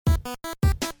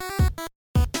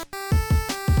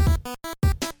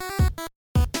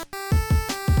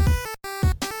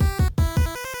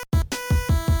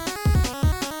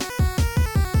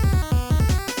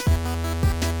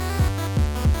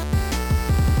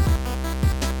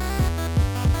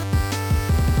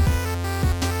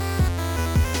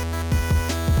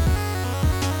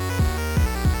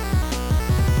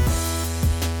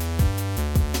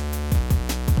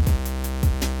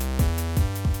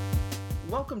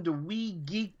welcome to We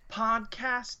Geek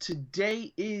Podcast.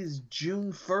 Today is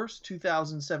June 1st,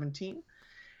 2017,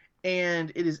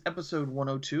 and it is episode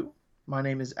 102. My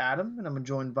name is Adam, and I'm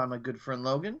joined by my good friend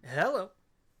Logan. Hello.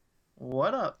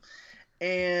 What up?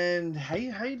 And how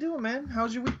you doing, man?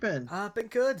 How's your week been? Been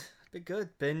good.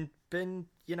 Been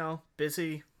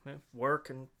busy with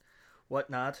work and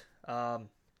whatnot. I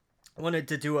wanted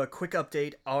to do a quick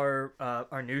update.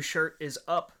 Our new shirt is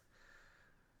up.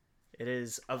 It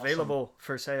is available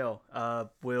for sale.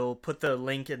 We'll put the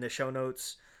link in the show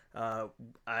notes.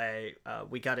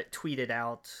 We got it tweeted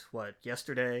out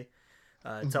yesterday.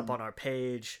 It's up on our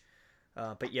page.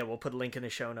 But yeah, we'll put a link in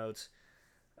the show notes.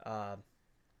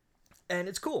 And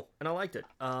it's cool, and I liked it.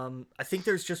 I think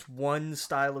there's just one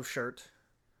style of shirt.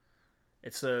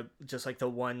 It's just like the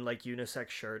one unisex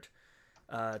shirt.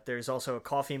 There's also a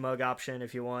coffee mug option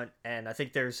if you want, and I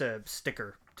think there's a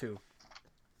sticker too.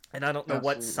 And I don't know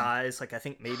what size. I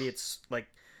think maybe it's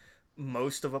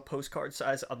most of a postcard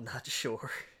size. I'm not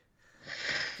sure.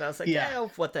 So I was like, yeah,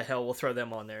 what the hell? We'll throw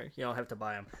them on there. You don't have to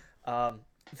buy them.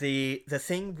 The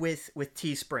thing with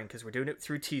Teespring, because we're doing it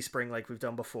through Teespring like we've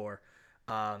done before.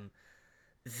 You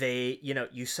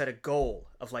set a goal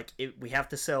of we have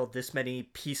to sell this many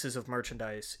pieces of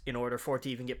merchandise in order for it to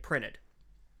even get printed.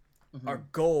 Mm-hmm. Our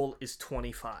goal is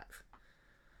 25.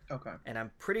 Okay. And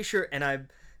I'm pretty sure, and I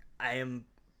am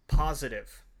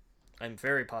positive, I'm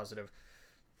very positive,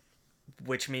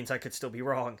 which means I could still be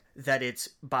wrong, that it's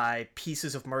by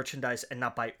pieces of merchandise and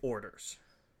not by orders.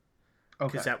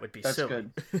 Okay. Because that would be silly.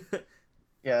 That's good.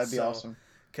 Yeah, that'd be awesome.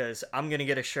 Because I'm going to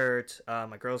get a shirt,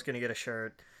 my girl's going to get a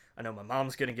shirt, I know my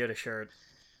mom's going to get a shirt,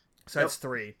 so that's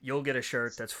 3. You'll get a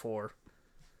shirt, that's 4.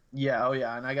 Yeah,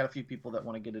 and I got a few people that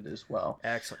want to get it as well.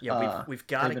 Excellent. Yeah, we've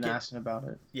got to get... asking about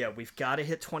it. Yeah, we've got to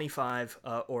hit 25,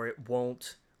 or it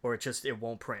won't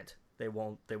print. They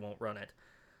won't run it.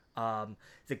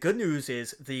 The good news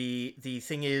is the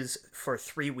thing is for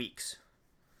 3 weeks.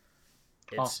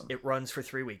 Awesome. It runs for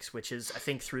 3 weeks, which is I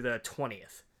think through the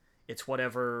 20th. It's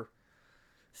whatever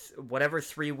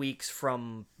 3 weeks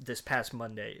from this past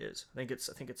Monday is. I think it's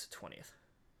the 20th.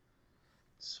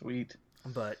 Sweet.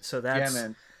 But so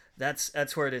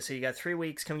that's where it is. So you got 3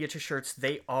 weeks. Come get your shirts.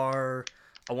 They are,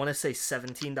 I want to say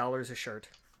 $17 a shirt.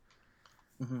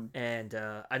 Mm-hmm. And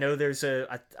I know there's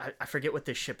I forget what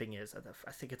the shipping is.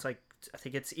 I think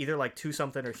it's either 2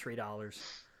 something or $3.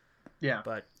 Yeah.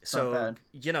 But so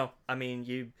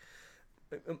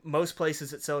most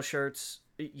places that sell shirts,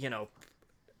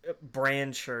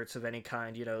 brand shirts of any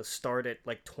kind, start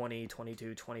at 20,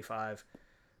 22, 25.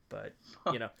 But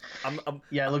I'm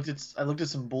yeah, I looked at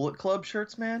some Bullet Club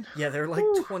shirts, man. Yeah, they're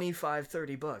 $25,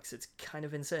 $30. It's kind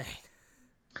of insane.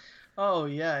 Oh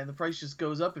yeah, and the price just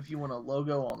goes up if you want a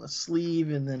logo on the sleeve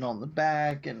and then on the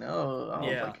back, and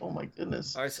oh my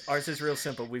goodness. Ours is real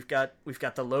simple. We've got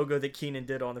the logo that Keenan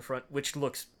did on the front, which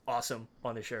looks awesome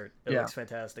on the shirt. It looks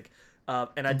fantastic.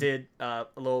 And I did a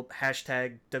little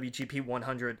hashtag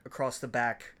WGP100 across the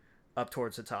back, up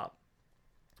towards the top.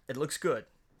 It looks good.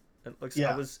 It looks.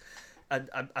 Yeah.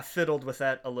 I fiddled with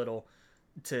that a little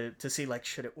to see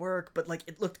should it work, but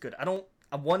it looked good.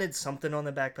 I wanted something on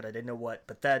the back, but I didn't know what.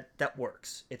 But that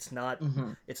works. It's not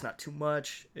It's not too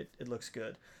much. It looks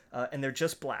good. And they're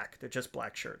just black. They're just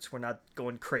black shirts. We're not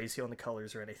going crazy on the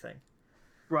colors or anything.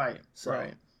 Right.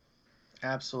 Right.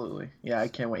 Absolutely. Yeah, I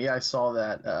can't wait. Yeah, I saw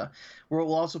that.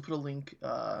 We'll also put a link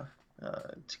to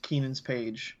Keenan's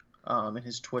page and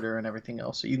his Twitter and everything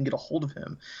else, so you can get a hold of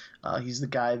him. He's the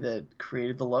guy that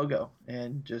created the logo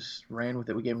and just ran with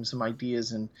it. We gave him some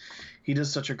ideas, and he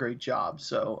does such a great job.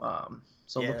 So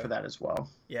look for that as well.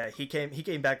 Yeah, he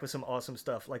came back with some awesome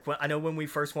stuff. I know when we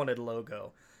first wanted a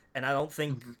logo, and I don't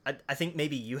think I think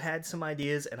maybe you had some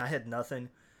ideas and I had nothing,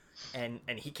 and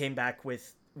he came back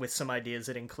with some ideas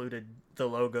that included the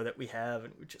logo that we have,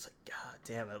 and we're just God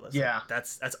damn it!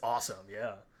 That's awesome.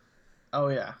 Yeah. Oh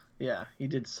yeah. Yeah, he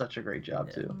did such a great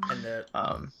job too. And the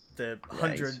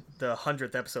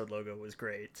 100th episode logo was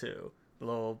great too.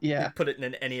 Put it in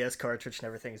an NES cartridge and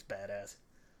everything is badass.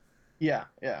 Yeah,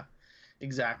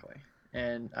 exactly.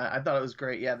 And I thought it was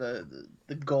great. Yeah,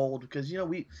 the gold, because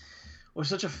we're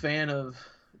such a fan of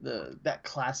that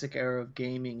classic era of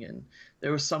gaming, and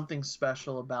there was something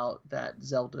special about that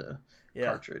Zelda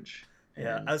cartridge.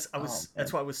 Yeah, and, that's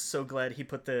why I was so glad he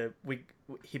put the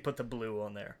blue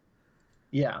on there.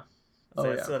 Yeah.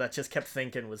 So that I just kept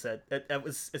thinking was that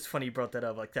was, it's funny you brought that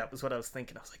up. That was what I was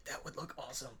thinking. I was like, that would look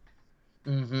awesome.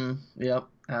 Mm-hmm. Yep.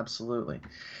 Absolutely.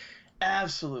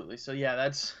 So yeah,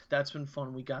 that's been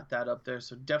fun. We got that up there.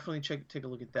 So definitely take a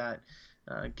look at that.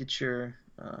 Get your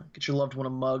loved one a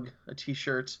mug, a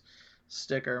t-shirt,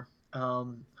 sticker.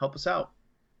 Help us out.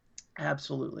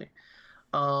 Absolutely.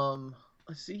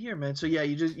 Let's see here, man. So yeah,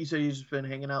 you said you just been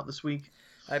hanging out this week,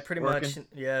 I pretty working. much,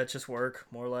 yeah, just work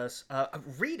more or less.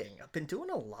 Reading. I've been doing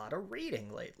a lot of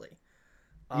reading lately.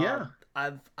 Yeah,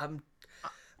 I'm I, I'm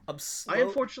I slow.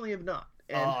 unfortunately have not,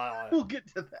 and Uh, we'll get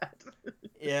to that.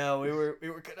 yeah, we were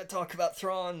gonna talk about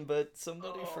Thrawn, but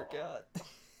somebody Oh, forgot.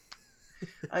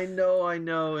 I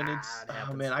know, and it's It oh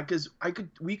happens. man,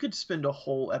 we could spend a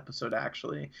whole episode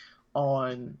actually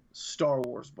on Star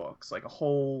Wars books, like a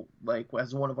whole like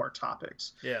as one of our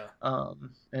topics, Yeah.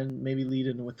 and maybe lead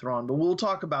in with Thrawn, but we'll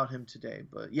talk about him today.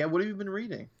 But yeah, what have you been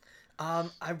reading?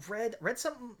 I read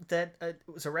something that it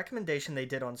was a recommendation they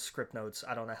did on Script Notes.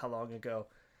 I don't know how long ago,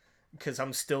 because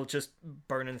I'm still just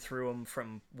burning through them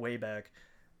from way back.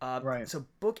 Right. It's a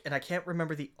book, and I can't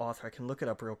remember the author. I can look it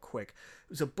up real quick. It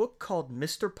was a book called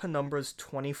Mr. Penumbra's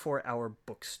 24-Hour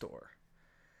Bookstore,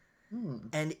 Hmm.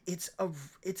 and it's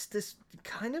this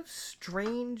kind of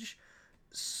strange,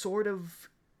 sort of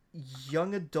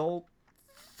young adult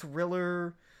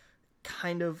thriller,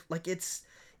 kind of like it's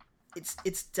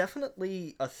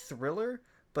definitely a thriller,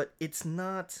 but it's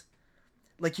not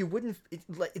like you wouldn't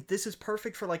like this is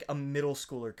perfect for like a middle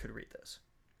schooler could read this.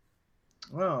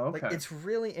 Oh, Like okay. it's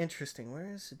really interesting.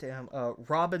 Where is the damn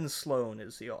Robin Sloan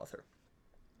is the author.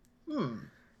 Hmm.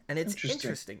 And it's Interesting.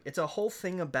 interesting. It's a whole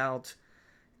thing about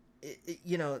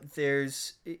you know,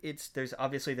 there's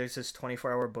obviously there's this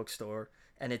 24-hour bookstore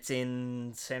and it's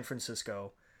in San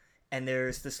Francisco and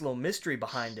there's this little mystery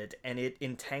behind it and it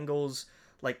entangles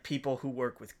like people who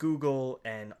work with Google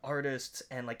and artists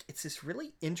and like it's this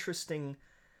really interesting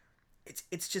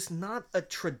it's just not a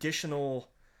traditional,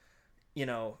 you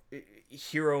know,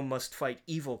 hero must fight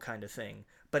evil kind of thing,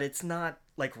 but it's not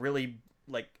like really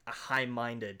like a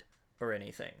high-minded or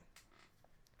anything.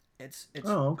 It's it's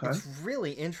Oh, okay. it's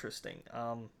really interesting.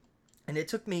 And it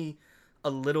took me a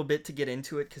little bit to get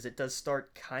into it because it does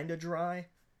start kind of dry,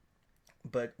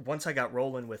 but once I got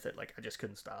rolling with it, like I just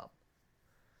couldn't stop.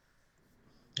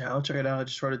 Yeah, I'll check it out. I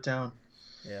just wrote it down.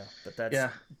 Yeah, but that's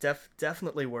Yeah.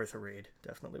 definitely worth a read.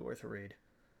 Definitely worth a read.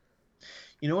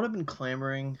 You know what I've been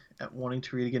clamoring at wanting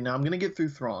to read again? Now I'm gonna get through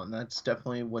Thrawn. That's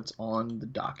definitely what's on the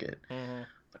docket. Mm-hmm.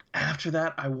 But after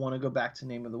that, I want to go back to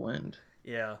Name of the Wind.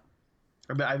 Yeah,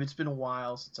 It's been a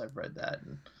while since I've read that,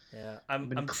 and yeah. I've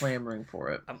been clamoring for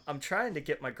it. I'm trying to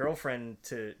get my girlfriend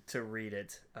to read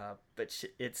it, but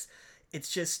it's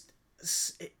just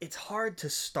it's hard to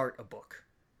start a book.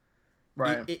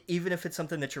 Right. Even if it's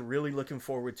something that you're really looking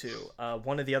forward to.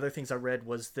 One of the other things I read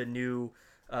was the new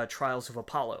Trials of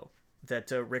Apollo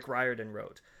that Rick Riordan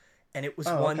wrote, and it was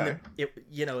Oh, one okay.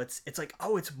 that it's like,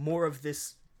 oh, it's more of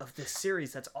this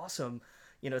series. That's awesome.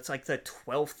 You know, it's like the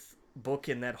 12th book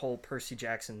in that whole Percy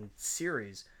Jackson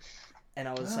series, and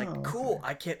I was like, Oh, okay. cool.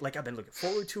 I can't like I've been looking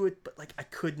forward to it, but like I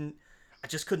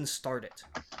just couldn't start it.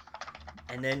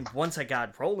 And then once I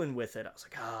got rolling with it, I was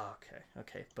like, oh,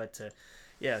 okay. But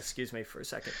yeah, excuse me for a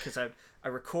second, because I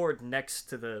record next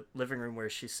to the living room where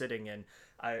she's sitting, and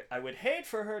I would hate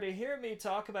for her to hear me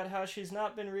talk about how she's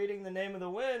not been reading The Name of the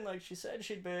Wind like she said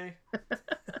she'd be.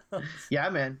 Yeah,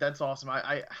 man, that's awesome.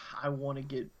 I want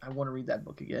to read that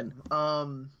book again.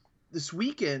 This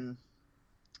weekend,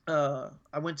 I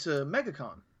went to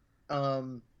MegaCon.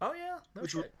 Um, Oh yeah, no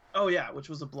which was shit. oh yeah, which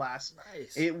was a blast.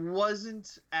 Nice. It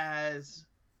wasn't as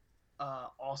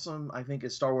awesome, I think,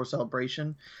 as Star Wars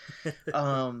Celebration.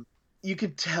 Um, you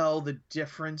could tell the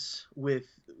difference with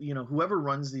whoever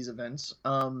runs these events.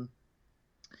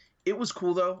 It was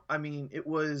cool though. I mean, it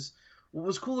was what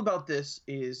was cool about this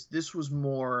was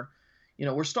more,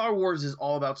 where Star Wars is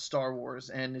all about Star Wars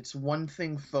and it's one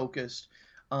thing focused.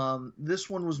 This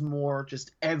one was more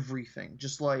just everything,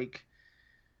 just like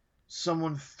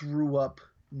someone threw up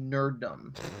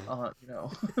nerddom,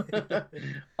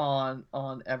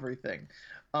 on everything.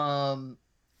 Um,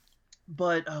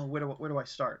 but where do I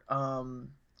start?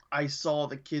 I saw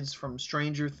the kids from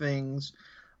Stranger Things.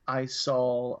 I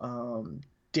saw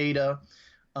Data.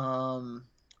 Um,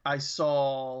 I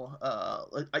saw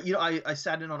I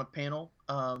sat in on a panel,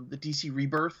 the DC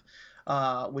Rebirth,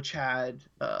 which had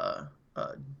uh,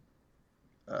 uh,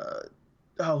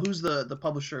 who's the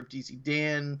publisher of DC?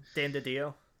 Dan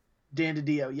DiDio. Dan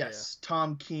DiDio, Yeah. yes.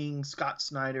 Tom King, Scott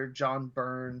Snyder, John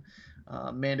Byrne,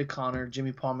 Amanda Connor,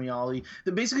 Jimmy Palmiotti.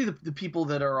 Basically the people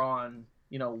that are on,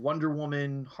 Wonder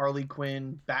Woman, Harley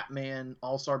Quinn, Batman,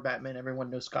 All Star Batman. Everyone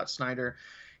knows Scott Snyder.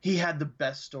 He had the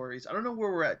best stories. I don't know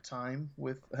where we're at time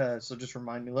with, so just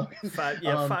remind me, Logan. Five,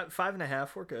 yeah, Um, five and a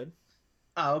half. We're good.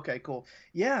 Oh, okay, cool.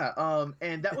 Yeah,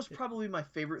 and that was probably my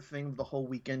favorite thing of the whole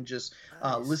weekend. Just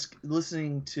Nice.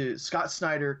 listening to Scott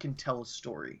Snyder can tell a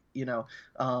story.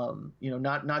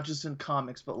 Not just in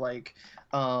comics, but like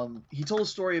he told a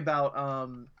story about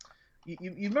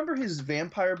you remember his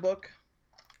vampire book,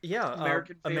 Yeah,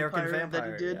 American American Vampire, that he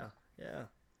Vampire. did? Yeah,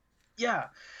 yeah.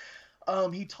 Yeah.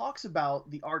 He talks about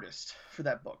the artist for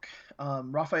that book,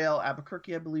 Raphael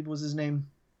Albuquerque, I believe was his name,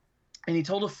 and he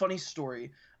told a funny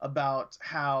story about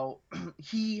how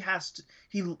he has to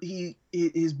he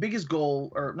his biggest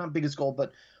goal, or not biggest goal,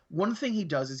 but one thing he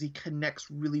does is he connects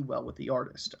really well with the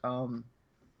artist.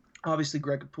 Obviously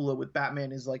Greg Capullo with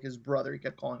Batman is like his brother. He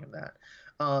kept calling him that.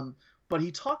 But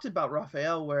he talked about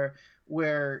Raphael where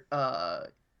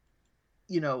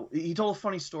he told a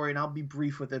funny story, and I'll be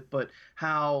brief with it, but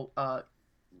how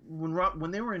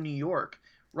when they were in New York,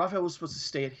 Raphael was supposed to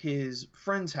stay at his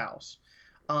friend's house.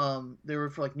 They were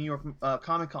for like New York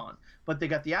Comic Con, but they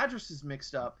got the addresses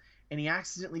mixed up, and he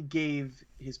accidentally gave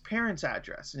his parents'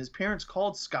 address, and his parents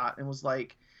called Scott and was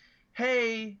like,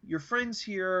 "Hey, your friend's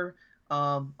here.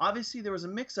 Obviously there was a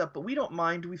mix-up, but we don't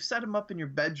mind. We've set him up in your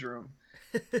bedroom."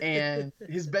 And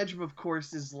his bedroom, of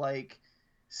course, is like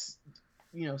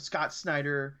Scott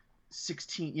Snyder,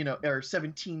 16, or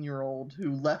 17-year-old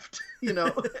who left,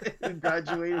 and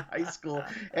graduated high school.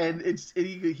 And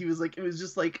he was like, it was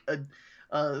just like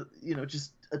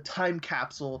just a time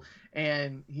capsule.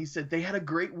 And he said they had a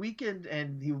great weekend,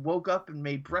 and he woke up and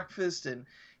made breakfast, and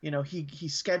he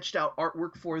sketched out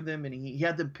artwork for them, and he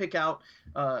had them pick out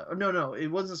no, it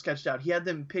wasn't sketched out. He had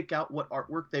them pick out what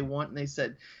artwork they want, and they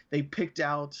said they picked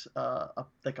out a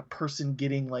person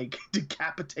getting like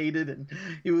decapitated, and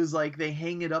it was like they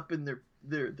hang it up in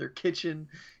their kitchen,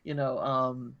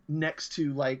 next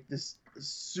to like this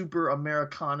super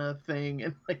Americana thing,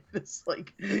 and like this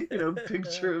like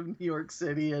picture of New York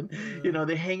City, and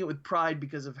they hang it with pride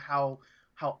because of how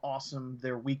awesome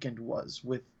their weekend was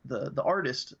with the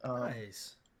artist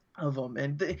Nice. of them.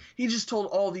 And he just told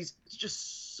all these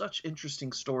just such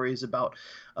interesting stories about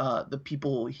the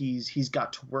people he's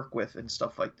got to work with and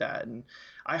stuff like that. And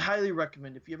I highly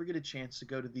recommend, if you ever get a chance to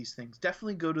go to these things,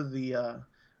 definitely go to the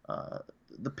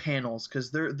panels, because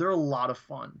they're a lot of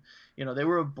fun. They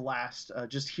were a blast.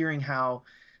 Just hearing how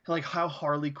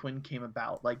Harley Quinn came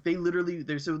about. Like they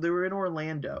were in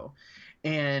Orlando,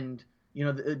 and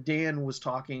Dan was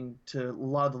talking to a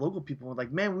lot of the local people, and were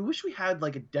like, man, we wish we had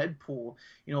like a Deadpool.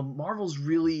 Marvel's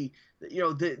really, the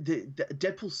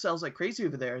Deadpool sells like crazy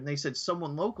over there. And they said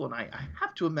someone local, and I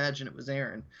have to imagine it was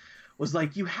Aaron, was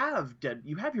like, you have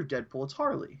your Deadpool, it's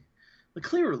Harley. Like,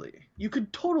 clearly, you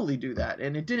could totally do that.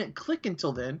 And it didn't click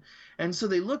until then. And so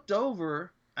they looked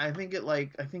over, I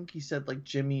think he said like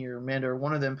Jimmy or Amanda or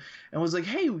one of them, and was like,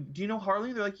 hey, do you know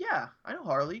Harley? They're like, yeah, I know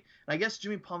Harley. And I guess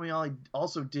Jimmy Palmiotti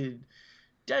also did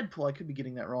Deadpool. I could be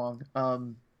getting that wrong.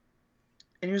 And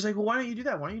he was like, well, why don't you do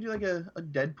that? Why don't you do like a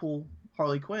Deadpool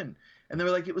Harley Quinn? And they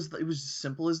were like, it was as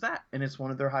simple as that, and it's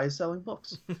one of their highest selling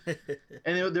books.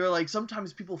 And they were like,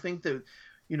 sometimes people think that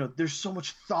there's so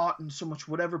much thought and so much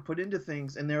whatever put into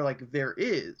things, and they're like, there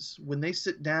is, when they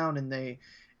sit down and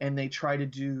they try to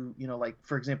do, like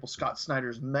for example, Scott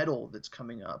Snyder's Metal that's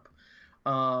coming up.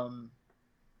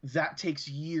 That takes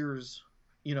years.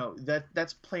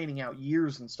 That's planning out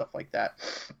years and stuff like that.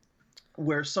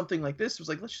 Where something like this was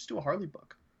like, let's just do a Harley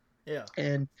book. Yeah.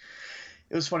 And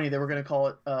it was funny, they were going to call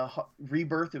it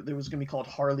Rebirth. It was going to be called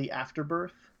Harley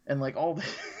Afterbirth, and like all the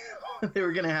they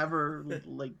were going to have her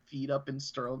like feet up in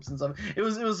stirrups and stuff. It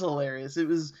was hilarious. It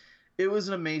was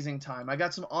an amazing time. I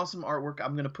got some awesome artwork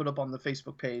I'm going to put up on the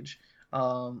Facebook page.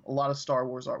 A lot of Star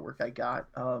Wars artwork I got,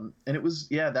 and it was,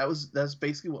 that's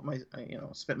basically what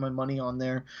I spent my money on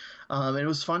there. And it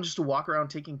was fun just to walk around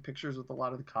taking pictures with a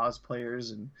lot of the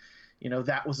cosplayers, and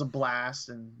that was a blast.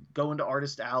 And going to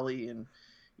Artist Alley, and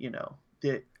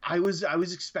that I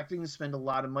was expecting to spend a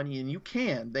lot of money,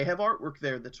 and they have artwork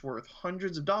there that's worth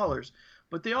hundreds of dollars,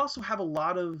 but they also have a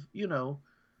lot of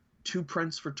two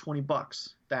prints for $20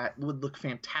 that would look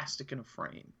fantastic in a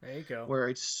frame. There you go. Where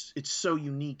it's so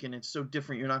unique and it's so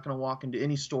different. You're not going to walk into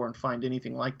any store and find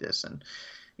anything like this. And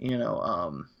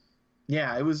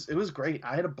yeah, it was great.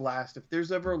 I had a blast. If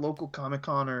there's ever a local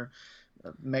Comic-Con or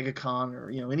MegaCon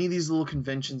or any of these little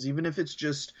conventions, even if it's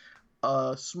just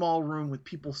a small room with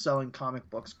people selling comic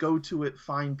books, go to it,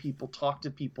 find people, talk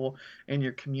to people in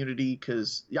your community,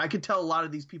 because I could tell a lot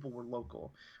of these people were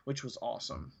local, which was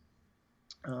awesome.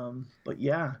 But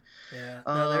yeah.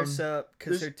 No, there's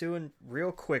because they're doing,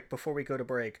 real quick before we go to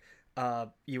break,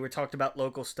 you were talking about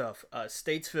local stuff.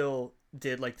 Statesville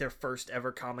did like their first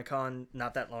ever Comic-Con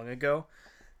not that long ago.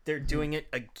 They're doing it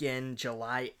again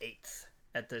July 8th,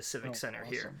 at the Civic Center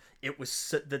here. It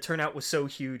was the turnout was so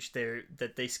huge there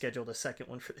that they scheduled a second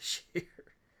one for this year.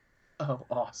 Oh,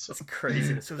 awesome! It's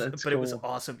crazy. But cool. It was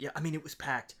awesome. Yeah, I mean, it was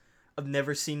packed. I've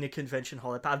never seen the convention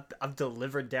hall. I've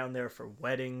delivered down there for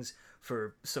weddings,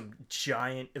 for some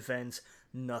giant events.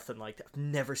 Nothing like that. I've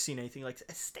never seen anything like that.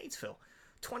 It's Statesville.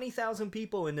 20,000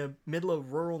 people in the middle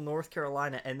of rural North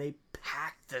Carolina, and they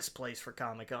packed this place for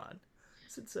Comic-Con.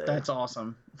 It's insane. That's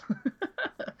awesome.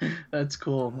 That's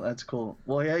cool. That's cool.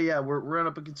 Well, yeah. We're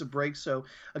up against a break. So,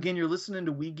 again, you're listening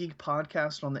to We Geek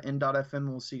Podcast on the N.FM, and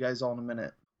we'll see you guys all in a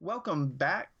minute. Welcome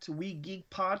back to We Geek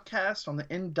Podcast on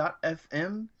the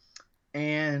N.FM.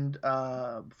 And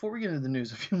before we get into the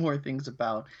news, a few more things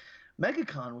about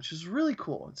MegaCon, which is really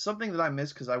cool. It's something that I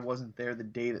missed because I wasn't there the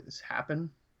day that this happened.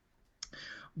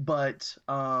 But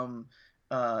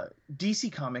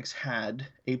DC Comics had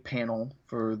a panel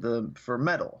for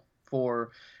Metal.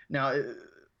 Now,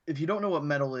 if you don't know what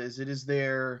Metal is, it is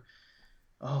their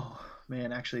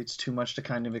actually it's too much to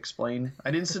kind of explain.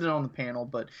 I didn't sit in on the panel,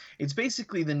 but it's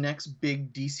basically the next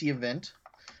big DC event.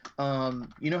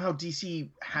 You know how DC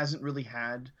hasn't really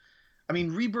had, I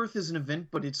mean, Rebirth is an event,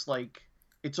 but it's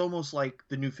almost like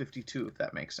the New 52, if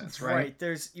that makes sense, right?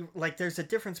 Right. There's a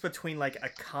difference between like a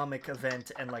comic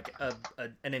event and like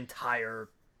an entire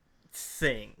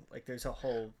thing. Like there's a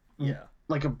whole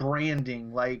like a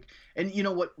branding, and you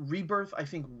know what, Rebirth I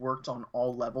think worked on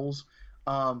all levels.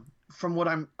 From what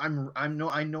I know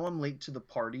I'm late to the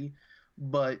party,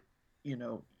 but you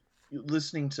know,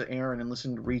 listening to Aaron and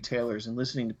listening to retailers and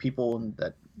listening to people and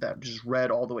that just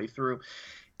read all the way through,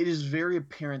 it is very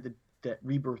apparent that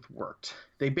Rebirth worked.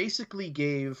 They basically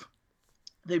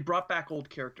they brought back old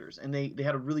characters, and they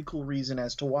had a really cool reason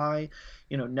as to why.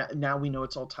 You know, now we know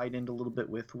it's all tied into a little bit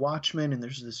with Watchmen, and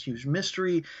there's this huge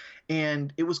mystery,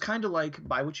 and it was kind of like,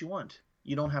 buy what you want.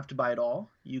 You don't have to buy it all.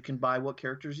 You can buy what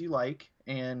characters you like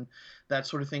and that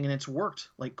sort of thing, and it's worked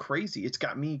like crazy. It's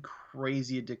got me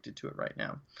crazy addicted to it right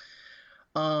now.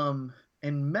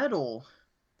 And Metal,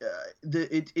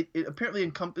 it apparently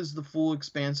encompasses the full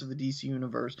expanse of the DC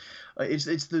universe.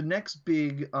 It's the next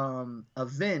big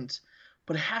event,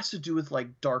 but it has to do with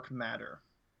like dark matter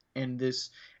and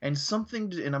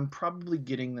something, and I'm probably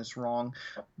getting this wrong,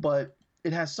 but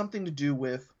it has something to do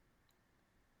with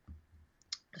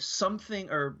something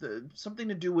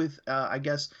to do with I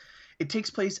guess it takes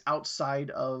place outside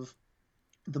of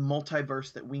the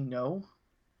multiverse that we know.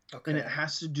 Okay. And it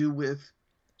has to do with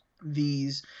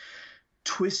these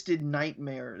twisted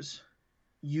nightmares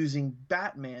using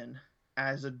Batman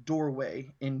as a doorway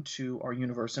into our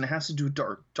universe, and it has to do with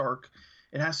dark.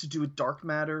 It has to do with dark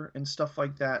matter and stuff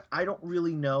like that. I don't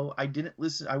really know. I didn't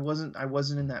listen. I wasn't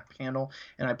in that panel,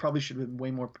 and I probably should have been way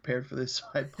more prepared for this. So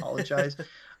I apologize.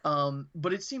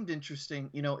 But it seemed interesting.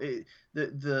 You know, it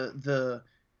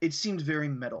seemed very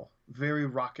metal, very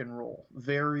rock and roll,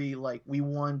 very like we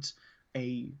want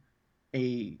a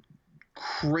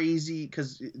crazy,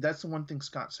 because that's the one thing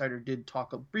Scott Snyder did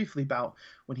talk briefly about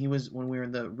when we were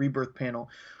in the Rebirth panel,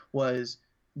 was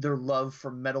their love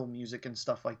for metal music and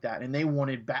stuff like that, and they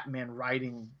wanted Batman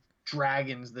riding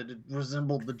dragons that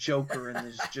resembled the Joker in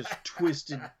this just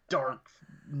twisted dark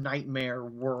nightmare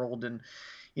world. And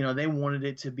you know, they wanted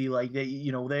it to be like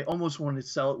they almost wanted to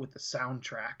sell it with the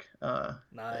soundtrack,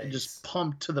 nice, just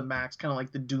pumped to the max, kind of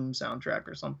like the Doom soundtrack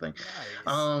or something.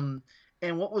 Nice.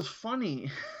 And what was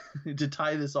funny to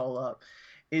tie this all up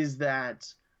is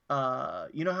that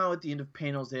you know how at the end of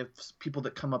panels they have people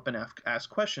that come up and ask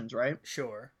questions, right?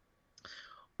 Sure.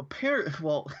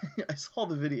 Well, I saw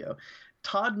the video.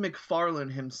 Todd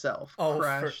McFarlane himself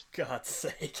crashed, for God's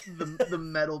sake, the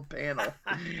metal panel,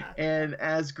 and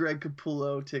asked Greg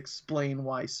Capullo to explain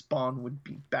why Spawn would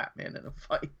beat Batman in a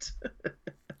fight.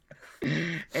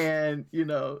 And you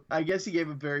know, I guess he gave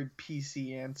a very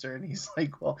PC answer, and he's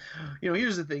like, well, you know,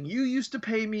 here's the thing, you used to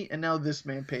pay me and now this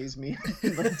man pays me.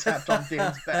 Like, tapped on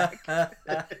Dan's back.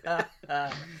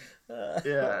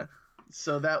 Yeah,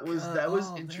 so that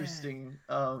was interesting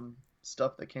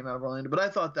stuff that came out of Orlando, but I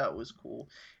thought that was cool.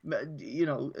 You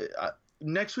know,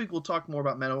 next week we'll talk more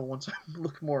about Metal once I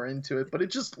look more into it, but it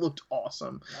just looked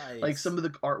awesome. Nice. Like some of the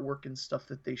artwork and stuff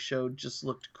that they showed just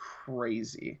looked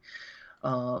crazy.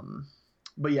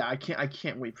 But yeah, I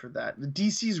can't wait for that. The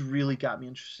DC's really got me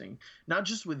interested, not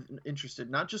just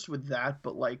with that,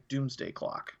 but like Doomsday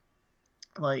Clock,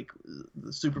 like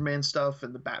the Superman stuff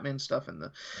and the Batman stuff and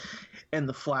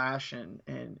the Flash and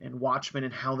Watchmen,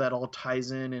 and how that all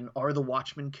ties in, and are the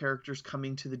Watchmen characters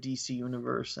coming to the DC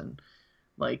universe? And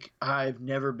like, I've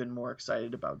never been more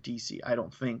excited about DC, I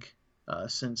don't think,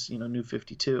 since, you know, New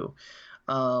 52.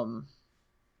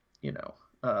 You know,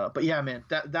 but yeah, man,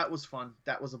 that was fun.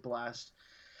 That was a blast.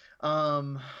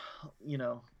 Um, you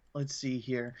know, let's see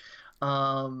here.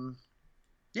 Um,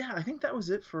 yeah, I think that was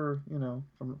it for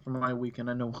from my weekend.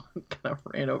 I know I kind of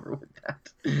ran over with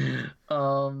that.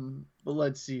 But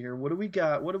let's see here. What do we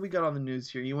got? What do we got on the news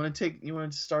here? You want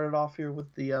to start it off here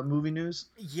with the movie news?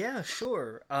 Yeah,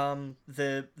 sure.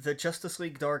 The Justice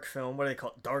League Dark film, what do they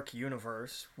call it? Dark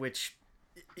Universe, which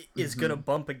is gonna Mm-hmm.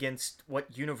 bump against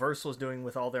what Universal's doing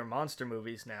with all their monster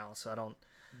movies now. So I don't.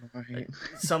 Right.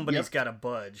 Somebody's Yep. got to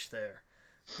budge there.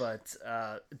 But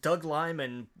Doug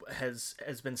Liman has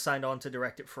been signed on to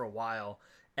direct it for a while,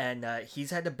 and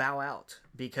he's had to bow out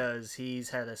because he's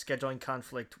had a scheduling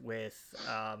conflict with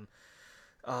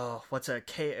what's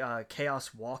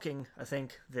Chaos Walking, I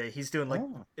think. He's doing like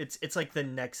Oh. it's like the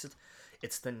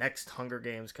next Hunger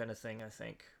Games kind of thing, I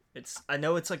think. I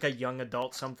know it's like a young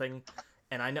adult something,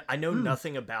 and I know Hmm.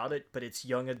 nothing about it, but it's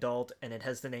young adult and it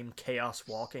has the name Chaos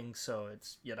Walking, so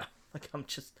it's, like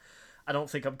I don't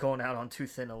think I'm going out on too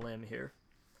thin a limb here.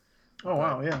 Oh But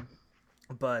wow, yeah.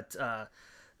 but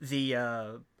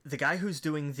the guy who's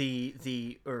doing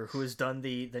the or who has done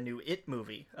the new It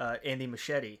movie, Andy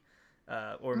Muschietti,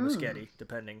 or Hmm. Muschietti,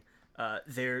 depending.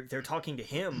 They're talking to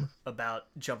him about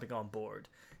jumping on board,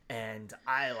 and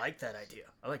I like that idea.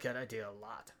 I like that idea a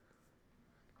lot.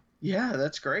 Yeah,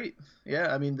 that's great.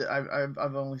 Yeah, I mean,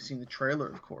 I've only seen the trailer,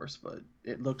 of course, but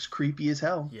it looks creepy as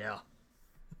hell. Yeah,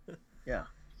 Yeah,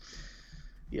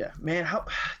 yeah, man. How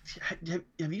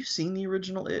have you seen the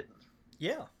original It?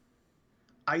 yeah,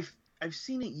 I've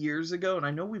seen it years ago, and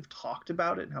I know we've talked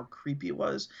about it and how creepy it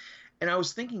was. And I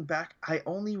was thinking back, I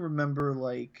only remember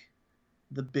like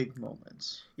the big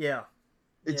moments. yeah,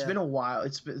 It's yeah. been a while.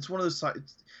 It's one of those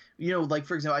like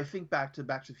for example, I think back to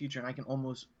Back to the Future, and I can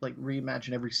almost like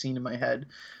reimagine every scene in my head.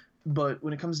 But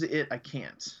when it comes to It, I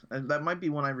can't. That might be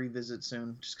one I revisit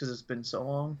soon, just because it's been so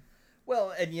long.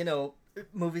 Well, and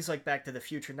movies like Back to the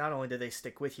Future, not only do they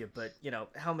stick with you, but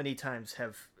how many times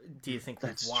do you think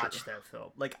we've That's true. watched that film?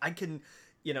 Like I can,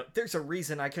 there's a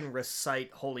reason I can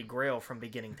recite Holy Grail from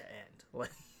beginning to end.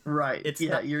 Like Right. it's Yeah,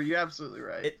 not you're absolutely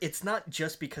right. it's not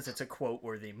just because it's a quote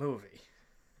worthy movie.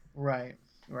 Right.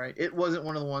 Right. It wasn't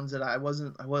one of the ones that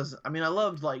I mean, I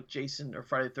loved like Jason or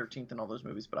Friday the 13th and all those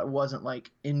movies, but I wasn't like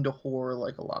into horror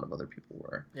like a lot of other people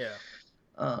were. Yeah.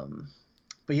 Um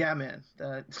but yeah, man,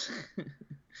 that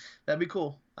that'd be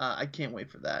cool. I can't wait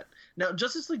for that. Now,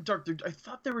 Justice League Dark, I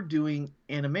thought they were doing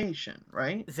animation,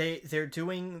 right? They're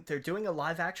doing a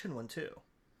live action one too.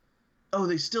 Oh,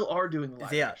 they still are doing the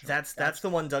live Yeah, action. that's That's the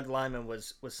one Doug Liman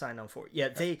was signed on for. Yeah,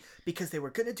 because they were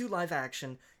gonna do live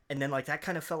action, and then like that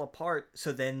kind of fell apart.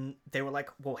 So then they were like,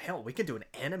 well, hell, we could do an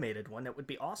animated one. That would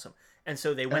be awesome. And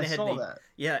so they I went ahead and saw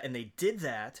that. they did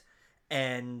that.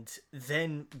 And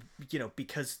then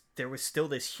because there was still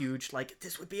this huge like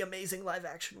this would be amazing live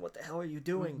action. What the hell are you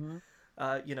doing?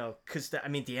 Hmm. Because I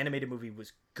mean the animated movie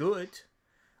was good.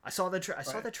 I saw Right.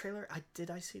 the trailer.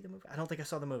 I see the movie? I don't think I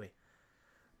saw the movie,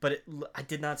 but I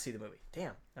did not see the movie.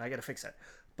 Damn, I got to fix that.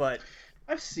 But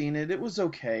I've seen it. It was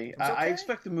okay. it was I okay.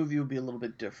 expect the movie will be a little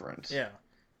bit different. Yeah,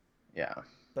 Yeah.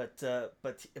 but the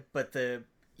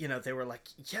they were like,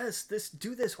 yes,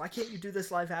 do this. Why can't you do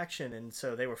this live action? And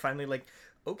so they were finally like,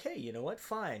 okay, you know what?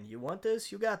 Fine. You want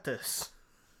this? You got this.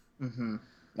 Hmm.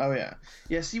 Oh yeah.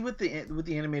 Yeah. See, with the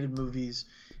animated movies,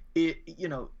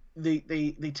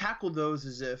 they tackle those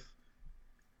as if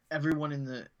everyone in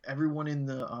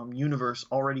the universe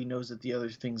already knows that the other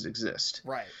things exist.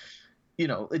 Right.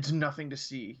 It's nothing to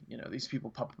see these people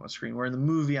pop up on screen. Where in the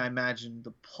movie, I imagine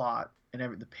the plot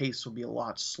and the pace will be a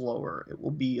lot slower. It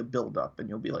will be a build up, and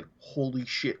you'll be like, "Holy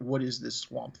shit, what is this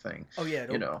swamp thing?" Oh yeah.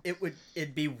 You know.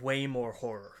 It'd be way more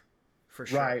horror, for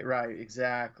sure. Right. Right.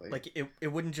 Exactly. Like it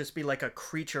wouldn't just be like a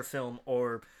creature film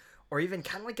or even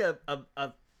kind of like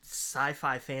a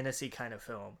sci-fi fantasy kind of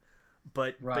film,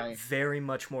 but Right. very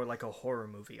much more like a horror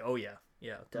movie. Oh yeah,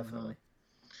 yeah, Hmm. definitely.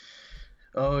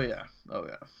 Oh yeah. Oh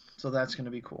yeah. So that's gonna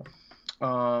be cool.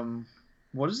 Um,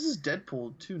 what is this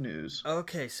Deadpool 2 news?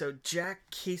 Okay, so Jack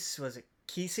Kesey, was it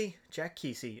Kesey? Jack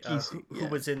Kesey, Kesey, who yeah.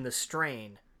 was in The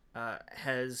Strain,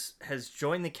 has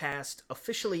joined the cast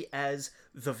officially as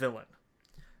the villain.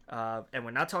 And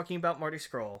we're not talking about Marty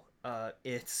Skrull.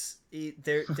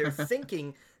 They're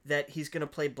thinking that he's gonna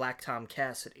play Black Tom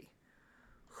Cassidy,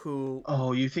 who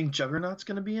Oh, you think Juggernaut's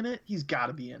gonna be in it? He's got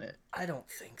to be in it. I don't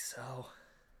think so.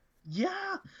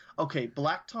 Yeah. Okay,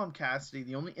 Black Tom Cassidy.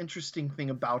 The only interesting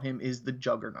thing about him is the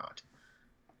Juggernaut.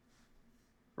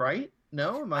 Right?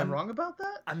 No, am I I'm wrong about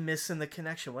that? I'm missing the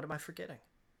connection. What am I forgetting?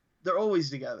 They're always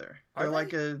together. Are They're they?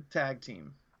 like a tag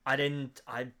team. I didn't.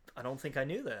 I don't think I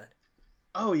knew that.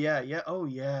 Oh yeah, yeah. Oh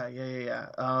yeah, yeah, yeah, yeah.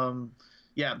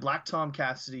 Yeah, Black Tom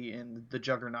Cassidy and the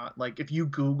Juggernaut. Like, if you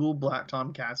Google Black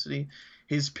Tom Cassidy,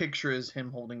 his picture is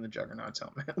him holding the Juggernaut's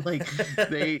helmet. Like,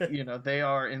 they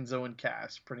are Enzo and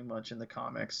Cass pretty much in the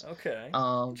comics. Okay,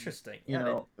 interesting.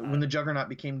 When the Juggernaut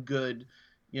became good,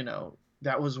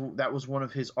 that was one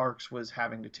of his arcs, was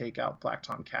having to take out Black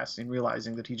Tom Cassidy and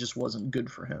realizing that he just wasn't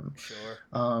good for him. Sure.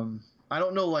 I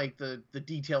don't know like the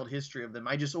detailed history of them.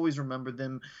 I just always remember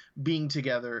them being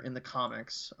together in the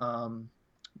comics,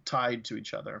 tied to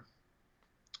each other.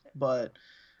 But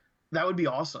that would be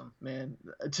awesome, man.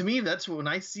 To me, that's when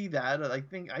I see that, I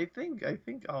think,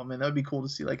 oh man, that would be cool to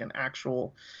see like an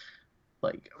actual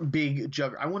like big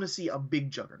Juggernaut. I want to see a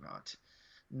big Juggernaut,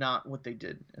 not what they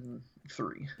did in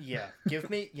 3. Yeah, give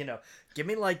me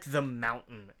like the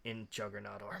Mountain in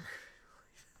Juggernaut armor.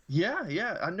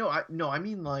 Yeah.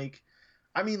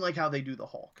 I mean like how they do the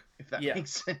Hulk, if that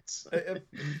makes sense.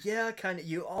 Yeah, kind of.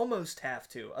 You almost have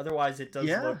to, otherwise it does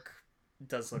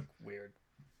look weird.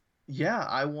 Yeah,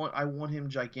 I want him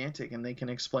gigantic, and they can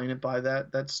explain it by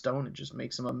that stone. It just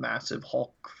makes him a massive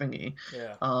Hulk thingy.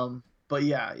 Yeah. But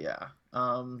yeah.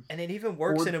 And it even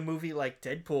works in a movie like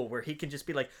Deadpool, where he can just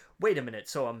be like, "Wait a minute,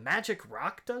 so a magic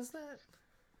rock does that?"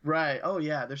 Right. Oh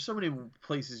yeah. There's so many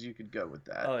places you could go with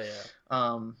that. Oh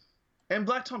yeah. And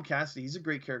Black Tom Cassidy, he's a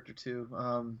great character too.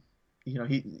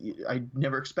 I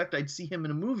never expect I'd see him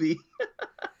in a movie.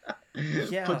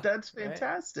 Yeah. But that's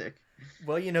fantastic.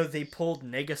 Right? Well, they pulled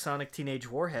Negasonic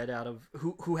Teenage Warhead out of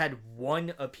who had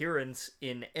one appearance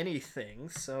in anything,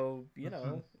 so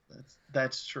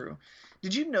that's true.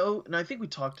 Did you know? And I think we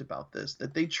talked about this,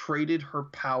 that they traded her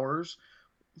powers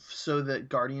so that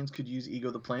Guardians could use Ego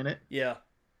the Planet. Yeah,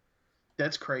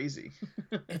 that's crazy.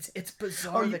 it's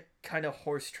bizarre, the kind of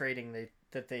horse trading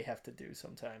that they have to do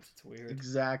sometimes. It's weird.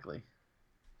 Exactly.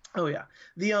 Oh yeah.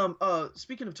 The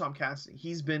speaking of Tom Cassidy,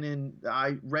 he's been in.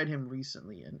 I read him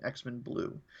recently in X-Men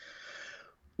Blue,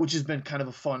 which has been kind of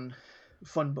a fun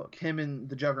book. Him and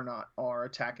the Juggernaut are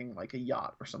attacking like a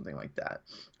yacht or something like that.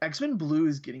 X-Men Blue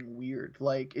is getting weird.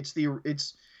 Like it's the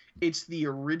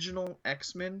original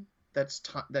X-Men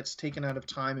that's taken out of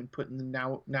time and put in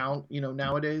the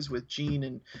nowadays with Jean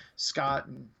and Scott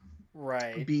and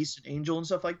right Beast and Angel and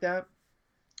stuff like that.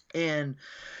 And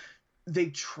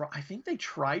I think they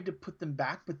tried to put them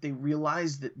back, but they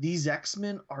realized that these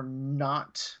X-Men are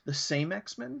not the same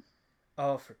X-Men.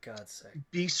 Oh, for God's sake.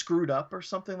 Beast screwed up or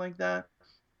something like that.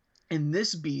 And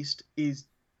this Beast is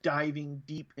diving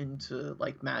deep into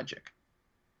like magic.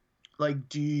 Like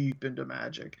deep into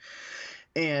magic.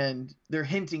 And they're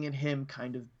hinting at him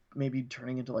kind of maybe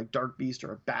turning into like Dark Beast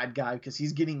or a bad guy, because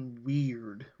he's getting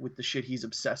weird with the shit he's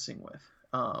obsessing with.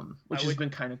 Which has been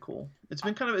kind of cool. It's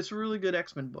a really good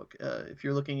X-Men book. If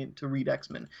you're looking to read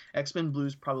X-Men Blue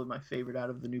is probably my favorite out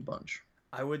of the new bunch.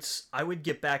 I would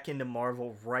get back into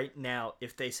Marvel right now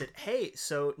if they said, "Hey,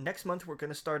 so next month we're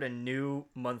going to start a new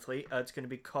monthly. It's going to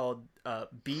be called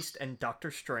Beast and Doctor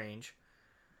Strange."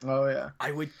 Oh yeah.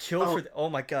 I would kill for oh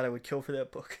my God, I would kill for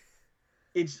that book.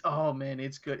 It's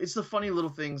it's good. It's the funny little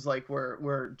things like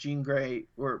where Jean Grey,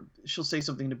 where she'll say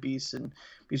something to Beast, and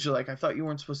Beast are like, "I thought you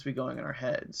weren't supposed to be going in our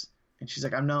heads," and she's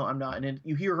like, I'm not," and then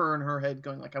you hear her in her head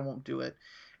going like, "I won't do it,"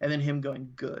 and then him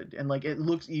going, "Good," and like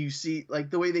you see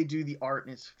like the way they do the art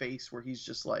in his face where he's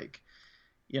just like,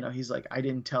 he's like, "I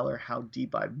didn't tell her how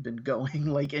deep I've been going,"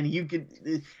 like, and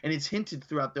and it's hinted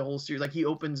throughout the whole series, like he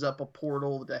opens up a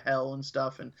portal to hell and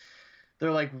stuff, and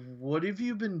they're like, "What have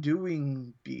you been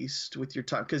doing, Beast, with your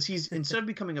time?" Because he's, instead of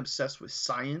becoming obsessed with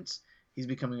science, he's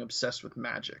becoming obsessed with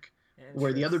magic.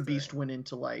 Where the other Beast went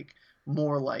into like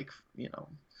more like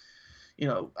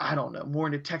I don't know, more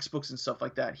into textbooks and stuff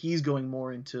like that. He's going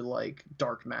more into like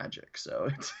dark magic.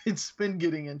 So it's been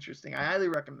getting interesting. I highly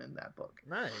recommend that book.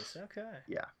 Nice. Okay.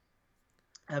 Yeah.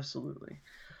 Absolutely.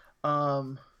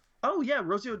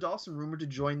 Rosario Dawson rumored to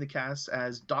join the cast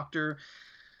as Dr.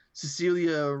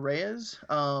 Cecilia Reyes.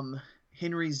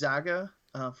 Henry Zaga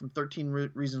from 13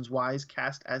 Reasons Why is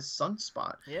cast as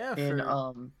Sunspot. Yeah,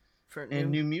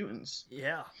 in New Mutants.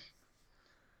 Yeah.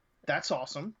 That's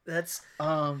awesome. That's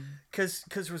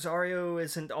because Rosario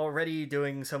isn't already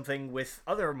doing something with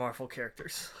other Marvel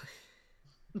characters.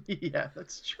 Yeah,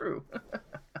 that's true.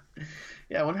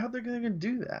 Yeah, I wonder how they're going to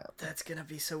do that. That's going to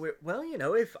be so weird. Well,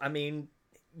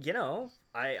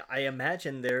 I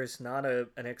imagine there's not an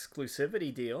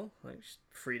exclusivity deal. Like, she's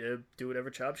free to do whatever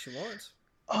job she wants.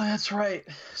 Oh, that's right.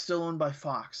 Still owned by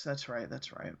Fox. That's right.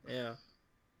 Yeah.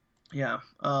 Yeah.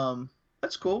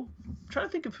 That's cool. I'm trying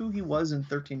to think of who he was in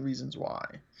 13 Reasons Why.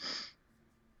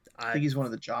 I think he's one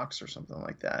of the jocks or something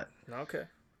like that. Okay.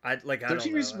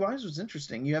 13 Reasons Why was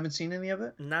interesting. You haven't seen any of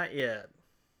it? Not yet.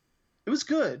 It was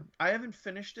good. I haven't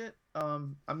finished it.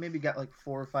 I maybe got like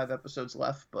 4 or 5 episodes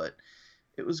left, but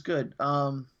it was good.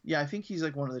 Yeah, I think he's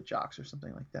like one of the jocks or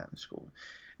something like that in school.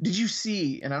 Did you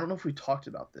see? And I don't know if we talked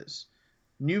about this.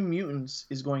 New Mutants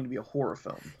is going to be a horror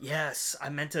film. Yes, I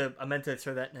meant to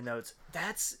throw that in the notes.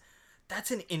 That's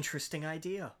an interesting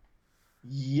idea.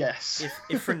 Yes.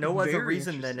 If for no other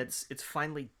reason than it's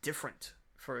finally different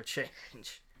for a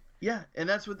change. Yeah, and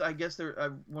that's what I guess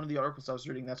one of the articles I was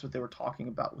reading. That's what they were talking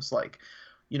about was like,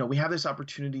 we have this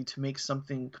opportunity to make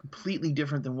something completely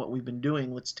different than what we've been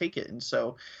doing. Let's take it. And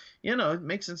so, it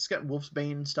makes sense. It's got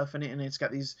Wolfsbane and stuff in it, and it's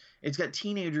got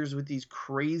teenagers with these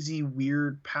crazy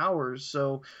weird powers.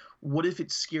 So what if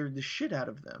it scared the shit out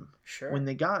of them when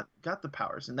they got the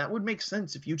powers? And that would make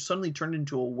sense if you suddenly turned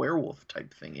into a werewolf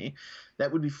type thingy.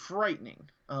 That would be frightening.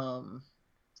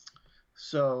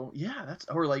 So yeah, that's,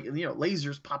 or like,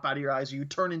 lasers pop out of your eyes, or you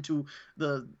turn into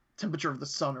the temperature of the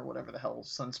sun or whatever the hell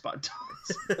Sunspot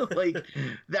does. Like,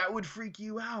 that would freak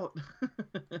you out.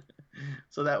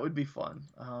 So that would be fun.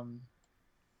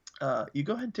 You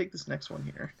go ahead and take this next one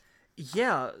here.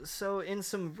 Yeah, so in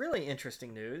some really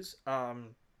interesting news,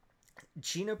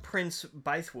 Gina Prince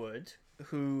Bythewood,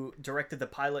 who directed the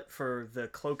pilot for the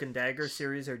Cloak and Dagger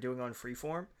series they're doing on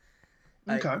Freeform,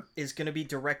 is going to be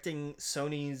directing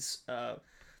Sony's.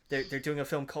 They're doing a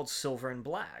film called Silver and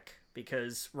Black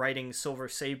because writing Silver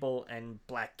Sable and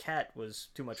Black Cat was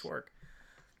too much work,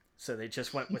 so they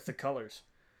just went with the colors.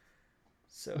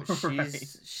 So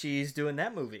she's doing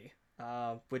that movie,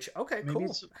 which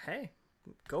cool. Hey,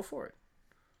 go for it.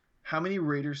 How many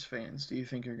Raiders fans do you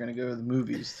think are going to go to the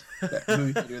movies, that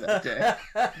movie theater that day?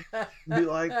 Be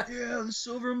like, yeah, the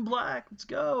Silver and Black, let's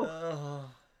go.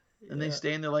 And they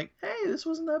stay and they're like, hey, this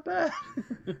wasn't that bad.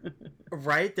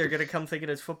 Right? They're going to come thinking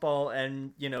it's football,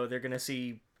 and, they're going to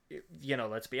see,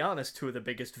 let's be honest, two of the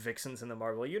biggest vixens in the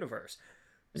Marvel Universe.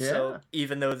 Yeah. So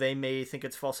even though they may think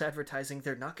it's false advertising,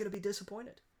 they're not going to be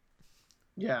disappointed.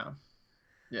 Yeah.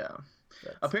 Yeah.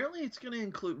 Apparently it's going to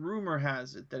include, rumor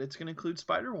has it, that it's going to include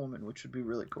Spider-Woman, which would be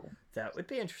really cool. That would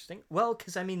be interesting. Well,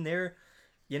 because, they're,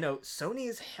 Sony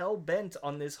is hell-bent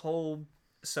on this whole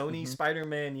Sony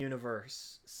Spider-Man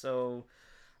universe. So,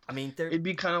 it'd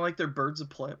be kind of like their Birds of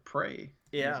Prey.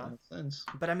 Yeah.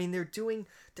 But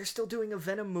they're still doing a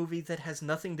Venom movie that has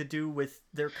nothing to do with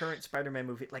their current Spider-Man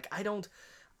movie. Like, I don't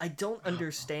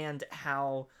understand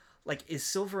how, like, is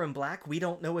Silver and Black? We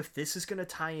don't know if this is going to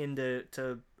tie into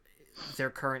their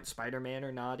current Spider-Man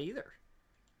or not either.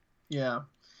 Yeah.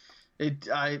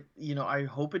 I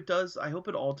hope it does. I hope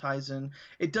it all ties in.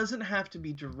 It doesn't have to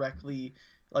be directly,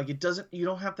 like, you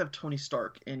don't have to have Tony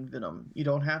Stark in Venom. You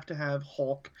don't have to have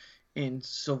Hulk in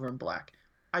Silver and Black.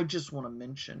 I just want to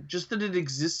mention just that it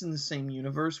exists in the same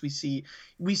universe. We see,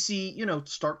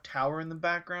 Stark Tower in the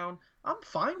background. I'm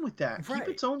fine with that. Right.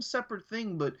 Keep its own separate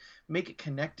thing, but make it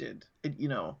connected.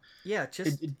 Yeah,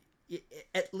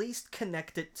 at least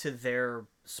connect it to their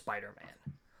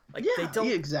Spider-Man. Like, yeah, they don't.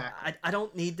 Yeah, exactly. I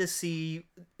don't need to see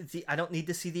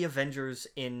the Avengers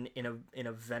in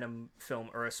a Venom film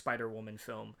or a Spider-Woman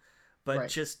film, but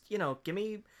just give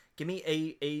me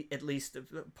a at least,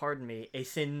 pardon me, a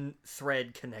thin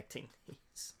thread connecting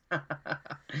these.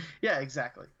 Yeah,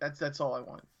 exactly. That's all I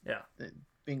want. Yeah.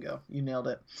 Bingo, you nailed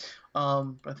it.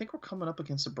 But I think we're coming up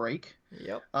against a break.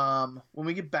 Yep. When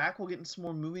we get back, we'll get into some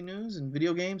more movie news and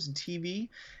video games and TV.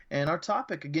 And our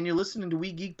topic, again, you're listening to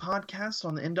We Geek Podcast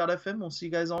on the N.FM. We'll see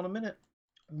you guys all in a minute.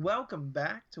 Welcome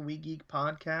back to We Geek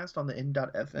Podcast on the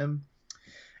N.FM.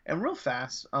 And real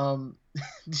fast, do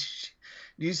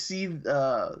you see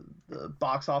the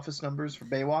box office numbers for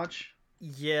Baywatch?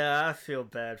 Yeah, I feel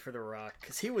bad for The Rock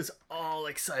because he was all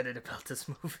excited about this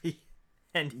movie.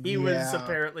 And he was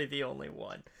apparently the only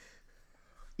one.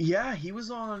 Yeah, he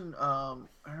was on. I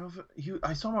don't know if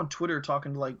I saw him on Twitter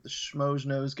talking to like the Schmoes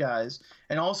Knows guys,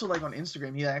 and also like on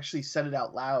Instagram. He actually said it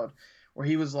out loud, where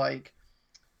he was like,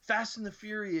 "Fast and the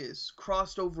Furious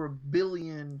crossed over 1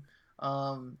 billion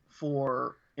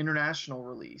for international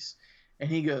release," and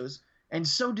he goes, "And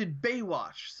so did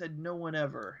Baywatch," said no one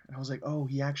ever. And I was like, oh,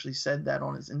 he actually said that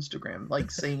on his Instagram,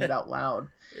 like saying it out loud.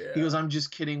 Yeah. He goes, "I'm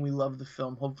just kidding. We love the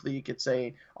film. Hopefully it gets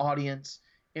a audience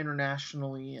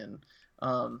internationally." And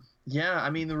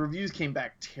the reviews came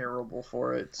back terrible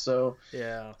for it. So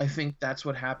yeah, I think that's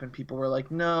what happened. People were like,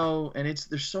 no. And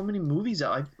there's so many movies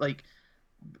out. Like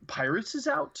Pirates is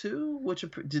out too.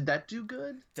 Did that do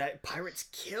good? That Pirates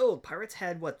killed. Pirates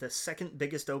had the second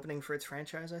biggest opening for its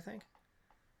franchise, I think.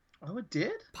 Oh, it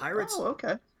did? Pirates. Oh,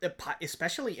 okay.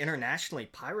 Especially internationally,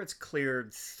 Pirates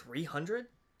cleared 300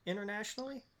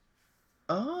 internationally.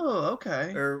 Oh,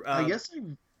 okay. Or I guess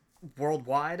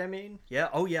worldwide. Yeah.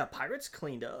 Oh, yeah. Pirates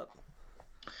cleaned up.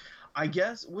 I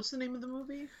guess. What's the name of the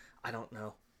movie? I don't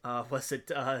know. Was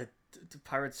it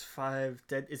Pirates 5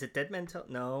 Dead? Is it Dead Men Tell?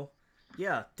 No.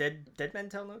 Yeah, Dead Men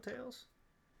Tell No Tales.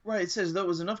 Right, it says, though it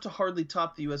was enough to hardly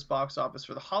top the U.S. box office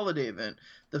for the holiday event,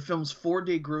 the film's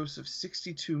 4-day gross of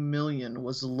 $62 million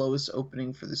was the lowest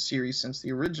opening for the series since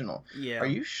the original. Yeah. Are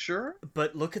you sure?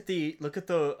 But look at the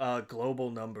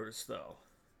global numbers though.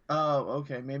 Oh,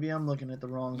 okay. Maybe I'm looking at the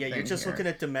wrong thing. Yeah, you're just looking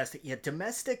at domestic. Yeah,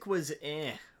 domestic was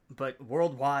but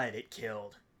worldwide it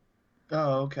killed.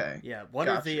 Oh, okay. Yeah. What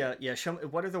are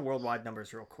the worldwide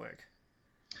numbers real quick?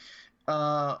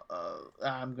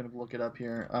 I'm gonna look it up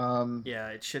here. Yeah,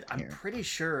 it should. I'm pretty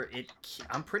sure it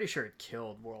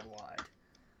killed worldwide.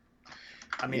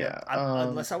 I mean, yeah,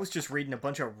 unless I was just reading a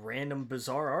bunch of random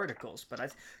bizarre articles,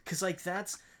 but because like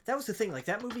that was the thing. Like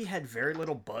that movie had very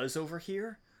little buzz over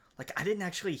here. Like I didn't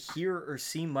actually hear or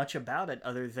see much about it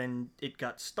other than it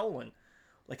got stolen.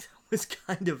 Like that was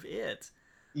kind of it.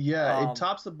 Yeah, it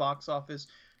tops the box office,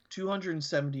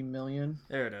 $270 million.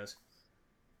 There it is.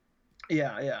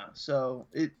 Yeah. So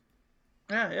it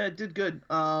did good.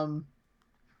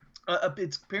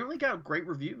 It's apparently got great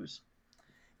reviews.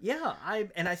 Yeah, I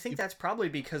think that's probably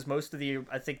because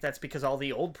because all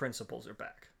the old principals are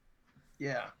back.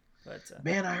 Yeah. But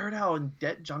man, I heard how in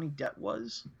debt Johnny Depp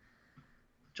was.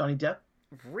 Johnny Depp?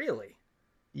 Really?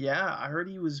 Yeah, I heard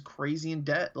he was crazy in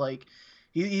debt. Like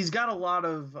he's got a lot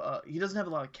of he doesn't have a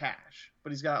lot of cash,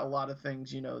 but he's got a lot of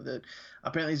things, that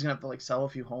apparently he's gonna have to like sell a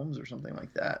few homes or something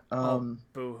like that.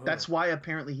 Boo-hoo. That's why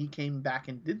apparently he came back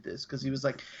and did this, because he was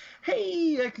like,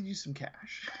 hey, I could use some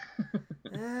cash.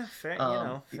 Fair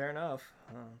enough.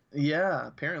 Yeah,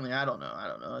 apparently. I don't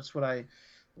know. That's what I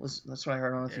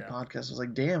heard on a few podcasts. I was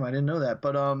like, damn, I didn't know that.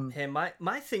 But hey,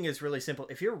 my thing is really simple.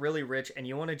 If you're really rich and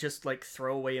you want to just like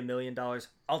throw away $1 million,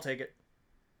 I'll take it.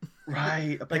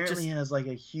 Right. Apparently he has like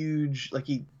a huge, like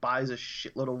he buys a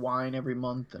shitload of wine every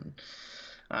month, and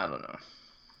I don't know.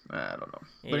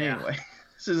 But anyway,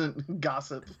 this isn't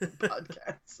gossip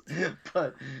podcast.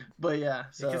 but yeah.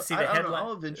 So you can see I the don't know.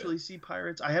 I'll eventually see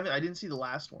Pirates. I didn't see the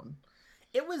last one.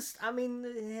 It was, I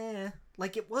mean,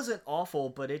 like it wasn't awful,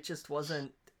 but it just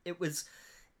wasn't. It was.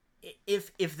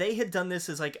 If they had done this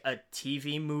as like a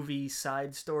TV movie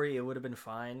side story, it would have been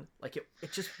fine. Like it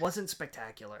just wasn't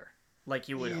spectacular. Like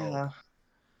you would hope.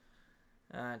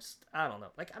 I don't know.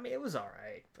 Like, I mean, it was all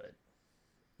right, but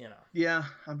Yeah,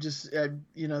 I'm just,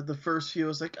 the first few I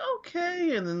was like,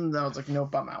 okay, and then I was like,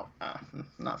 nope, I'm out.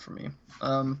 Not for me.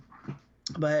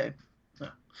 But hey,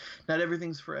 not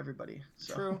everything's for everybody.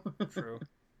 So. True.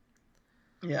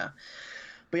 Yeah,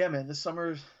 but yeah, man, the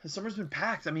summer's been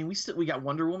packed. I mean, we got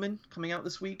Wonder Woman coming out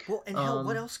this week. Well, and hell,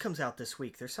 what else comes out this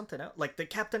week? There's something else. Like the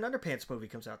Captain Underpants movie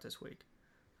comes out this week.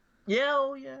 Yeah,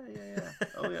 oh yeah.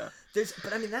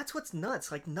 But I mean, that's what's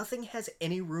nuts. Like nothing has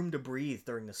any room to breathe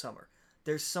during the summer.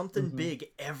 There's something big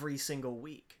every single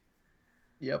week.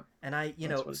 Yep. And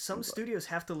some studios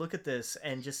have to look at this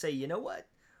and just say, you know what?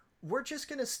 We're just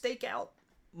gonna stake out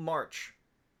March.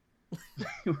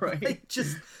 Right. Like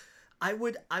I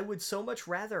would so much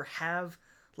rather have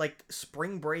like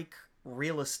spring break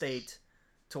real estate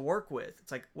to work with.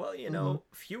 It's like, well,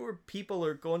 fewer people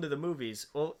are going to the movies.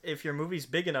 Well, if your movie's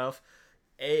big enough,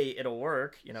 it'll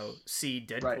work. See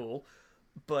Deadpool, right.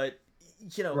 But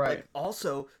right. Like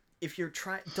also if you're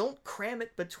don't cram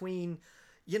it between.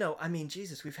 I mean,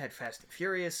 Jesus, we've had Fast and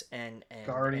Furious and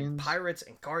Guardians. And Pirates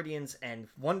and Guardians and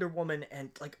Wonder Woman and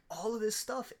like all of this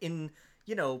stuff in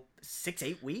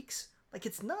 6-8 weeks. Like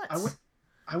it's nuts.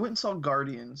 I went and saw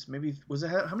Guardians. Maybe was it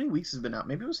how many weeks has it been out?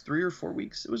 Maybe it was 3 or 4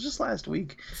 weeks. It was just last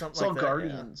week. Something like that,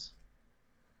 Guardians.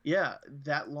 Yeah,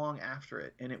 that long after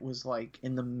it, and it was like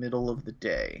in the middle of the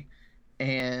day,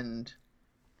 and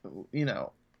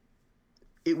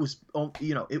it was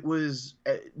it was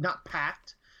not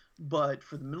packed, but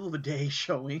for the middle of a day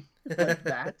showing like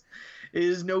that, it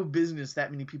is no business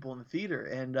that many people in the theater,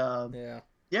 and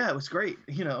yeah, it was great.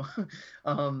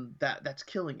 That's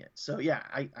killing it. So yeah,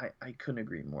 I couldn't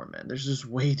agree more, man. There's just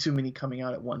way too many coming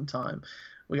out at one time.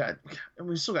 We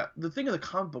still got the thing of the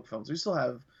comic book films. We still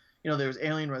have, there's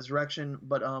Alien Resurrection,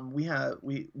 but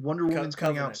Wonder Woman's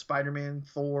coming out, Spider-Man,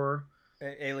 Thor,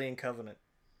 Alien Covenant.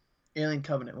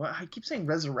 Well, I keep saying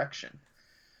Resurrection.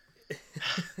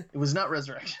 It was not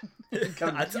Resurrection.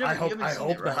 I hope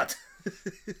not.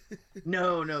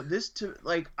 No.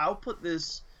 I'll put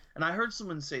this. And I heard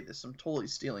someone say this, I'm totally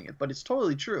stealing it, but it's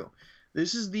totally true.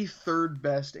 This is the third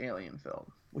best Alien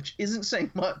film, which isn't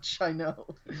saying much, I know.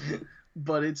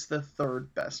 But it's the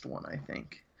third best one, I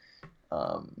think,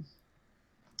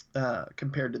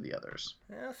 compared to the others.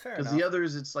 Yeah, fair enough. Because the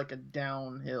others, it's like a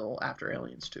downhill after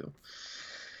Aliens 2.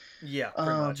 Yeah,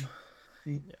 pretty much.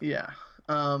 Yeah.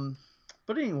 Um,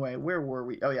 but anyway, where were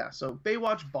we? Oh yeah, so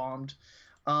Baywatch bombed.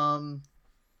 Um,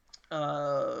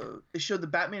 they showed the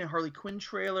Batman and Harley Quinn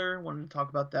trailer. Wanted to talk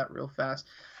about that real fast.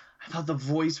 I thought the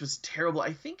voice was terrible.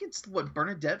 I think it's what,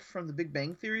 Bernadette from The Big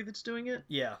Bang Theory that's doing it.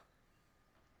 Yeah.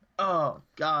 Oh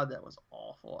God, that was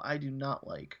awful. I do not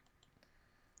like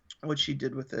what she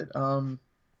did with it.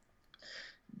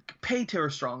 Pay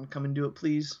Tara Strong to come and do it,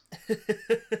 please.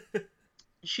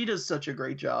 She does such a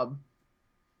great job.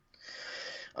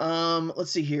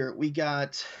 Let's see here. We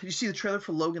got. Did you see the trailer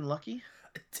for Logan Lucky?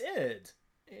 It did.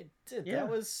 It did. Yeah.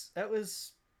 That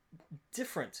was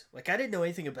different. Like, I didn't know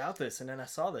anything about this, and then I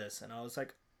saw this, and I was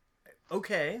like,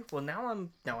 okay, well now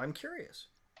I'm curious.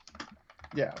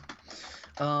 Yeah.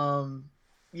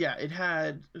 Yeah, it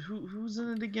had who's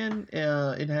in it again?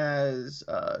 It has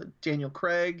Daniel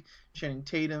Craig, Channing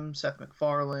Tatum, Seth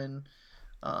MacFarlane,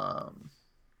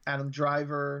 Adam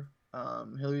Driver,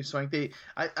 Hilary Swank.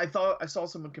 I thought I saw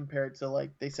someone compare it to,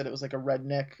 like, they said it was like a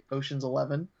redneck Ocean's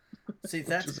 11. See,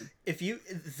 that's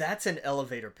that's an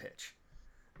elevator pitch.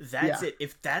 That's it.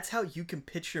 If that's how you can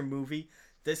pitch your movie,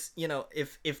 this,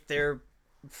 if they're,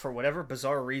 for whatever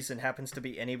bizarre reason, happens to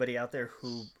be anybody out there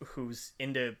who's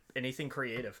into anything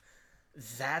creative,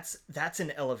 that's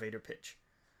an elevator pitch.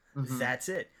 Mm-hmm. That's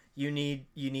it. You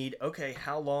need okay,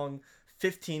 how long?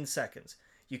 15 seconds.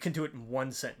 You can do it in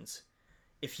one sentence.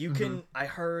 If you can, I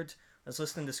was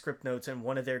listening to Script Notes, and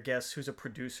one of their guests, who's a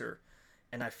producer,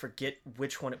 and I forget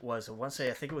which one it was.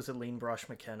 I think it was Aline Brosh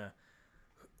McKenna,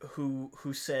 who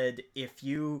said, if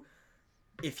you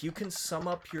can sum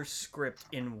up your script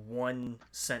in one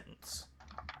sentence,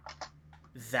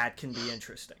 that can be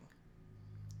interesting.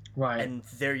 Right. And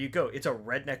there you go. It's a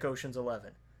redneck Ocean's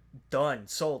 11. Done.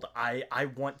 Sold. I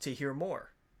want to hear more.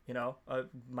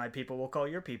 My people will call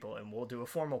your people, and we'll do a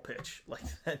formal pitch. Like,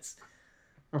 that's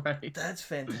right. That's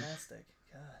fantastic.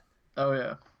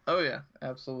 God. Oh yeah,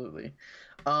 absolutely.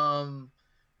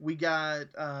 We got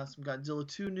some Godzilla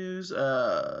 2 news.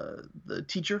 The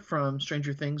teacher from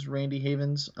Stranger Things, Randy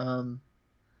Havens,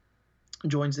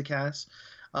 joins the cast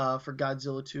for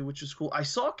Godzilla 2, which is cool. I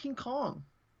saw King Kong.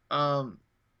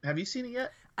 Have you seen it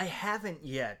yet? I haven't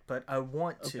yet, but I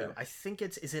want to. Okay. I think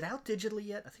is it out digitally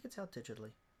yet? I think it's out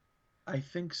digitally. I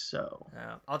think so.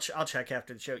 I'll check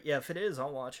after the show. Yeah, if it is,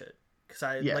 I'll watch it. Cause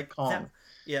I yeah, like Kong.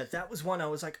 that was one I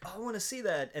was like, oh, I want to see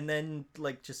that, and then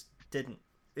like just didn't.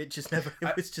 It just never.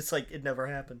 It was just like it never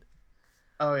happened.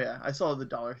 Oh yeah, I saw the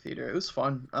Dollar Theater. It was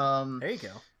fun. There you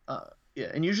go.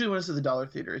 Yeah, and usually when it's at the Dollar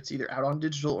Theater, it's either out on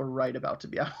digital or right about to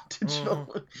be out on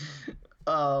digital.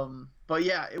 But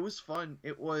yeah, it was fun.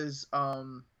 It was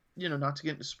not to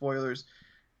get into spoilers,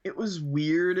 it was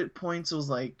weird at points. It was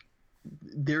like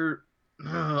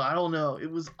I don't know.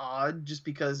 It was odd just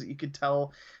because you could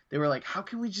tell they were like, how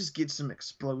can we just get some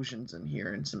explosions in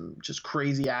here and some just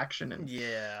crazy action? And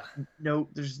no,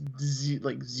 there's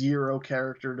zero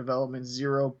character development,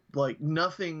 zero, like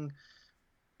nothing.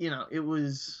 It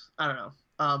was, I don't know.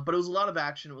 But it was a lot of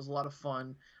action. It was a lot of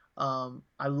fun.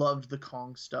 I loved the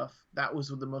Kong stuff. That was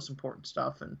the most important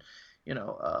stuff. And,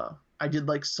 I did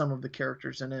like some of the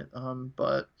characters in it.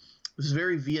 But it was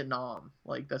very Vietnam.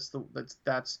 Like that's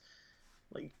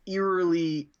like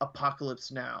eerily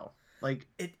Apocalypse Now. Like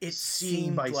it scene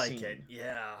seemed by like scene. it.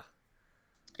 Yeah.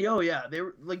 Oh yeah, they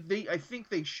were like I think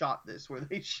they shot this where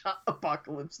they shot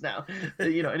Apocalypse Now,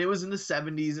 and it was in the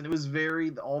 70s, and it was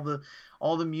very all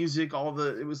the music,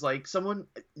 it was like someone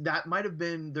that might have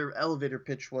been their elevator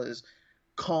pitch was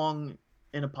Kong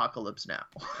in Apocalypse Now.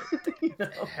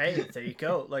 Hey, there you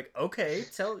go. Like, okay,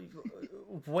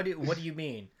 what do you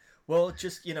mean? Well,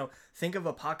 just think of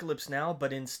Apocalypse Now,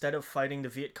 but instead of fighting the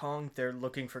Viet Cong, they're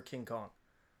looking for King Kong.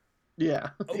 Yeah.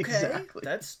 Okay, exactly.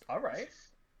 That's all right.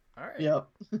 All right. Yep.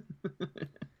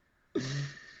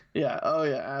 Yeah. Oh,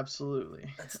 yeah. Absolutely.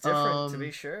 That's different, to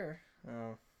be sure.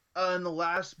 Oh. And the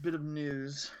last bit of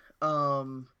news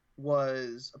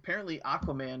was apparently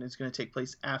Aquaman is going to take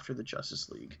place after the Justice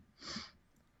League.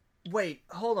 Wait,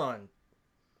 hold on.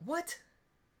 What?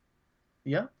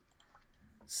 Yeah.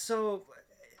 So,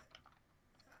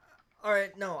 all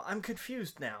right. No, I'm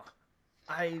confused now.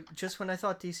 When I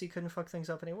thought DC couldn't fuck things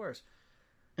up any worse.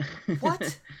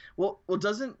 What? well,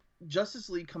 doesn't Justice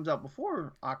League comes out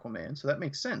before Aquaman, so that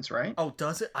makes sense, right? Oh,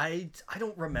 does it? I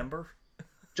don't remember.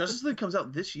 Justice League comes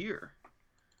out this year.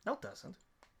 No, it doesn't.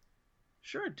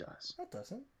 Sure, it does. No, it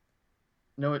doesn't.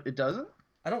 No, it doesn't.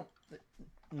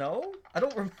 No, I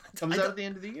don't remember. Comes out at the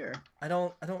end of the year. I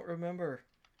don't remember.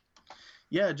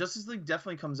 Yeah, Justice League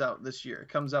definitely comes out this year. It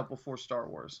comes out before Star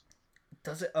Wars.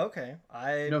 Does it? Okay.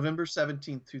 November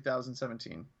 17th,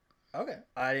 2017. Okay.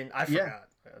 I forgot.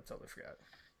 I totally forgot.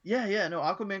 Yeah. No,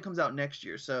 Aquaman comes out next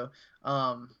year, so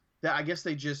that I guess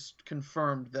they just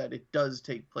confirmed that it does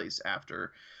take place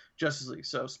after Justice League.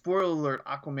 So spoiler alert: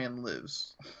 Aquaman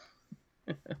lives.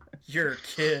 You're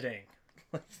kidding.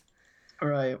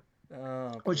 Right.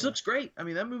 Oh Which boy. looks great. I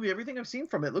mean, that movie, everything I've seen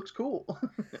from it looks cool.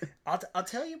 I'll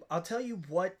tell you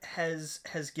what has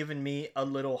given me a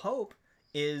little hope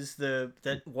is the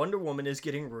that Wonder Woman is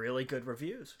getting really good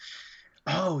reviews.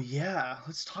 Oh yeah,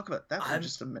 let's talk about that for I'm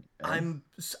just a minute, man. I'm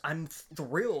I'm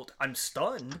thrilled. I'm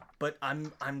stunned, but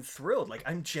I'm thrilled. Like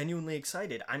I'm genuinely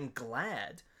excited. I'm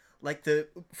glad. Like the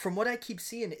from what I keep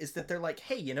seeing is that they're like,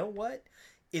 "Hey, you know what?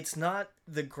 It's not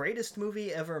the greatest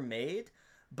movie ever made,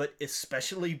 but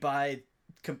especially by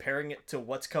comparing it to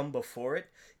what's come before it,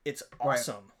 it's Right,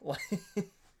 awesome." Like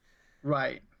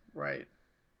right, right.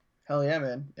 Hell yeah,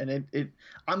 man. And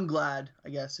I'm glad, I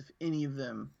guess, if any of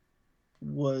them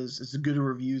was as good a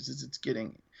reviews as it's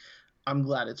getting, I'm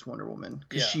glad it's Wonder Woman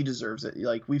because yeah. she deserves it.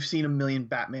 Like we've seen a million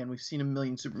Batman, we've seen a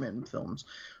million Superman films.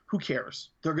 Who cares?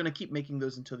 They're gonna keep making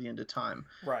those until the end of time.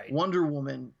 Right. Wonder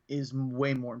Woman is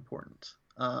way more important,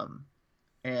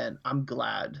 and I'm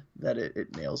glad that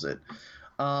it nails it.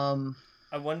 Um,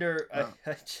 I wonder. uh,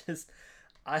 I just,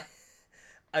 I,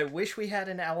 I wish we had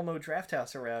an Alamo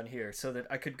Drafthouse around here so that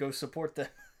I could go support them.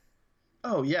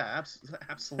 oh yeah,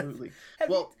 absolutely. Have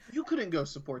you? Well, you couldn't go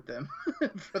support them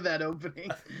for that opening,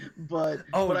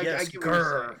 Oh but I yes, get what you're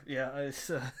grr. saying. Yeah,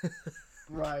 it's.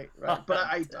 Right, right. But God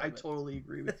I damn it. totally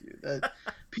agree with you that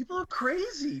people are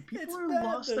crazy. People It's are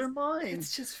lost madness. their It's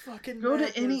minds. just fucking Go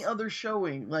to any madness. other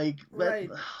showing. Like let Right.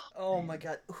 oh, Oh my man.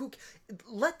 god. Who?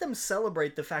 Let them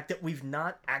celebrate the fact that we've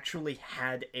not actually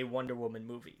had a Wonder Woman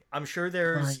movie. I'm sure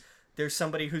Right, there's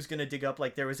somebody who's gonna dig up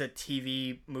like there was a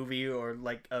TV movie or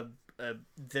like a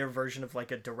their version of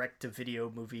like a direct to video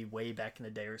movie way back in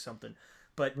the day or something.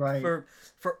 But right.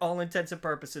 for all intents and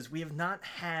purposes, we have not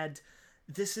had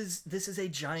this is a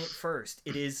giant first.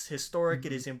 It is historic.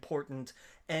 It Mhm. is important,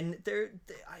 and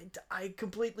I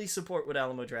completely support what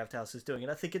Alamo Drafthouse is doing,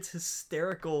 and I think it's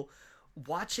hysterical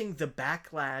watching the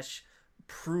backlash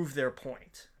prove their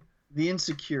point. The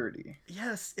insecurity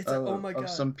Yes, it's a, oh of my god.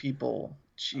 some people. Uh,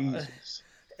 Jesus.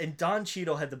 and Don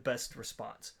Cheadle had the best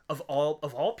response of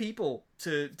all people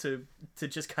to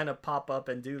just kind of pop up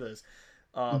and do this.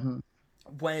 Um, Hmm.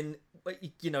 when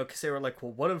because they were like,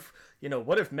 well, what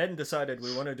if men decided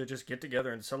we wanted to just get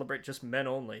together and celebrate just men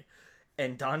only,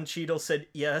 and Don Cheadle said,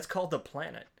 yeah, that's called the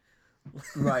planet.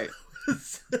 Right.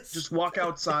 Just walk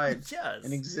outside and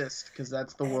Yes, exist because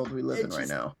that's the world we live in and right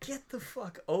just now. get the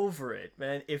fuck over it,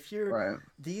 man. If you're Right.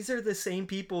 these are the same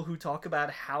people who talk about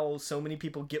how so many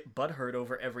people get butthurt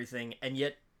over everything, and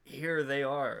yet here they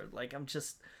are. Like I'm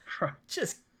Right.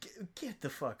 just get the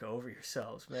fuck over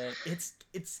yourselves, man.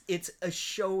 It's a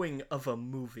showing of a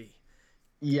movie.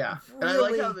 Yeah. And I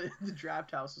like how Really? the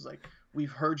draft house is like,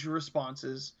 we've heard your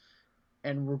responses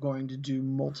and we're going to do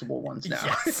multiple ones now.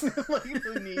 Yes. Like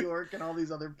in New York and all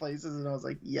these other places. And I was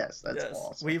like, yes, that's Yes.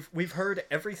 awesome. We've heard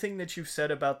everything that you've said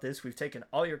about this. We've taken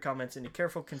all your comments into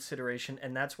careful consideration,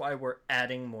 and that's why we're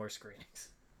adding more screenings.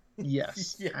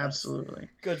 Yes, Yes. absolutely.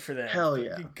 Good for them. Hell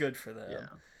yeah. Good for them. Yeah.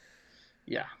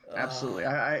 Yeah, Uh, absolutely.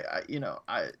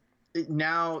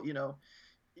 Now,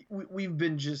 we've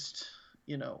been just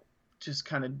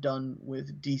kind of done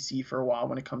with DC for a while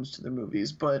when it comes to the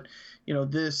movies. But,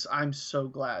 I'm so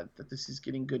glad that this is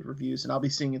getting good reviews and I'll be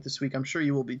seeing it this week. I'm sure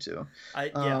you will be too.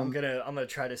 I'm Um, gonna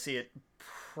try to see it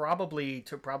probably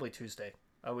Tuesday.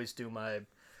 I always do my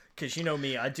because you know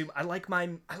me, I like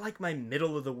my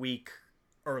middle of the week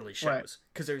early right. shows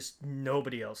because there's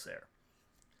nobody else there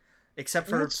except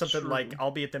for That's something like true.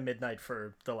 I'll be at the midnight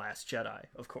for The Last Jedi,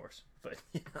 of course. But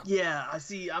Yeah, I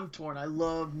see. I'm torn. I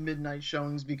love midnight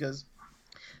showings because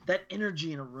that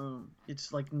energy in a room,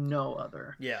 it's like no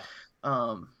other. yeah,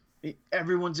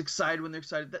 Everyone's excited when they're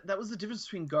excited. That was the difference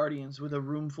between Guardians with a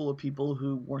room full of people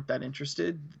who weren't that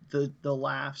interested. The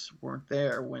laughs weren't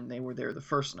there when they were there the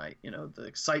first night. The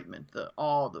excitement, the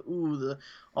awe, the ooh, the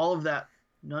all of that.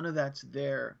 None of that's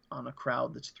there on a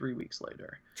crowd that's 3 weeks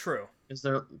later. true.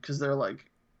 Because they're like,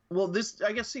 well, this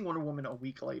I guess seeing Wonder Woman a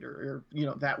week later,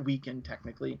 or that weekend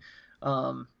technically,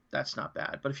 that's not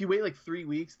bad. But if you wait like 3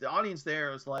 weeks, the audience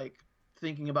there is like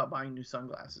thinking about buying new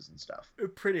sunglasses and stuff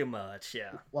Pretty much,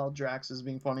 yeah, while Drax is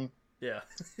being funny. yeah.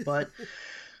 But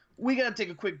we gotta take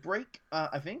a quick break.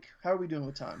 I think. How are we doing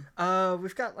with time?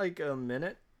 We've got like a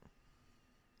minute,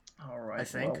 All I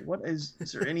right. Well, think. what is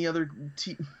there any other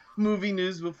movie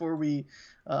news before we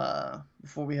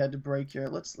had to break here?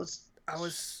 Let's. I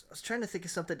was trying to think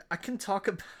of something. I can talk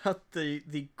about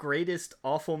the greatest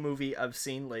awful movie I've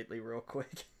seen lately, real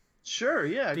quick. Sure,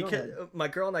 yeah, go Because ahead. my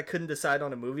girl and I couldn't decide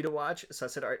on a movie to watch, so I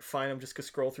said, all right, fine, I'm just gonna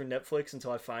scroll through Netflix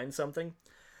until I find something.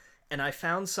 And I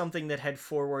found something that had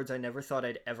 4 words I never thought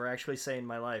I'd ever actually say in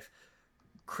my life.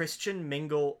 Christian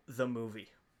Mingle the movie.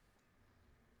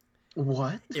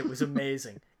 What? It was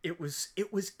amazing. It was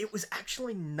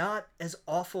actually not as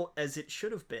awful as it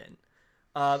should have been.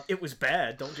 It was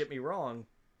bad, don't get me wrong,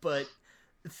 but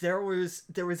there was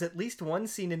at least one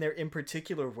scene in there in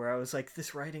particular where I was like,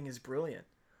 this writing is brilliant.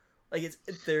 Like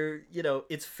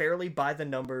it's fairly by the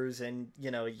numbers, and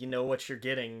you know what you're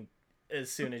getting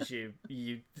as soon as you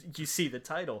see the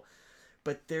title.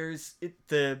 But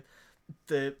the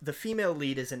female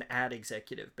lead is an ad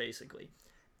executive basically,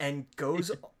 and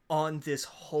goes on this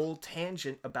whole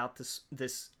tangent about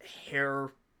this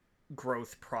hair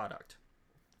growth product.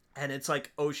 And it's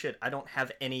like, oh shit, I don't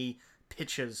have any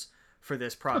pitches for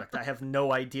this product. I have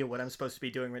no idea what I'm supposed to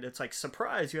be doing. It's like,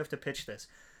 surprise, you have to pitch this.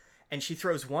 And she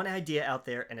throws one idea out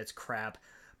there and it's crap,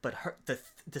 but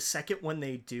the second one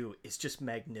they do is just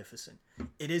magnificent.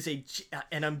 It is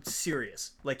and I'm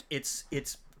serious, like it's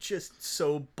just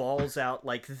so balls out.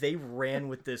 Like, they ran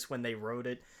with this when they wrote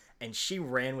it, and she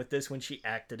ran with this when she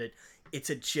acted it. It's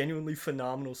a genuinely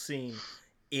phenomenal scene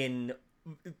in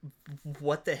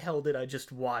what the hell did I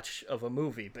just watch of a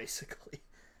movie, basically.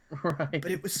 Right.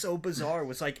 But it was so bizarre. It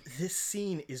was like, this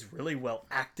scene is really well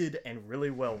acted and really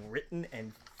well written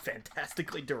and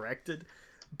fantastically directed.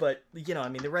 But, I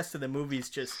mean, the rest of the movie is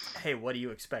just, hey, what do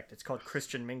you expect? It's called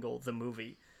Christian Mingle, the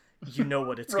movie. You know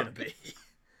what it's Right. going to be.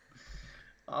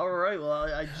 All right, well,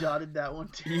 I jotted that one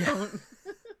down.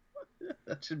 Yeah.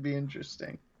 That should be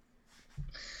interesting.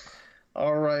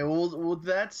 All right, well, with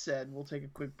that said, we'll take a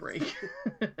quick break.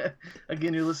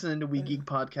 Again, you're listening to We Geek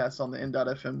Podcast on the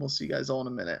N.FM. We'll see you guys all in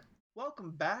a minute.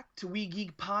 Welcome back to We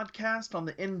Geek Podcast on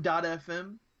the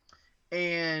N.FM.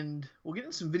 And we'll get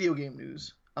into some video game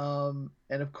news. And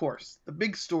of course, the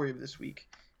big story of this week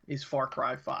is Far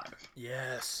Cry 5.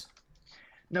 Yes.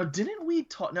 Now, didn't we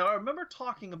talk? Now, I remember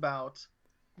talking about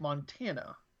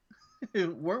Montana.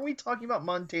 Weren't we talking about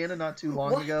Montana not too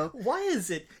long ago? Why is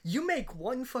it you make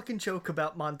one fucking joke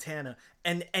about Montana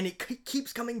and it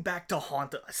keeps coming back to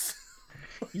haunt us?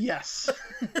 Yes.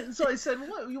 So I said,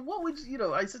 what would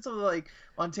I said something like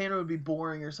Montana would be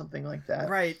boring or something like that.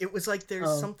 Right. It was like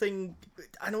there's something,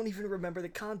 I don't even remember the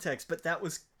context, but that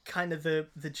was kind of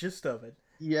the gist of it.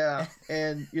 Yeah,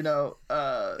 and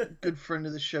good friend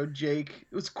of the show, Jake,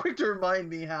 was quick to remind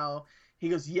me how he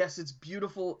goes, yes, it's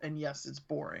beautiful, and yes, it's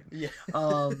boring. Yeah.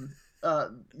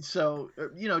 So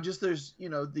just there's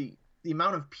the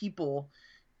amount of people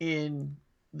in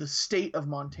the state of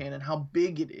Montana and how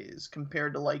big it is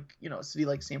compared to a city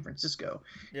like San Francisco.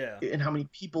 Yeah. And how many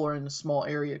people are in a small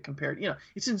area compared,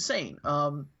 it's insane.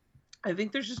 I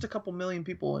think there's just a couple million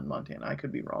people in Montana. I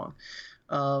could be wrong.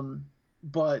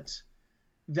 But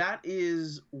that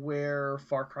is where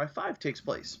Far Cry 5 takes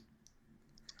place.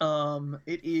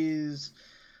 It is,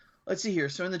 let's see here.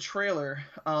 So in the trailer,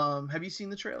 have you seen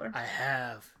the trailer? I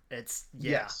have. It's,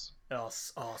 yeah. Yes. Oh,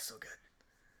 so good.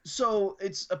 So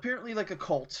it's apparently like a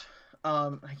cult.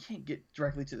 I can't get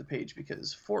directly to the page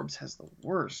because Forbes has the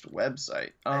worst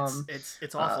website.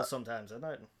 It's awful sometimes, isn't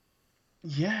it?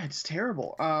 Yeah, it's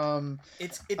terrible.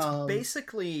 It's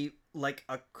basically like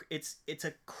it's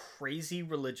a crazy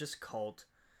religious cult.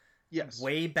 Yes.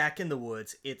 Way back in the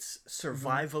woods. It's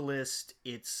survivalist.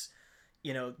 Mm-hmm. It's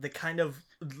the kind of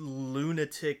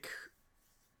lunatic.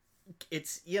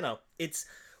 It's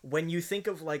when you think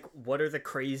of like what are the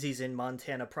crazies in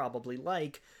Montana probably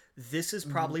like, this is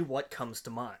probably what comes to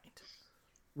mind.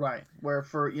 Right. Where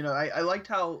for, I liked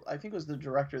how, I think it was the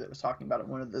director that was talking about it.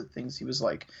 One of the things he was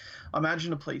like,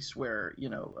 imagine a place where,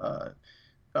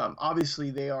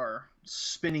 obviously they are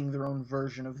spinning their own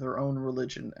version of their own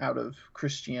religion out of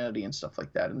Christianity and stuff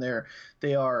like that. And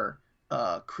they are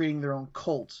creating their own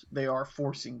cult. They are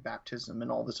forcing baptism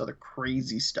and all this other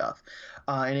crazy stuff.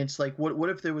 And it's like, what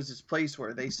if there was this place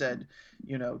where they said,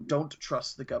 don't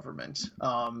trust the government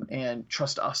and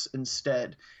trust us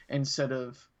instead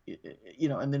of,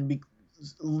 and then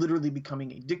literally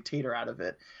becoming a dictator out of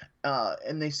it.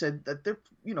 And they said that they're,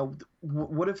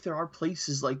 what if there are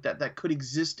places like that could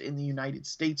exist in the United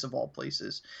States of all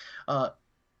places,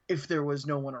 if there was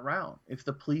no one around, if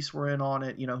the police were in on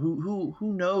it,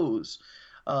 who knows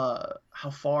how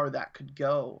far that could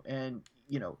go. And,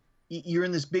 you're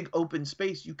in this big open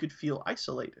space, you could feel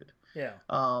isolated. Yeah.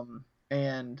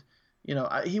 And,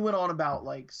 he went on about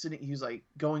he was like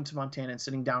going to Montana and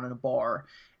sitting down in a bar,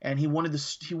 and he wanted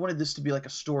this to be like a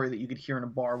story that you could hear in a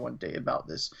bar one day about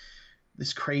this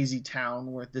this crazy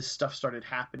town where this stuff started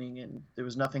happening and there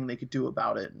was nothing they could do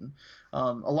about it. And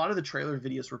a lot of the trailer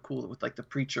videos were cool with like the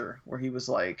preacher where he was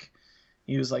like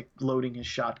loading his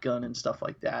shotgun and stuff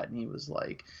like that, and he was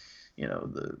like, you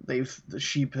know, the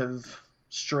sheep have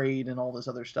strayed and all this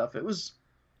other stuff. It was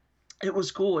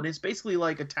cool, and it's basically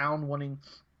like a town wanting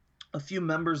a few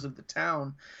members of the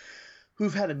town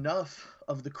who've had enough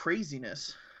of the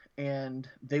craziness and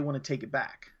they want to take it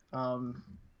back,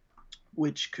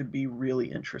 which could be really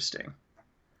interesting.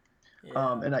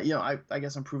 Yeah. And I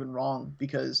guess I'm proven wrong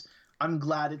because I'm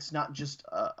glad it's not just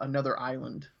another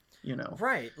island, you know.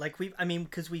 Right. Like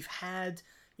because we've had,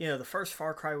 you know, the first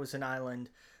Far Cry was an island.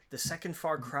 The second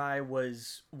Far Cry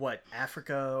was what,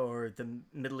 Africa or the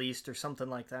Middle East or something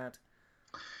like that.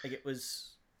 Like it was.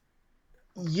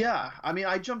 Yeah, I mean,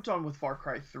 I jumped on with Far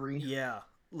Cry 3. Yeah,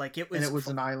 like it was. And it was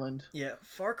an island. Yeah,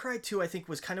 Far Cry 2 I think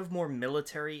was kind of more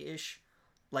military-ish.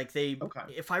 Like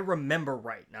if I remember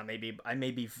right, now maybe I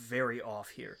may be very off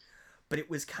here, but it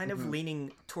was kind of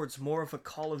leaning towards more of a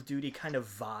Call of Duty kind of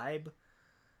vibe.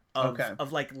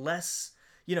 Of like less,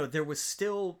 you know, there was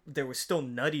still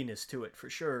nuttiness to it for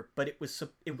sure, but it was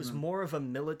more of a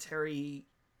military-ish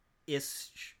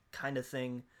kind of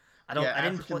thing.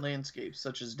 African landscapes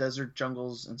such as desert,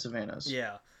 jungles, and savannas.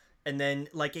 Yeah, and then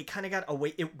like it kind of got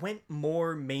away. It went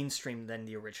more mainstream than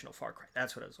the original Far Cry.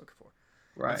 That's what I was looking for.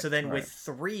 Right. And so then with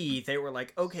 3, they were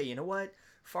like, okay, you know what?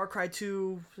 Far Cry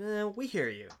 2, we hear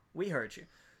you. We heard you.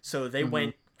 So they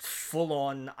went full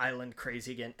on island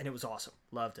crazy again, and it was awesome.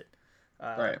 Loved it.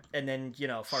 Right. And then, you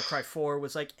know, Far Cry 4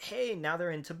 was like, hey, now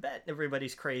they're in Tibet and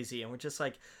everybody's crazy. And we're just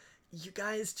like, you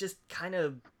guys just kind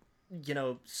of, you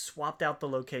know, swapped out the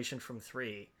location from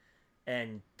 3,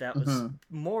 and that was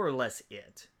more or less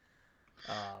it.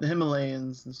 The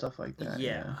Himalayas and stuff like that.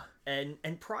 Yeah. And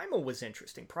Primal was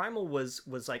interesting. Primal was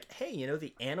like, hey, you know,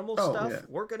 the animal stuff,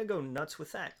 we're gonna go nuts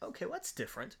with that. Okay, well, that's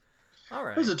different. All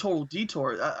right. It was a total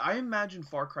detour. I imagine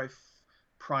Far Cry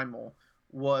Primal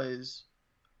was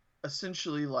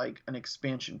essentially like an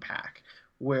expansion pack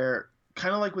where,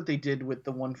 kind of like what they did with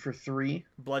the one for 3,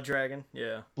 Blood Dragon.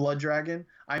 Yeah, Blood Dragon.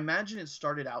 I imagine it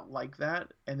started out like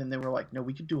that, and then they were like, no,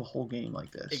 we could do a whole game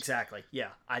like this. Exactly. Yeah,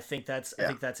 I think that's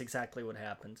exactly what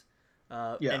happened.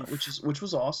 Which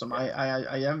was awesome.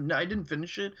 Yeah. I didn't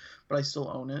finish it, but I still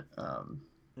own it.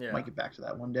 Might get back to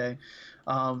that one day.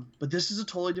 But this is a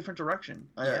totally different direction.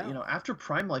 You know, after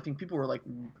Primal, I think people were like,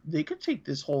 they could take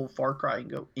this whole Far Cry and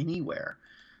go anywhere.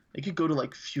 They could go to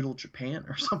like feudal Japan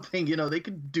or something. You know, they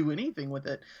could do anything with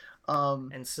it.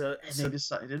 And they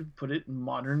decided to put it in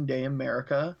modern day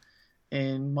America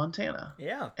in Montana.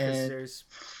 Yeah, because there's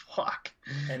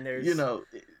you know,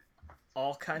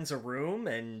 all kinds of room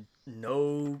and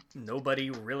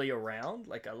nobody really around.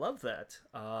 Like, I love that.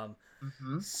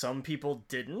 Some people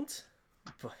didn't,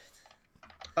 but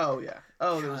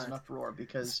there was an uproar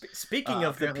because speaking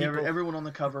of the people, everyone on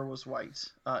the cover was white,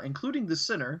 including the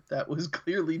sinner that was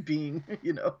clearly being,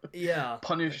 you know,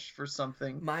 punished for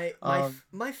something. My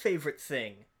favorite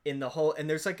thing in the whole, and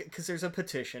there's like, because there's a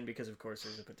petition, because of course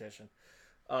there's a petition,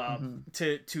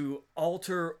 to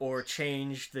alter or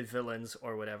change the villains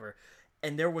or whatever.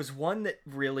 And there was one that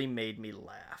really made me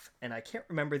laugh, and I can't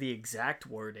remember the exact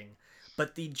wording,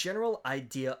 but the general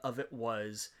idea of it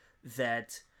was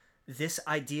that this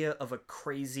idea of a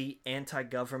crazy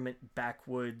anti-government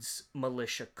backwoods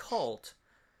militia cult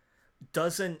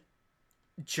doesn't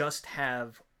just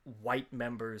have white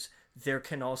members. There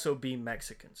can also be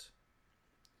Mexicans.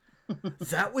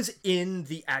 That was in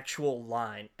the actual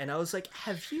line, and I was like,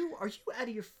 are you out of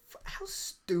your... How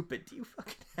stupid do you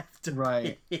fucking have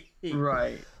to be?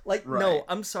 Right. Like, no,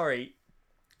 I'm sorry.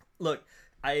 Look,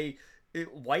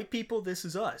 white people, this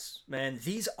is us, man.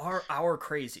 These are our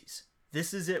crazies.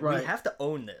 This is it. Right. We have to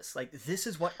own this. Like, this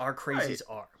is what our crazies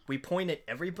are. We point at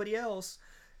everybody else.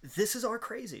 This is our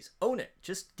crazies. Own it.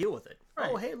 Just deal with it. Right.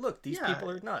 Oh, hey, look, these people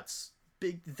are nuts.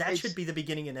 That should be the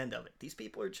beginning and end of it. These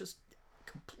people are just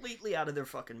completely out of their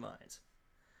fucking minds.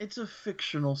 It's a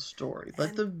fictional story.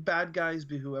 Let the bad guys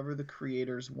be whoever the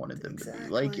creators wanted them to be.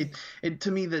 Like, it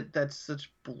to me, that's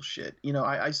such bullshit. You know,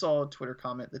 I saw a Twitter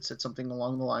comment that said something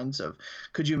along the lines of,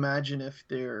 could you imagine if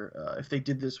they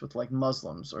did this with like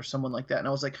Muslims or someone like that? And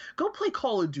I was like, go play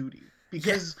Call of Duty,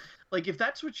 because like, if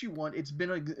that's what you want, it's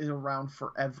been around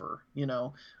forever, you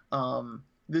know.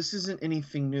 This isn't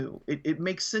anything new. It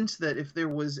makes sense that if there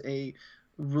was a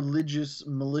religious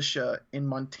militia in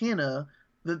Montana,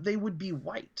 that they would be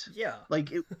white. Yeah.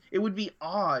 Like, it would be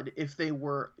odd if they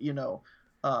were, you know,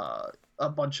 a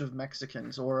bunch of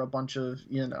Mexicans or a bunch of,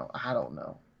 you know, I don't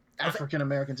know. African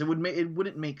Americans. It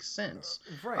wouldn't make sense.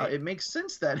 Right. It makes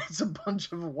sense that it's a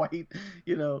bunch of white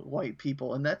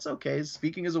people, and that's okay.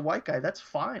 Speaking as a white guy, that's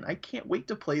fine. I can't wait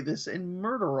to play this and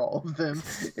murder all of them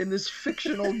in this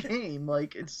fictional game.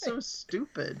 Like, it's so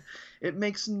stupid. It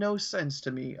makes no sense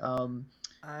to me.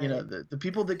 The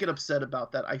people that get upset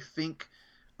about that, I think,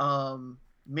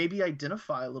 maybe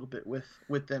identify a little bit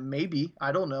with them. Maybe,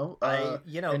 I don't know.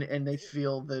 And they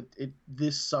feel that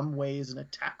this some way is an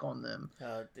attack on them.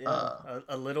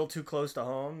 A little too close to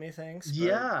home, methinks. But,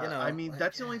 yeah, I mean,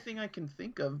 that's the only thing I can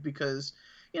think of, because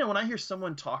when I hear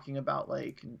someone talking about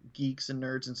like geeks and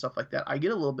nerds and stuff like that, I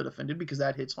get a little bit offended because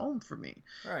that hits home for me.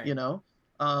 Right.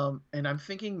 And I'm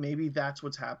thinking maybe that's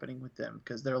what's happening with them,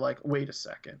 because they're like, wait a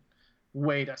second,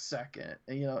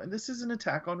 and this is an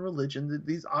attack on religion.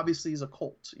 These obviously is a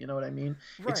cult. You know what I mean?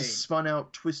 Right. It's a spun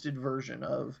out, twisted version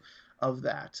of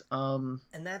that. And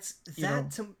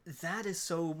that is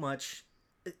so much.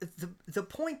 The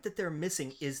point that they're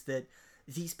missing is that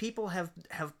these people have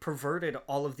perverted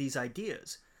all of these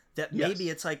ideas. That maybe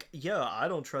it's like, yeah, I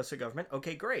don't trust the government.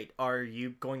 Okay, great. Are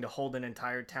you going to hold an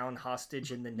entire town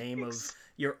hostage in the name of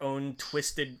your own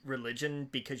twisted religion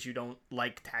because you don't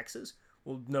like taxes?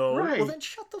 Well, no. Right. Well, then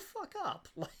shut the fuck up.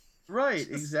 Right.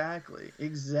 Exactly.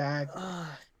 Yeah.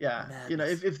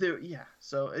 Madness. If they're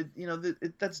So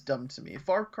that's dumb to me. If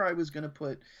Far Cry was going to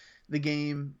put the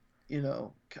game, kind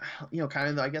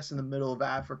of, I guess, in the middle of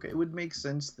Africa, it would make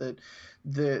sense that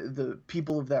the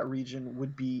people of that region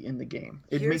would be in the game.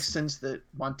 It makes sense that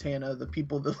Montana, the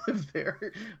people that live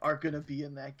there, are going to be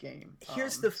in that game.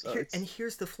 Here's the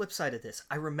flip side of this.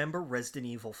 I remember Resident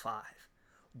Evil 5.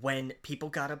 When people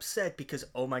got upset because,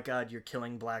 oh my god, you're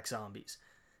killing black zombies.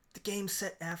 The game's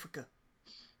set in Africa.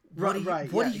 What do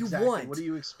you want? What do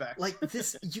you expect? Like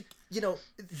this,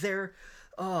 they're.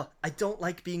 I don't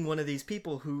like being one of these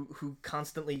people who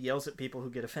constantly yells at people who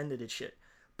get offended at shit.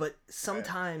 But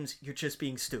sometimes you're just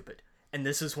being stupid, and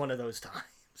this is one of those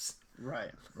times.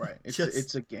 Right.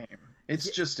 It's a game. It's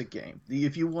just a game.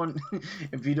 If you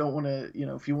don't want to,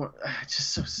 it's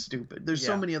just so stupid. There's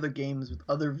so many other games with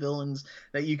other villains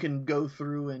that you can go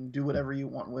through and do whatever you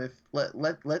want with.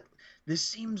 Let this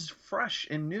seems fresh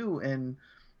and new, and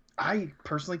I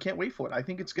personally can't wait for it. I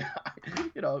think it's good.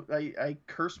 I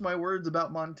cursed my words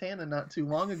about Montana not too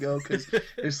long ago because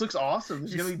this looks awesome.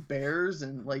 There's gonna be bears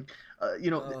and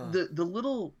the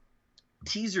little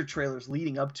teaser trailers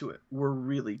leading up to it were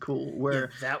really cool.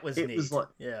 Where that was neat. Was like,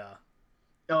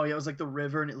 it was like the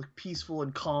river, and it looked peaceful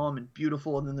and calm and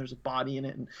beautiful, and then there's a body in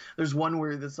it, and there's one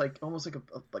where that's like almost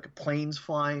like a plane's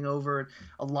flying over, and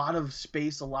a lot of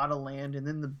space, a lot of land, and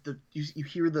then you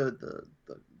hear the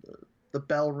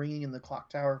bell ringing in the clock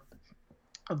tower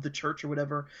of the church or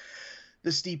whatever,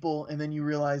 the steeple, and then you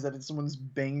realize that it's someone's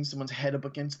banging someone's head up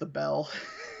against the bell.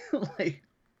 Like,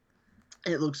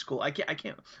 it looks cool. I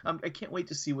can't wait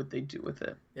to see what they do with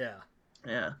it.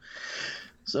 Yeah.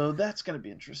 So that's gonna be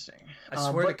interesting.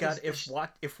 I swear to God,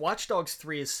 if Watch Dogs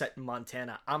 3 is set in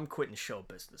Montana, I'm quitting show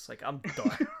business. Like, I'm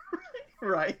done.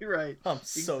 Right. I'm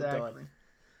so done.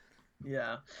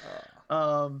 Yeah.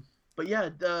 But yeah,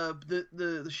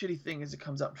 the shitty thing is it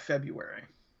comes out in February.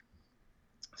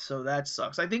 So that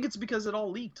sucks. I think it's because it all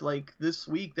leaked. Like, this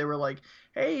week they were like,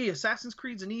 "Hey, Assassin's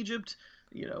Creed's in Egypt.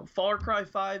 Far Cry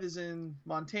 5 is in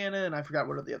Montana," and I forgot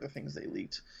what are the other things they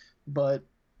leaked. But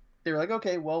they were like,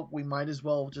 okay, well, we might as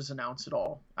well just announce it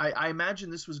all. I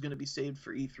imagine this was going to be saved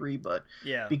for E3, but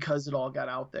because it all got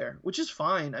out there, which is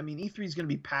fine. I mean, E3 is going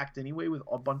to be packed anyway with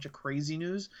a bunch of crazy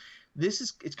news.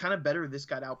 It's kind of better this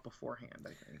got out beforehand,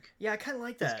 I think. Yeah, I kind of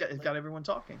like that. It's got everyone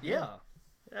talking. Yeah.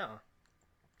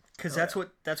 Because that's what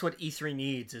E3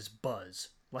 needs is buzz.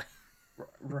 Like,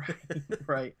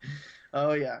 right.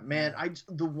 Oh yeah, man.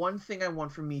 The one thing I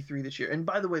want from E3 this year, and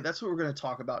by the way, that's what we're going to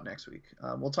talk about next week.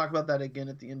 We'll talk about that again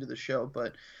at the end of the show,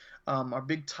 but our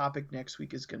big topic next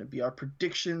week is going to be our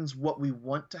predictions, what we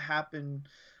want to happen,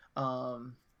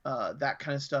 that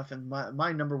kind of stuff. And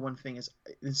my number one thing is,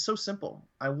 it's so simple.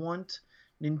 I want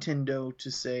Nintendo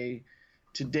to say,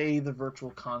 today the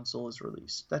Virtual Console is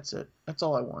released. That's it. That's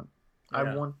all I want.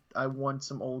 Yeah. I want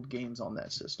some old games on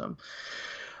that system.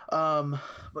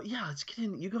 But yeah, let's get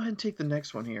in. You go ahead and take the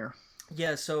next one here.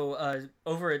 Yeah, so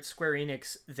over at Square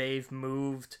Enix, they've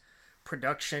moved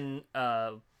production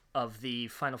of the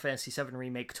Final Fantasy VII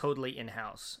Remake totally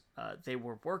in-house. They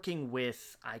were working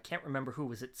with, I can't remember who,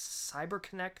 was it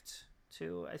CyberConnect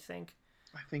too, I think?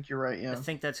 I think you're right, yeah. I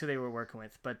think that's who they were working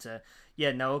with. But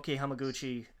Naoki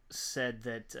Hamaguchi said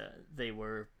that they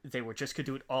were just could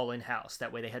do it all in-house.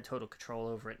 That way they had total control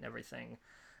over it and everything.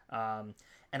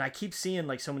 And I keep seeing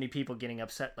like so many people getting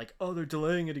upset, like, oh, they're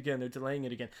delaying it again.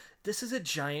 This is a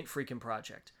giant freaking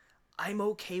project. I'm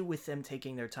okay with them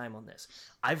taking their time on this.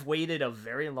 I've waited a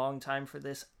very long time for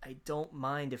this. I don't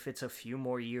mind if it's a few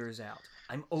more years out.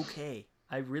 I'm okay.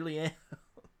 I really am.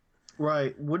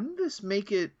 Right. Wouldn't this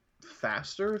make it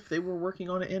faster if they were working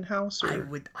on it in-house?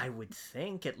 Or... I would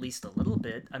think at least a little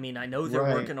bit. I mean, I know they're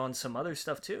Right. working on some other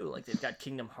stuff too. Like they've got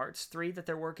Kingdom Hearts 3 that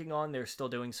they're working on. They're still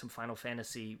doing some Final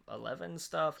Fantasy 11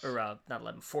 stuff, or not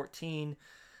 11, 14.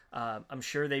 I'm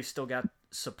sure they've still got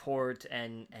support,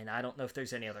 and I don't know if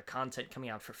there's any other content coming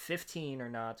out for 15 or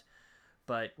not.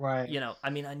 But Right. you know, I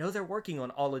mean, I know they're working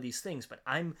on all of these things, but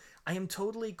I am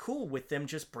totally cool with them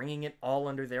just bringing it all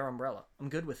under their umbrella. I'm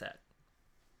good with that.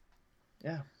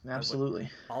 Yeah, absolutely.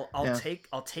 I'll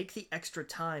take the extra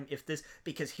time if this,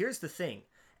 because here's the thing,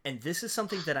 and this is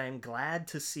something that I am glad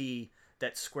to see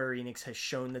that Square Enix has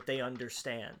shown that they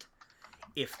understand.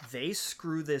 If they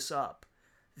screw this up,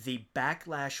 the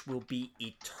backlash will be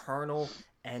eternal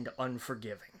and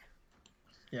unforgiving.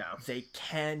 Yeah. They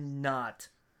cannot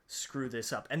screw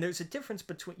this up. And there's a difference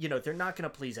between, you know, they're not going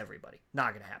to please everybody.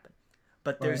 Not going to happen.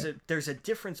 But there's a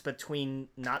difference between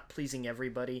not pleasing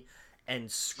everybody and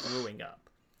screwing up.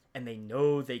 And they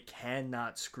know they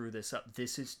cannot screw this up.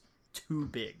 This is too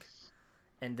big.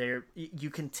 And you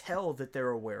can tell that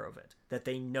they're aware of it. That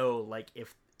they know, like,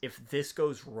 if this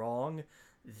goes wrong,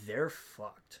 they're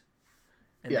fucked.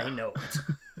 And they know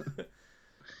it.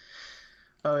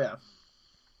 Oh, yeah.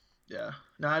 Yeah.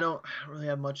 No, I don't really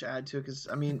have much to add to it because,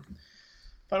 I mean,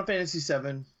 Final Fantasy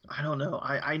VII, I don't know.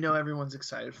 I know everyone's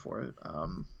excited for it.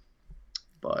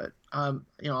 But,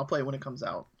 you know, I'll play it when it comes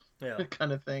out. Yeah.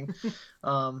 Kind of thing.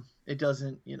 It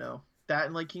doesn't, you know, that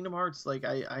and like Kingdom Hearts, like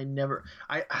I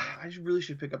really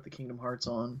should pick up the Kingdom Hearts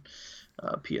on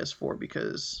PS4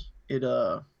 because it,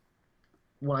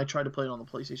 when I tried to play it on the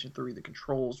PlayStation 3, the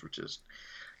controls were just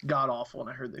god awful, and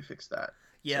I heard they fixed that.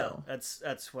 Yeah, so.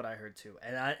 that's what I heard too,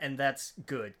 and that's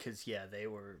good because they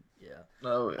were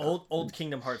Oh, yeah. Old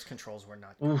Kingdom Hearts controls were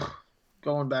not good. Ooh,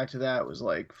 going back to that was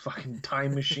like fucking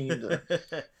time machine.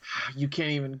 You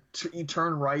can't even you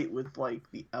turn right with like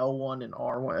the L1 and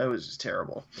R1. It was just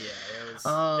terrible.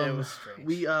 Yeah, it was strange.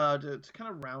 We to kind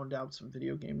of round out some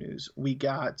video game news, we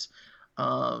got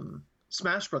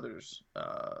Smash Brothers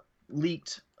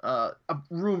leaked. A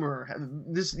rumor.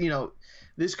 This, you know,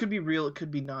 this could be real. It could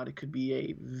be not. It could be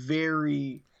a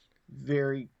very,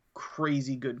 very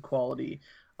crazy good quality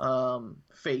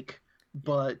fake.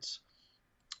 But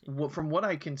from what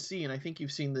I can see, and I think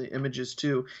you've seen the images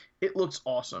too, it looks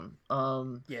awesome.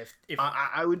 Yeah,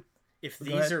 I would. If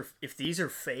these are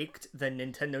faked, then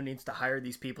Nintendo needs to hire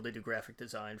these people to do graphic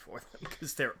design for them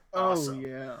because they're awesome. Oh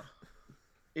yeah.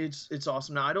 It's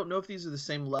awesome. Now I don't know if these are the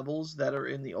same levels that are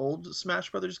in the old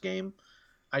Smash Brothers game.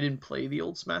 I didn't play the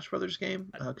old Smash Brothers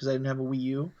game because I didn't have a Wii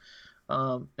U,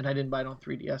 and I didn't buy it on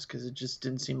 3DS because it just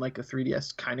didn't seem like a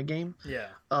 3DS kind of game. Yeah.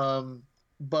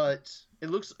 But it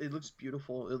looks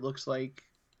beautiful. It looks like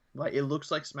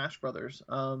Smash Brothers.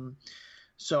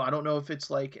 So I don't know if it's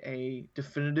like a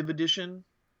definitive edition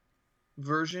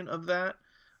version of that.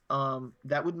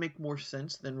 That would make more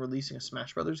sense than releasing a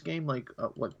Smash Brothers game like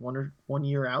 1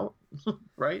 year out,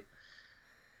 right?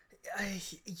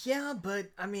 Yeah,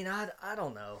 but I mean, I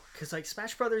don't know, because like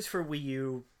Smash Brothers for Wii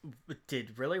U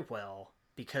did really well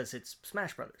because it's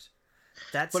Smash Brothers.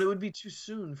 But it would be too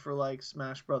soon for like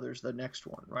Smash Brothers, the next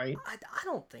one, right? I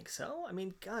don't think so. I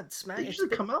mean, God, Smash. They usually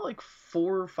come out like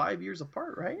 4 or 5 years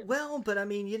apart, right? Well, but I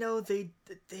mean, you know, they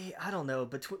I don't know,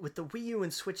 but with the Wii U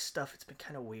and Switch stuff, it's been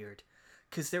kind of weird.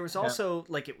 Because there was also,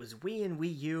 like, it was Wii and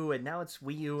Wii U, and now it's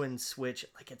Wii U and Switch.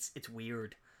 Like, it's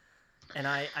weird. And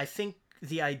I think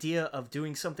the idea of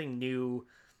doing something new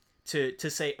to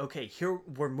say, okay, here,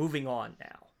 we're moving on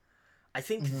now. I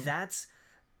think that's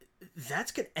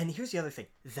good. And here's the other thing.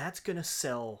 That's going to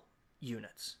sell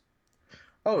units.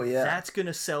 Oh, yeah. That's going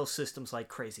to sell systems like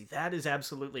crazy. That is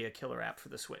absolutely a killer app for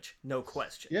the Switch. No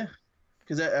question. Yeah.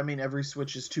 Because I mean, every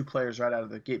Switch is 2 players right out of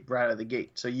the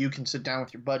gate, so you can sit down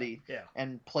with your buddy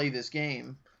and play this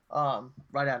game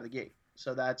right out of the gate.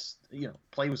 So that's, you know,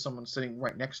 play with someone sitting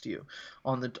right next to you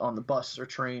on the bus or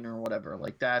train or whatever.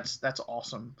 Like that's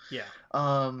awesome. Yeah.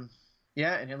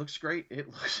 Yeah, and it looks great.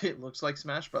 It looks like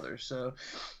Smash Brothers, so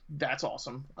that's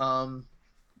awesome.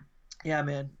 Yeah,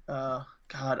 man.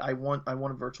 God, I want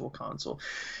a virtual console.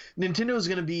 Nintendo is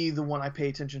going to be the one I pay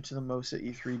attention to the most at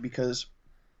E3 because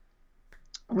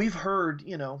we've heard,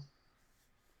 you know,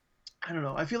 I don't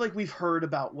know. I feel like we've heard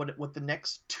about what the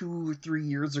next 2 or 3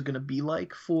 years are going to be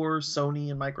like for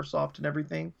Sony and Microsoft and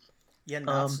everything. Yeah,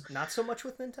 not so much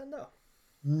with Nintendo.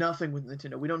 Nothing with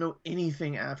Nintendo. We don't know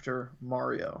anything after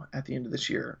Mario at the end of this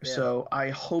year. Yeah. So I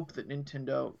hope that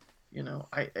Nintendo, you know,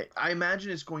 I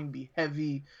imagine it's going to be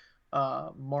heavy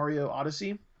Mario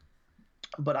Odyssey,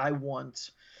 but I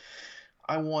want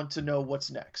to know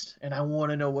what's next, and I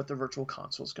want to know what the virtual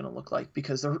console is going to look like,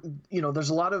 because there's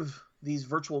a lot of these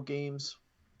virtual games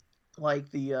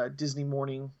like the Disney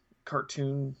morning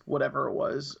cartoon, whatever it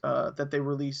was, that they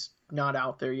released, not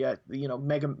out there yet.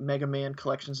 Mega Man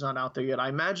collection's not out there yet. I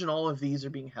imagine all of these are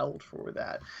being held for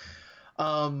that.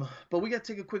 But we got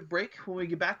to take a quick break. When we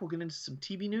get back, we'll get into some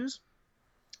TV news,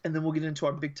 and then we'll get into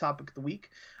our big topic of the week.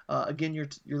 Again, you're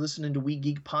listening to We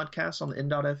Geek Podcast on the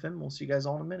N.FM. We'll see you guys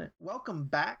all in a minute. Welcome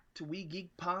back to We Geek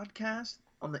Podcast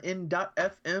on the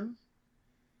N.FM.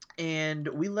 And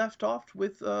we left off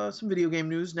with some video game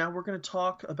news. Now we're going to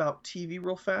talk about TV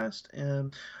real fast.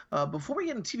 And before we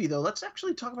get into TV, though, let's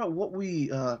actually talk about what we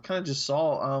kind of just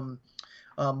saw.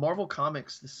 Marvel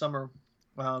Comics this summer,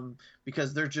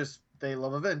 because they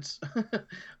love events.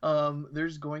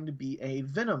 There's going to be a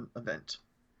Venom event.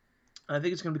 I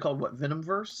think it's going to be called, what,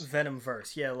 Venomverse?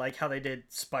 Venomverse, yeah, like how they did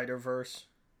Spider-Verse.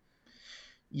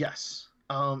 Yes.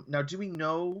 Now, do we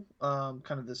know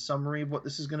kind of the summary of what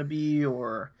this is going to be,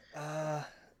 or... I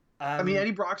mean,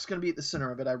 Eddie Brock's going to be at the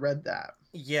center of it. I read that.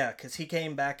 Yeah, because he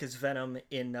came back as Venom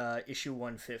in issue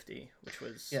 150, which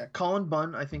was... Yeah, Colin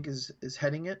Bunn, I think, is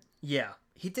heading it. Yeah.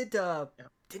 He did,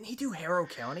 Didn't he do Harrow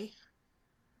County?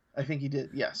 I think he did,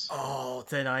 yes. Oh,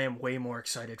 then I am way more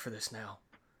excited for this now.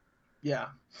 Yeah.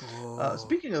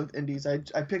 Speaking of indies,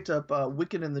 I picked up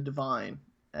Wicked and the Divine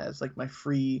as like my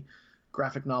free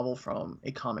graphic novel from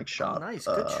a comic shop. Oh, nice.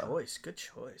 Good choice. Good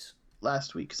choice.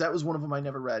 Last week, because that was one of them I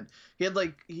never read. He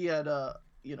had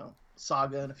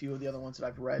Saga and a few of the other ones that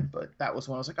I've read, but that was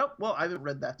one I was like, oh, well, I haven't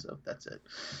read that, so that's it.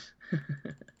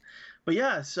 But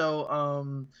yeah,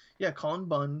 so Colin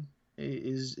Bunn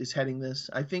is heading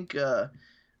this. I think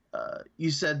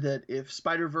you said that if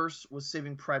Spider-Verse was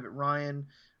Saving Private Ryan,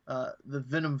 the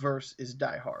Venomverse is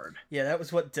Die Hard. Yeah, that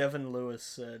was what Devin Lewis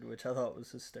said, which I thought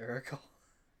was hysterical.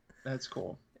 That's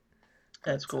cool.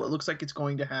 That's cool. It looks like it's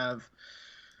going to have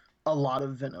a lot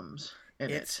of Venoms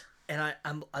in it. And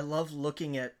I love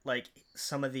looking at like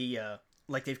some of the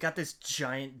like they've got this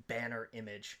giant banner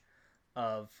image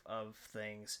of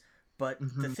things, but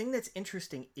the thing that's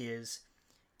interesting is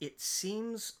it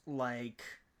seems like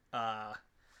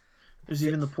there's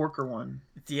even the Porker one.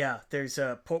 Yeah, there's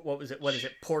a what is it?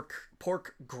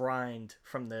 Pork grind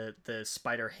from the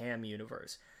Spider Ham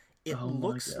universe. It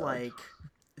looks like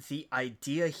the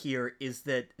idea here is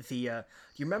that you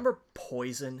remember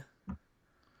Poison?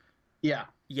 Yeah.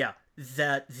 Yeah,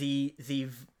 that the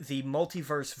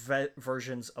multiverse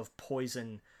versions of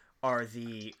Poison are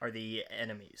the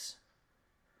enemies.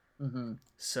 Mm-hmm.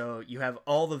 So you have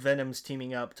all the Venoms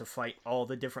teaming up to fight all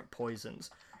the different Poisons.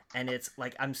 And it's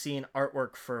like I'm seeing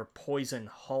artwork for Poison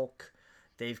Hulk.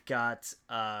 They've got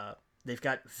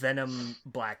Venom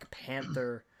Black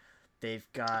Panther. They've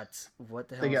got what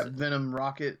the hell? They got Venom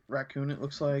Rocket Raccoon. It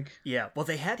looks like. Yeah, well,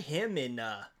 they had him in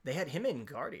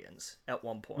Guardians at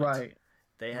one point. Right.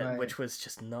 They had, which was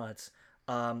just nuts.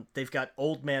 They've got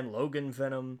Old Man Logan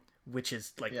Venom, which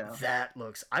is like that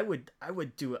looks. I would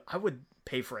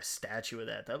pay for a statue of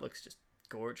that. That looks just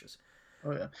gorgeous.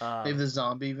 Oh yeah. They have the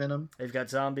zombie Venom. They've got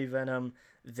zombie Venom.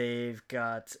 They've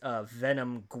got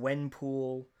Venom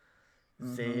Gwenpool.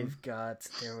 They've got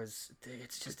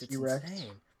it's just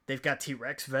insane. They've got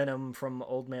T-Rex Venom from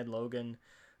Old Man Logan.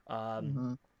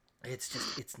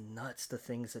 It's nuts the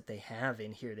things that they have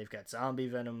in here. They've got zombie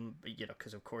Venom,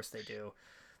 because of course they do.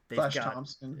 They've Flash got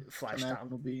Thompson. Flash Thompson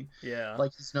will be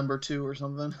like his number 2 or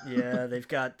something. Yeah, they've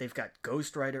got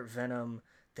Ghost Rider Venom.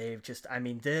 They've just,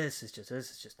 this is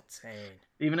just insane.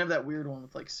 They even have that weird one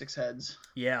with like 6 heads.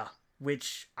 Yeah,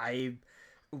 which I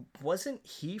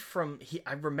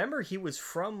remember he was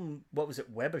from, what was it,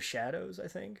 Web of Shadows, I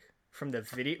think, from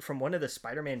one of the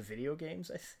Spider-Man video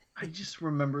games, I think. I just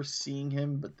remember seeing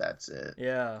him, but that's it.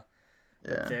 Yeah.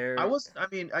 Yeah.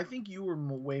 I think you were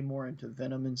way more into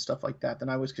Venom and stuff like that than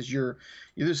I was, because you're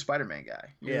the Spider-Man guy.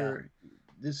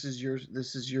 This is your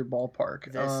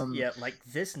ballpark. Like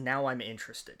this. Now I'm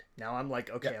interested. Now I'm like,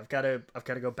 okay, I've got to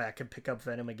go back and pick up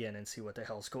Venom again and see what the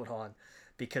hell's going on,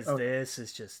 because this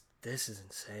is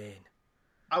insane.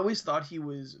 I always thought he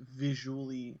was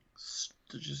visually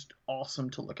just awesome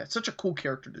to look at. Such a cool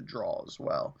character to draw as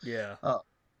well. Yeah.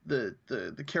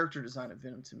 The character design of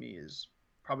Venom to me is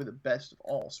probably the best of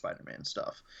all Spider-Man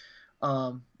stuff,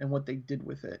 and what they did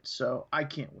with it. So I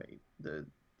can't wait. That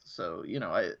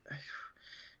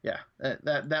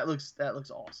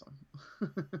looks awesome.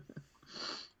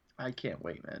 I can't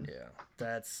wait, man. Yeah,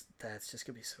 that's just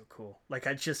gonna be so cool. Like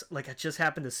I just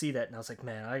happened to see that, and I was like,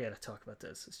 man, I gotta talk about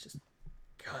this. It's just,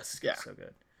 God, it's so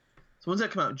good. So when's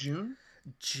that come out? June?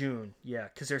 June, yeah,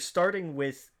 because they're starting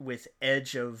with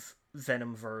Edge of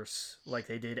Venomverse, like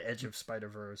they did Edge of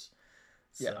Spider-Verse.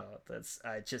 So Yeah. that's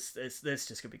just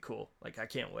gonna be cool. Like I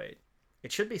can't wait.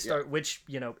 It should be start, which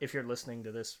if you're listening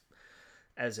to this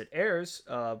as it airs,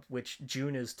 which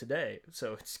June is today,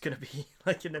 so it's gonna be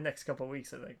like in the next couple of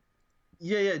weeks, I think.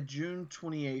 Yeah. June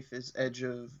 28th is Edge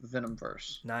of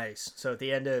Venomverse. Nice. So at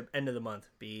the end of the month,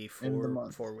 be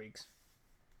four weeks.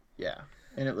 Yeah,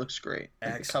 and it looks great.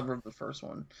 Like the cover of the first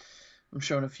one. I'm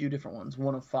showing a few different ones.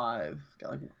 1 of 5.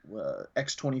 Got like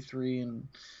X-23 and a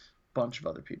bunch of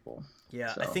other people.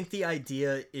 Yeah, so. I think the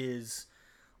idea is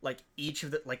like each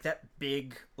of the like that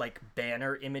big like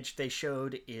banner image they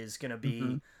showed is gonna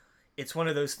be. It's one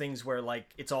of those things where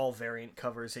like it's all variant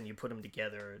covers and you put them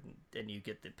together and you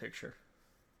get the picture.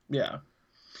 Yeah,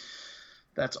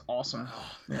 that's awesome.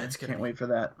 Oh, can't wait for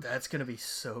that. That's gonna be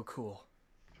so cool.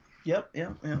 Yep.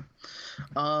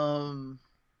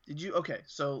 Okay,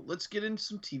 so let's get into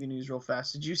some TV news real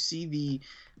fast. Did you see the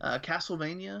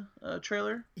Castlevania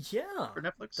trailer? Yeah. For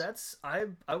Netflix? I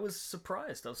was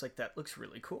surprised. I was like, that looks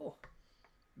really cool.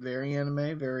 Very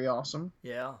anime, very awesome.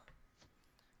 Yeah.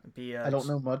 I don't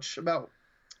know much about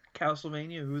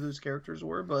Castlevania, who those characters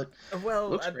were, but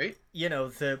looks great.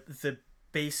 The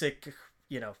basic,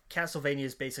 Castlevania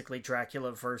is basically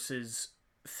Dracula versus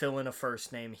fill in a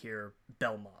first name here,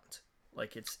 Belmont.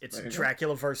 Like it's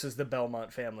Dracula versus the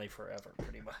Belmont family forever,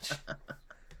 pretty much.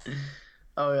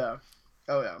 Oh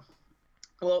yeah.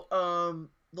 Well,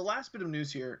 the last bit of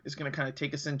news here is going to kind of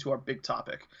take us into our big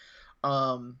topic.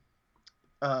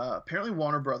 Apparently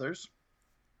Warner Brothers,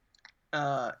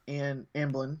 and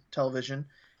Amblin Television,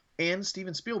 and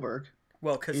Steven Spielberg.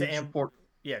 Well, because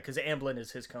Amblin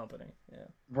is his company. Yeah.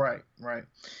 Right.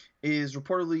 Is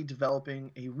reportedly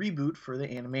developing a reboot for the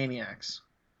Animaniacs,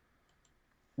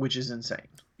 which is insane.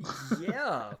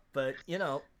 Yeah, but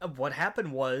what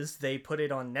happened was they put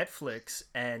it on Netflix,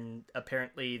 and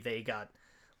apparently they got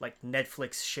like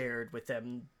Netflix shared with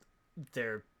them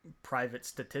their private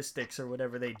statistics or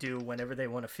whatever they do whenever they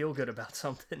want to feel good about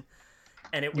something.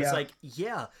 And it was like,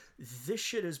 yeah, this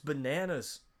shit is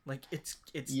bananas. Like it's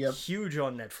huge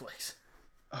on Netflix.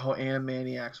 Oh,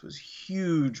 Animaniacs was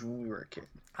huge when we were a kid.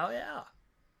 Oh yeah.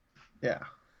 Yeah.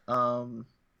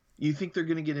 You think they're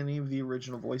gonna get any of the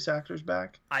original voice actors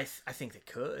back? I think they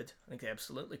could. I think they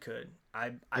absolutely could.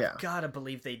 I've gotta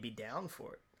believe they'd be down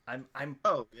for it. I'm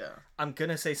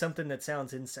gonna say something that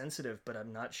sounds insensitive, but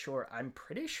I'm not sure. I'm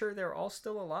pretty sure they're all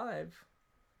still alive.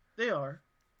 They are.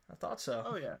 I thought so.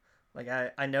 Oh yeah. Like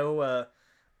I know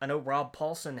Rob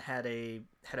Paulson had a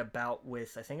bout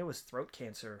with, I think it was throat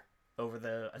cancer over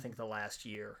the last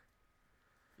year.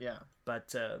 Yeah.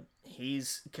 But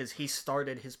because he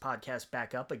started his podcast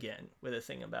back up again with a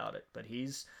thing about it, but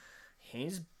he's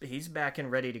back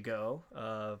and ready to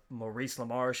go. Maurice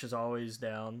LaMarche is always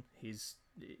down. He's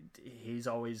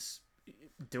always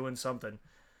doing something.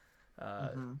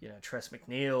 Tress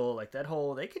MacNeille, like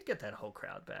they could get that whole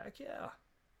crowd back.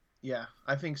 Yeah,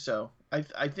 I think so.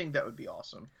 I think that would be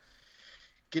awesome.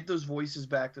 Get those voices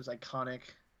back, those iconic,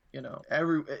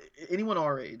 anyone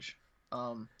our age,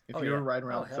 if you're right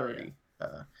around 30,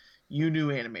 you knew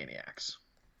Animaniacs.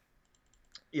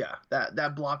 Yeah,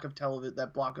 that block of television,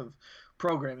 that block of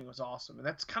programming was awesome, and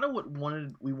that's kind of what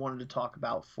we wanted to talk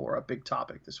about for a big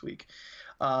topic this week,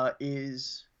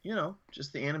 is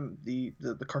just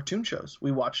the cartoon shows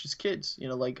we watched as kids.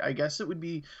 Like I guess it would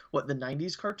be the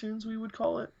 90s cartoons we would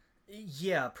call it.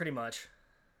 Yeah, pretty much.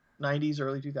 90s,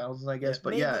 early 2000s, I guess.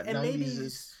 But maybe, 90s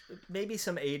is maybe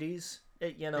some 80s.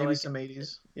 Maybe some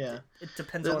 80s. Yeah. It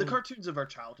depends on the cartoons of our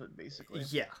childhood, basically.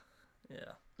 Yeah.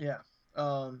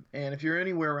 And if you're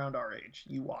anywhere around our age,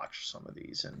 you watch some of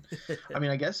these, and I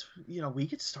mean, I guess we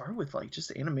could start with like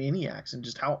just Animaniacs and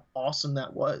just how awesome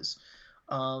that was.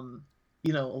 A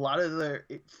lot of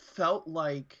it felt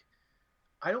like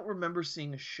I don't remember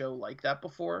seeing a show like that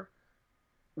before,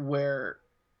 where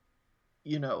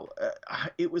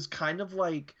it was kind of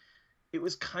like I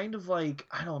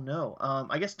don't know.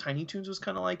 I guess Tiny Toons was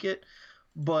kind of like it,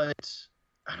 but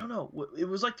I don't know. It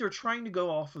was like they were trying to go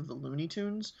off of the Looney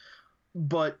Tunes,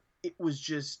 but it was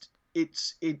just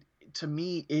to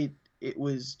me it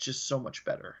was just so much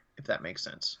better, if that makes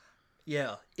sense.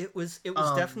 Yeah, it was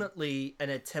definitely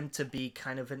an attempt to be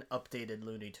kind of an updated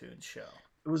Looney Tunes show.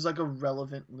 It was like a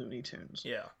relevant Looney Tunes.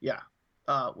 Yeah.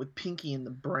 With Pinky and the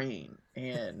Brain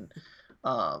and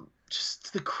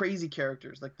just the crazy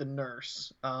characters like the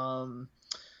nurse, Ralph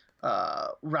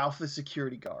the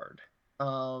security guard. It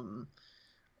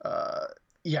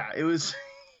was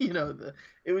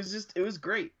it was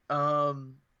great. I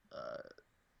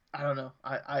don't know.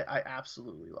 I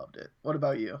absolutely loved it. What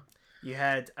about you? You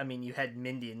had, I mean, you had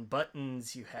Mindy and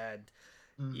Buttons. You had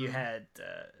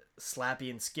Slappy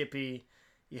and Skippy.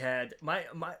 You had my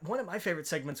one of my favorite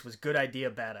segments was Good Idea,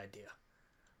 Bad Idea.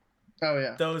 Oh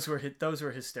yeah, those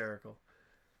were hysterical.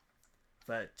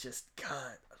 But just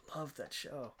God, I love that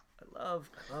show. I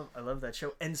love that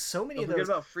show. And so many Don't of those.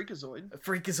 Forget about Freakazoid.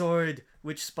 Freakazoid,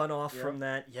 which spun off from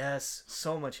that. Yes,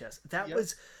 so much yes. That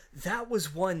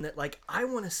was one that like I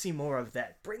want to see more of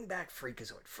that. Bring back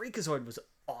Freakazoid. Freakazoid was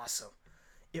awesome.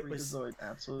 Freakazoid,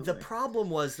 absolutely. The problem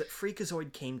was that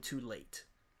Freakazoid came too late.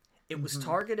 It was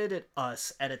targeted at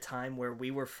us at a time where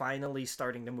we were finally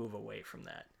starting to move away from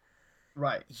that.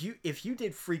 Right. If you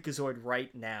did Freakazoid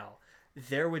right now,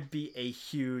 there would be a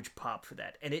huge pop for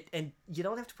that. And you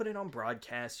don't have to put it on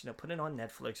broadcast, put it on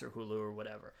Netflix or Hulu or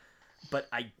whatever. But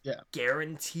I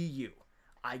guarantee you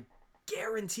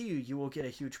will get a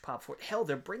huge pop for it. Hell,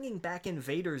 they're bringing back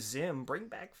Invader Zim. Bring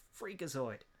back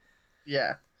Freakazoid.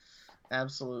 Yeah.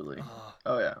 Absolutely.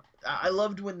 Oh yeah. I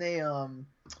loved when they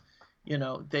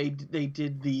they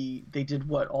did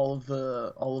what all of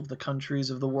the countries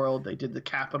of the world. They did the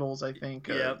capitals, I think,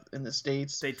 in the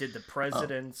States. They did the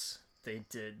presidents. They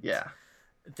did. Yeah.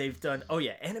 They've done. Oh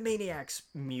yeah, Animaniacs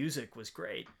music was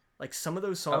great. Like some of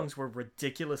those songs were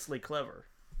ridiculously clever.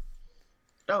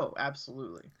 Oh,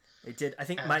 absolutely. They did. I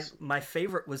think my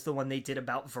favorite was the one they did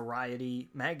about Variety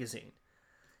magazine.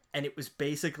 And it was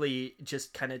basically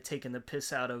just kind of taking the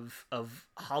piss out of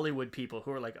Hollywood people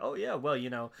who are like, oh yeah, well,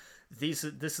 this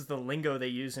is the lingo they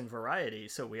use in Variety,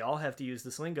 so we all have to use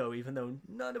this lingo, even though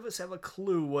none of us have a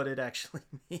clue what it actually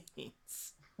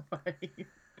means.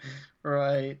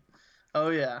 Right.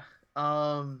 Oh yeah.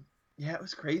 Yeah, it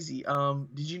was crazy.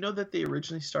 Did you know that they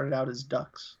originally started out as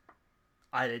ducks?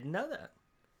 I didn't know that.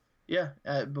 Yeah,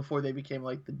 before they became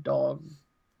like the dog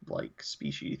like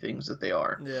species things that they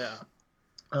are. Yeah.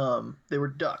 They were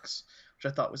ducks, which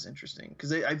I thought was interesting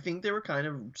because I think they were kind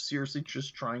of seriously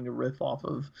just trying to riff off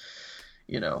of,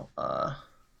 like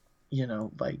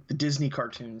the Disney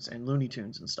cartoons and Looney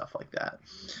Tunes and stuff like that.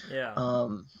 Yeah.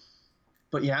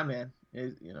 But yeah, man,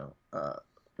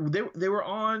 they were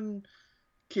on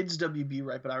Kids WB,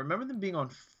 right? But I remember them being on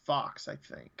Fox, I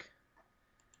think.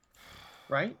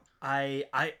 Right? I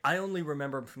only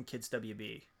remember them from Kids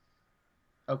WB.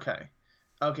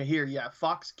 Okay, here, yeah.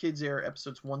 Fox Kids Air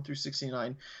episodes 1 through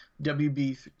 69,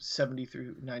 WB 70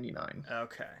 through 99.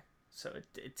 Okay. So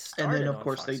it started. And then, of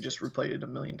course, Fox they Kids. just replayed it a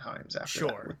million times after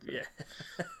Sure, that. yeah.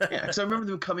 Yeah, because I remember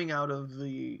them coming out of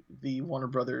the Warner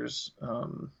Brothers...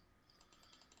 the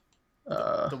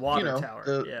water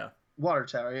tower, yeah. Water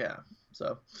tower, yeah.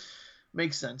 So,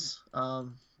 makes sense.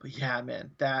 But yeah, man,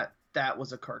 that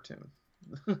was a cartoon.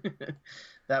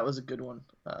 That was a good one.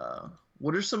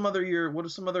 What are some other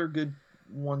good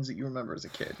ones that you remember as a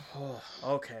kid? Oh,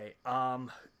 okay. I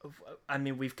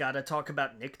mean, we've got to talk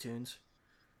about Nicktoons.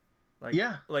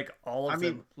 Like all of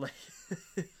them. Like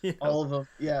all of them.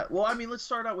 Yeah. Well, I mean, let's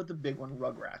start out with the big one,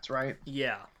 Rugrats, right?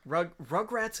 Yeah.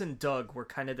 Rugrats and Doug were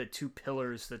kind of the two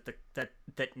pillars that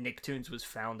Nicktoons was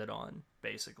founded on,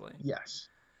 basically. Yes.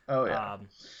 Oh yeah.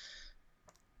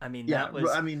 I mean, yeah. that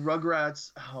was. I mean,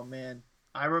 Rugrats. Oh man,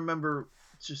 I remember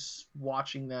just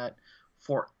watching that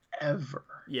forever.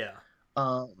 Yeah.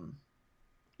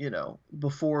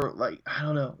 Before, like, I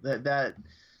don't know,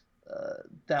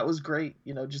 that was great.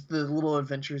 Just the little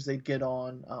adventures they'd get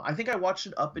on. I think I watched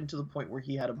it up until the point where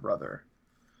he had a brother.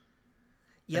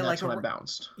 Yeah, and that's when I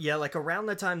bounced. Yeah, like around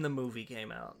the time the movie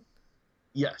came out.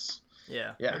 Yes.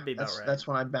 Yeah. Yeah. That's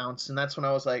when I bounced, and that's when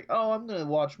I was like, oh, I'm gonna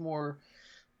watch more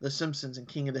The Simpsons and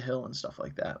King of the Hill and stuff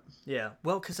like that. Yeah.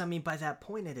 Well, because I mean, by that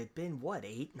point, it had been what,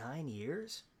 8-9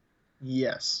 years.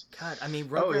 Yes. God, I mean,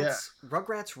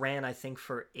 Rugrats ran, I think,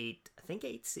 for 8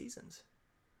 seasons.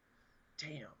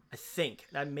 Damn. I think.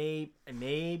 I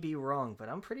may be wrong, but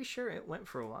I'm pretty sure it went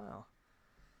for a while.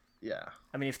 Yeah.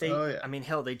 I mean, I mean,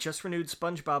 hell, they just renewed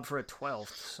SpongeBob for a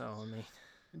 12th, so I mean.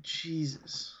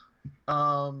 Jesus.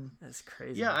 That's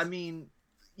crazy. Yeah, I mean,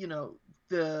 they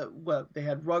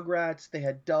had Rugrats, they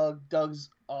had Doug.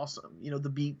 Doug's awesome. The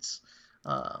Beats.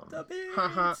 The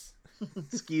Beats.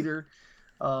 Skeeter.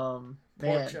 Man,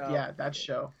 yeah, that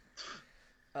show.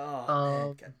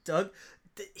 Oh, man. Doug.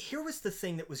 Here was the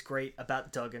thing that was great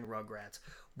about Doug and Rugrats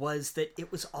was that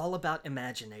it was all about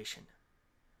imagination.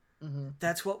 Mm-hmm.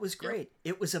 That's what was great.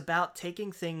 Yep. It was about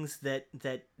taking things that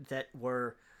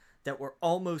were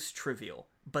almost trivial,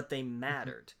 but they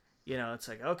mattered. Mm-hmm. It's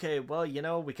like, okay, well,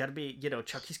 we got to be,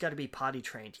 Chucky's got to be potty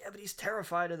trained. Yeah, but he's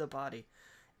terrified of the potty.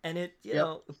 And it,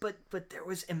 but there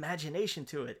was imagination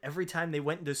to it. Every time they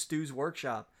went into Stu's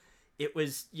workshop, it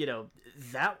was,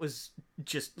 that was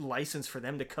just license for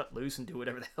them to cut loose and do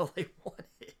whatever the hell they wanted.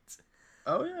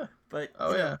 Oh yeah. But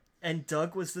Oh yeah. and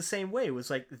Doug was the same way. It was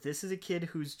like, this is a kid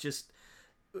who is just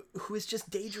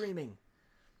daydreaming,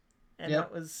 and Yep.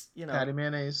 that was Patty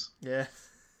mayonnaise. yeah.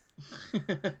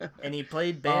 And he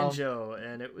played banjo,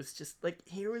 and it was just like,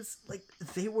 here was like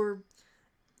they were.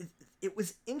 It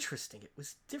was interesting. It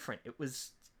was different. It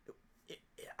was.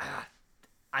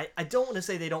 I don't want to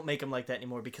say they don't make them like that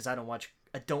anymore, because I don't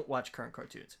watch current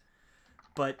cartoons,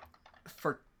 but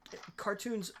for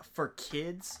cartoons for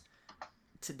kids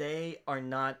today are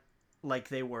not like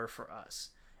they were for us.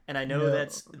 And I know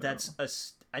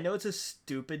I know it's a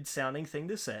stupid sounding thing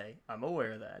to say. I'm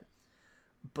aware of that.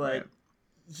 But right.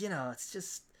 It's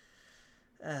just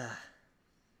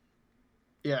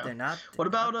yeah. They're not. What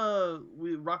about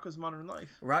Rocko's Modern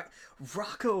Life?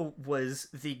 Rocko was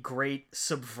the great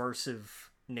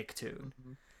subversive Nicktoon.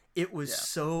 Mm-hmm. It was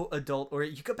so adult. Or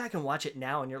you go back and watch it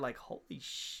now, and you're like, holy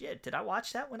shit! Did I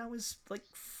watch that when I was like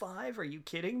 5? Are you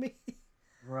kidding me?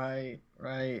 Right.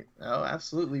 Oh,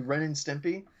 absolutely. Ren and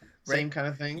Stimpy, same kind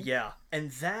of thing. Yeah, and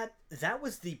that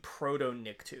was the proto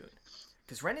Nicktoon,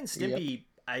 because Ren and Stimpy,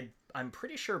 I'm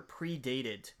pretty sure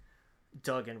predated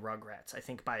Doug and Rugrats. I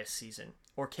think by a season,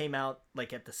 or came out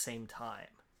like at the same time.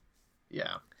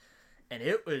 Yeah. And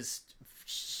it was,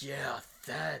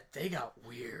 that they got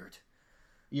weird.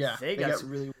 Yeah, they got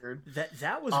really weird.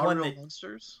 That was one that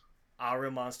Monsters. Our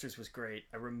Real Monsters was great.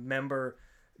 I remember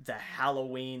the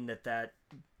Halloween that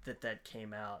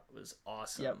came out was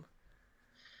awesome. Yep.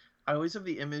 I always have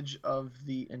the image of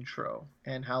the intro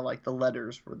and how like the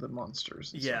letters were the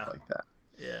monsters and stuff like that.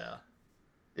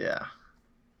 Yeah.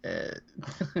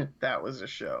 That was a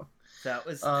show. That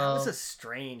was a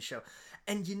strange show.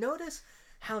 And you notice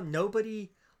how nobody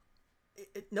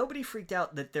freaked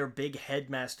out that their big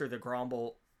headmaster, the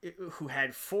Gromble, who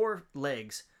had 4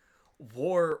 legs,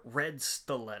 wore red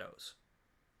stilettos.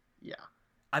 Yeah.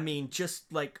 I mean,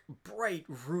 just like bright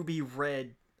ruby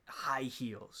red high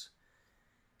heels.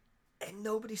 And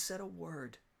nobody said a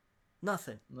word.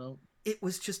 Nothing. No. It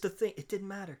was just a thing. It didn't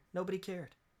matter. Nobody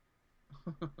cared.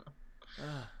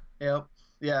 Yep.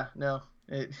 Yeah, no.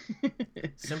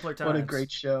 Simpler times. What a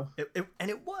great show.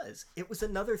 It was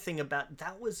another thing about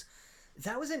that was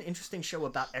an interesting show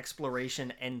about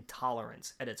exploration and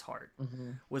tolerance at its heart.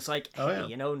 Mm-hmm. Was like,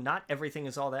 hey, not everything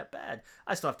is all that bad.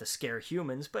 I still have to scare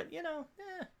humans, but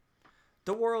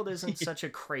the world isn't such a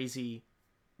crazy,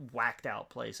 whacked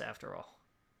out place after all.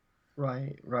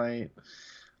 Right.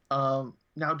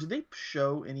 Now, do they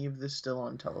show any of this still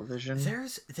on television?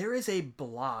 There is a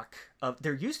block of.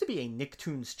 There used to be a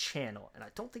Nicktoons channel, and I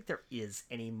don't think there is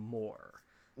anymore.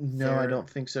 No, I don't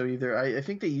think so either. I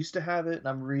think they used to have it, and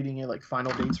I'm reading it like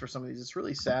final dates for some of these. It's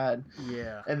really sad.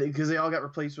 Yeah. And because they all got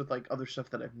replaced with like other stuff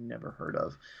that I've never heard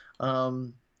of.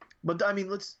 But I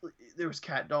mean, there was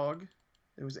Cat Dog.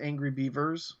 There was Angry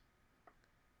Beavers.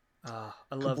 I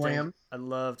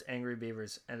loved Angry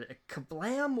Beavers, and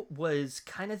Kablam was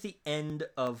kind of the end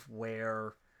of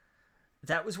where.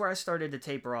 That was where I started to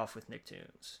taper off with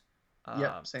Nicktoons.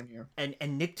 Yep, same here. And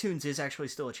Nicktoons is actually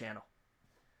still a channel.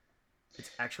 It's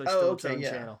actually still its own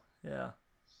channel. Yeah.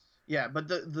 Yeah, but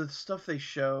the stuff they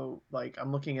show, like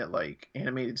I'm looking at like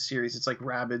animated series, it's like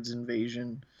Rabbids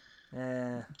Invasion,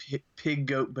 Pig,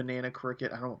 Goat, Banana,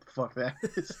 Cricket. I don't know what the fuck that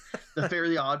is. The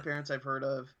Fairly Odd Parents I've heard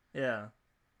of. Yeah.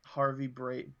 Harvey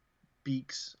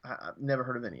Beaks. I've never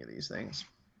heard of any of these things.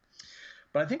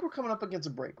 But I think we're coming up against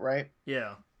a break, right?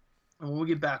 Yeah. And when we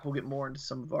get back, we'll get more into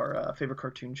some of our favorite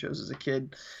cartoon shows as a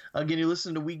kid. Again, you're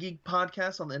listening to We Geek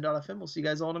Podcast on the N.FM. We'll see you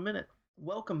guys all in a minute.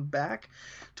 Welcome back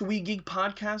to We Geek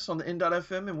Podcast on the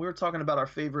N.FM, and we're talking about our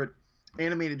favorite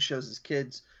animated shows as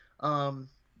kids.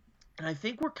 And I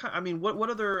think what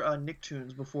other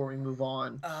Nicktoons before we move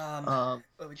on?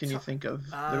 Can you think of?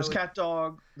 There was Cat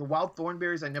Dog, the Wild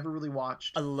Thornberrys. I never really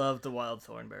watched. I love the Wild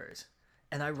Thornberrys,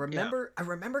 and I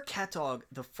remember Cat Dog.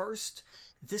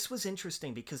 This was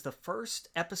interesting because the first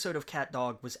episode of Cat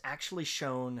Dog was actually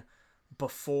shown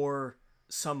before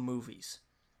some movies,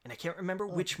 and I can't remember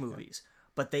which movies,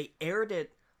 but they aired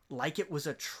it like it was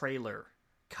a trailer,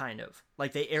 kind of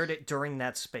like they aired it during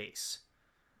that space.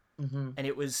 Mm-hmm. And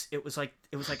it was like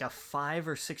a 5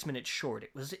 or 6 minute short.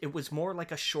 It was more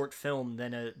like a short film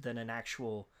than an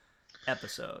actual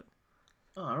episode.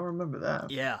 Oh, I don't remember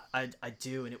that. Yeah, I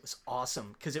do, and it was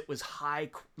awesome because it was high.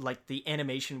 Like the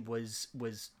animation was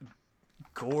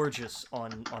gorgeous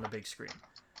on a big screen.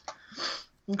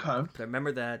 Okay. But I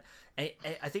remember that.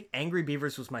 I think Angry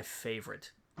Beavers was my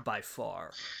favorite by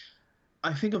far.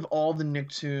 I think of all the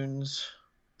Nicktoons,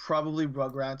 probably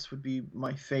Rugrats would be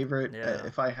my favorite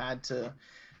if I had to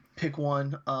pick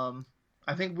one.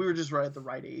 I think we were just right at the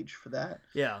right age for that.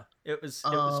 Yeah, it was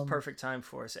perfect time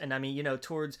for us. And I mean,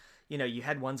 towards, you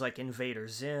had ones like Invader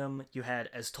Zim, you had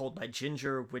As Told by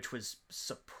Ginger, which was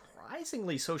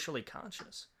surprisingly socially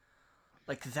conscious.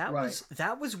 Like that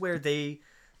was where they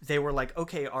were like,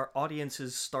 okay, our audience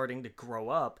is starting to grow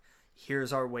up.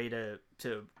 Here's our way to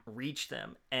reach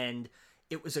them. And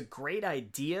it was a great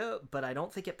idea, but I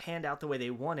don't think it panned out the way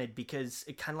they wanted, because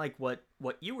it kind of like what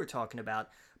you were talking about.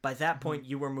 By that point,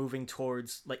 you were moving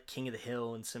towards like King of the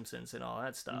Hill and Simpsons and all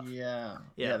that stuff. Yeah,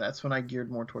 that's when I geared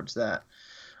more towards that.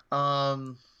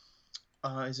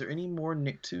 Is there any more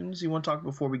Nicktoons you want to talk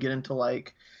before we get into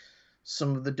like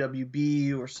some of the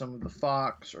WB or some of the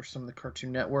Fox or some of the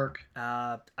Cartoon Network?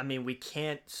 I mean, we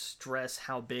can't stress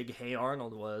how big Hey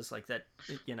Arnold was. Like that,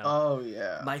 Oh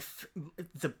yeah.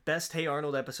 The best Hey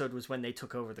Arnold episode was when they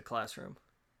took over the classroom.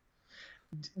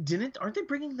 Aren't they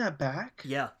bringing that back?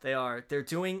 Yeah, they are. They're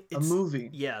doing a movie.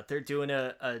 Yeah, they're doing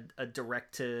a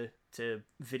direct to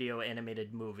video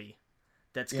animated movie.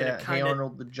 That's gonna Hey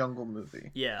Arnold the Jungle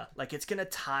movie. Yeah, like it's gonna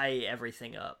tie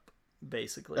everything up,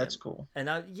 basically. That's cool. And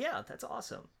that's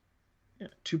awesome. Yeah,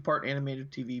 2-part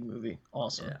animated TV movie.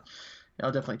 Awesome. Yeah,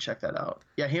 I'll definitely check that out.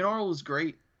 Yeah, Hey Arnold was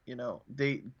great.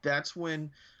 That's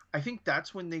when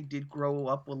they did grow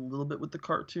up a little bit with the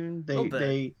cartoon.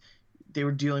 They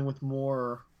were dealing with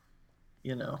more,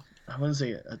 I wouldn't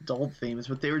say adult themes,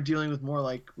 but they were dealing with more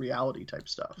like reality type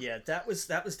stuff. Yeah, that was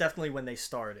definitely when they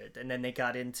started, and then they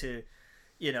got into,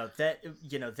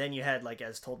 then you had like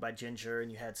As Told by Ginger,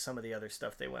 and you had some of the other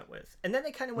stuff they went with, and then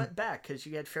they kind of went back because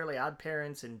you had Fairly Odd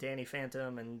Parents and Danny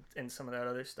Phantom and some of that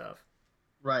other stuff.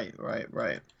 Right.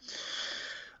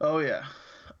 Oh yeah.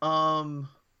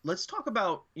 Let's talk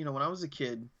about when I was a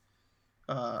kid.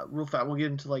 Real fast, we'll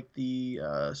get into like the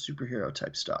superhero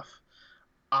type stuff.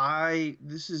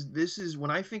 This is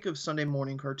when I think of Sunday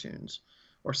morning cartoons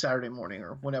or Saturday morning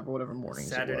or whatever morning.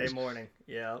 Saturday morning,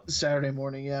 yeah. Saturday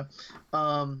morning, yeah.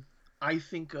 I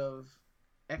think of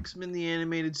X-Men the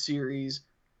animated series,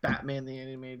 Batman the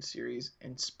animated series,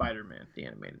 and Spider-Man the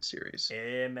animated series.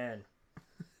 Amen.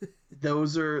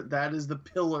 That is the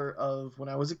pillar of when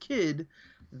I was a kid.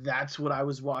 That's what I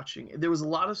was watching. There was a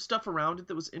lot of stuff around it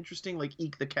that was interesting, like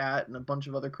Eek the Cat and a bunch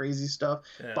of other crazy stuff.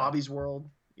 Yeah. Bobby's World,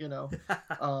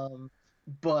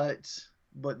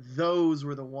 but those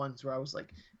were the ones where I was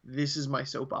like, this is my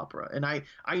soap opera. And I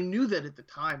knew that at the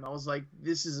time. I was like,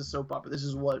 this is a soap opera. This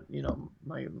is what,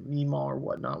 my Meemaw or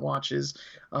whatnot watches.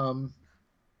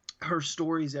 Her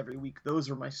stories every week. Those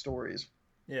were my stories.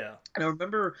 Yeah. And I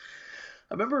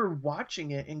remember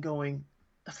watching it and going,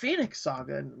 the Phoenix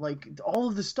Saga, and like all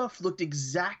of the stuff looked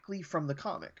exactly from the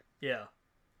comic. Yeah.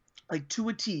 Like to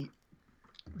a T.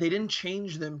 They didn't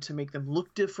change them to make them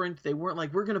look different. They weren't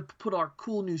like, we're going to put our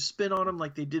cool new spin on them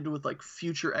like they did with like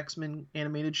future X-Men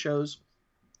animated shows.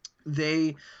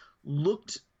 They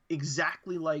looked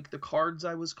exactly like the cards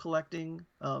I was collecting,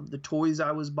 the toys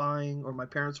I was buying or my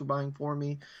parents were buying for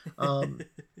me.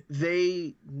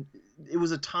 It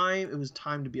was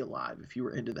time to be alive if you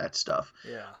were into that stuff.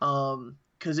 Yeah.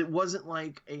 Because it wasn't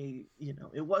like I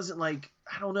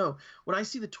don't know. When I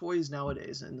see the toys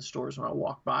nowadays in the stores when I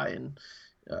walk by and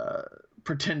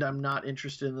pretend I'm not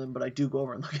interested in them, but I do go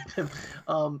over and look at them.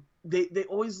 They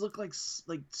always look like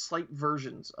slight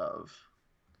versions of,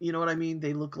 you know what I mean?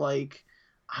 They look like,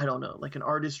 I don't know, like an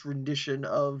artist rendition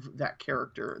of that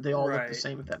character. They all look the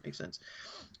same, if that makes sense.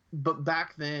 But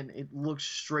back then, it looked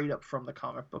straight up from the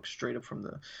comic book, straight up from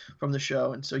the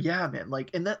show. And so, yeah, man, like,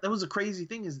 and that was a crazy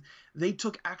thing is they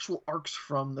took actual arcs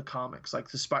from the comics,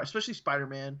 like especially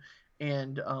Spider-Man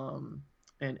and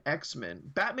X-Men.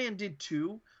 Batman did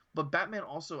too, but Batman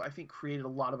also, I think, created a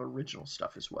lot of original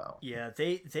stuff as well. Yeah,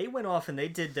 they went off and they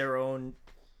did their own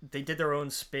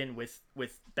spin with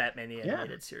Batman the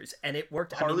Animated Series, and it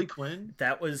worked. Harley Quinn.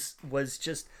 That was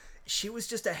just. She was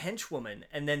just a henchwoman,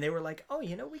 and then they were like, oh,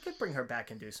 we could bring her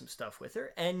back and do some stuff with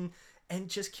her, and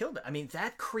just killed it. I mean,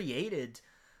 that created,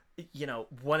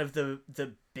 one of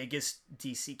the biggest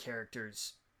DC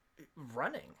characters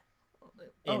running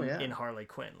in Harley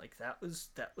Quinn. Like that was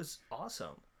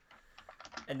awesome.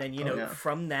 And then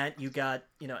from that you got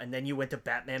and then you went to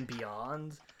Batman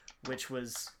Beyond, which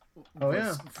was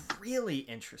really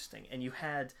interesting, and you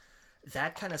had.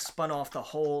 That kind of spun off the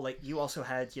whole, like, you also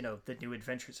had, the New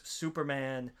Adventures of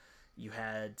Superman. You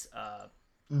had,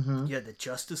 you had the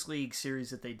Justice League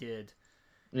series that they did.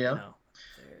 Yeah.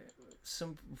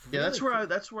 Some really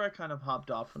that's where I kind of hopped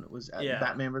off when it was at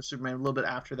Batman vs Superman. A little bit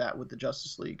after that with the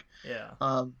Justice League. Yeah.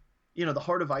 The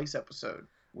Heart of Ice episode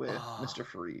with Mr.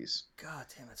 Freeze. God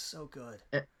damn, it's so good.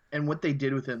 And what they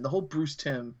did with him, the whole Bruce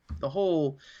Timm, the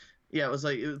whole. Yeah, it was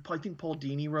like I think Paul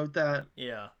Dini wrote that.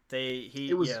 Yeah,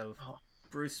 It was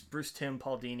Bruce Timm,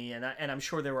 Paul Dini, and I'm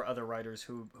sure there were other writers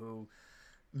who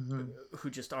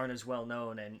just aren't as well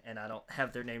known, and I don't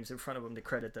have their names in front of them to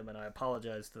credit them, and I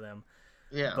apologize to them.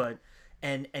 Yeah. But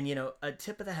and a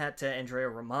tip of the hat to Andrea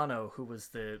Romano, who was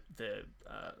the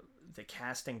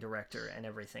casting director and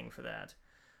everything for that,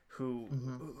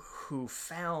 who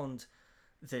found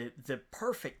the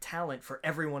perfect talent for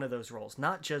every one of those roles,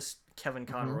 not just Kevin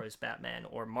Conroy's Batman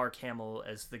or Mark Hamill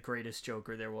as the greatest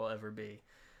Joker there will ever be,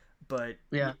 but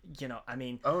I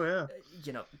mean,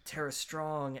 Tara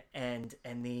Strong and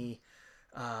the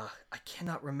I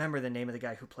cannot remember the name of the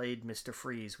guy who played Mr.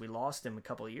 Freeze. We lost him a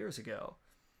couple of years ago.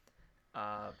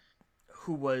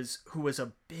 Who was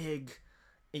a big,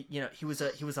 he was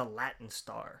a Latin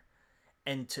star,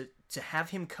 and to have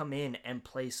him come in and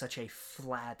play such a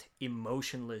flat,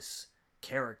 emotionless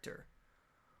character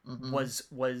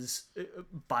was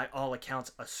by all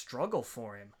accounts a struggle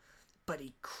for him, but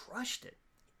he crushed it.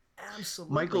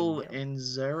 Absolutely. Michael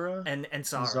Ansara?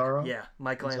 Ansara. Yeah,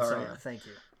 Michael Ansara. Thank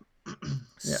you.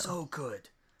 So good.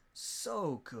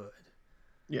 So good.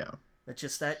 Yeah. But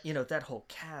just that, that whole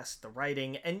cast, the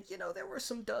writing, and, there were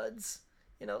some duds.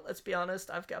 Let's be honest,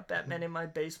 I've got Batman in my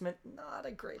basement. Not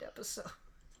a great episode.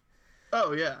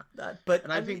 Oh, yeah. But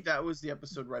I think that was the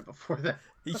episode right before that.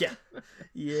 Yeah.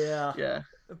 Yeah.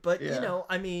 But, you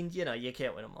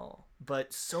can't win them all.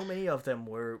 But so many of them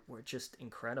were just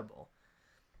incredible.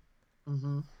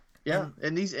 Yeah,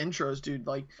 and these intros, dude,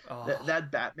 like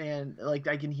that Batman, like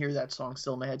I can hear that song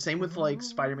still in my head. Same with like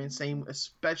Spider-Man, same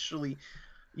especially,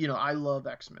 I love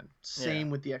X-Men. Same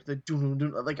with the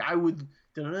like I would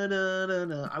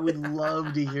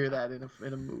love to hear that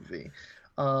in a movie.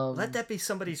 Let that be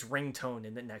somebody's ringtone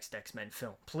in the next X-Men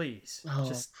film, please.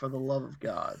 Just for the love of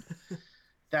God.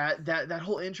 That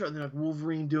whole intro, and then like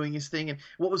Wolverine doing his thing, and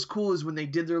what was cool is when they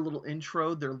did their little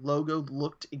intro, their logo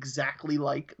looked exactly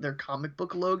like their comic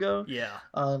book logo. Yeah.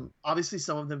 Obviously,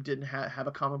 some of them didn't have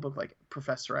a comic book like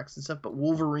Professor X and stuff, but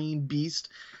Wolverine, Beast,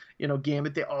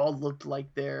 Gambit, they all looked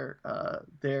like their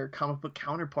comic book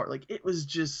counterpart. Like it was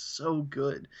just so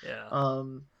good. Yeah.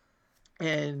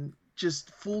 And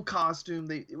just full costume.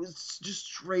 It was just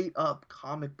straight up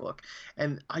comic book,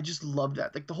 and I just loved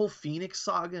that. Like the whole Phoenix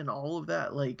saga and all of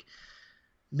that. Like,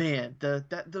 man,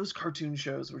 those cartoon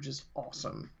shows were just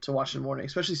awesome to watch in the morning,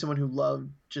 especially someone who loved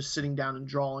just sitting down and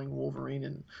drawing Wolverine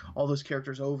and all those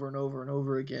characters over and over and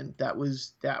over again. That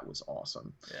was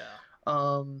awesome.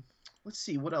 Yeah. Let's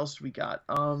see what else we got.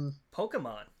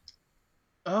 Pokemon.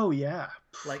 Oh yeah.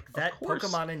 Like that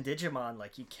Pokemon and Digimon.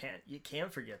 Like you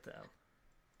can't forget them.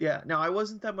 Yeah, now I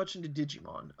wasn't that much into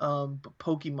Digimon, but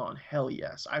Pokemon, hell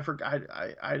yes. I forgot.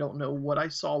 I don't know what I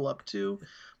saw up to,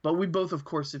 but we both, of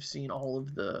course, have seen all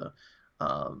of the,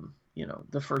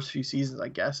 the first few seasons, I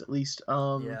guess, at least.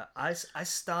 Yeah, I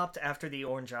stopped after the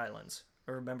Orange Islands.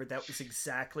 I remember that was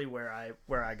exactly where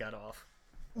I got off.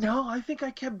 No, I think I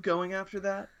kept going after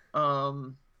that,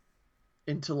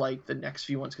 into like the next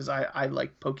few ones because I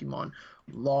liked Pokemon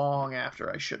long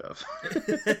after I should have.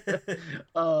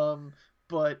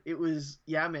 But it was,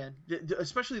 yeah, man.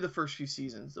 Especially the first few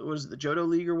seasons. What is it, the Johto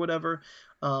League or whatever?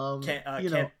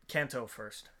 Kanto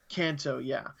first. Kanto,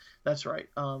 yeah, that's right.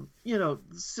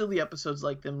 Silly episodes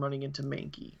like them running into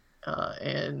Mankey,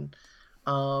 and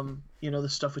the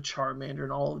stuff with Charmander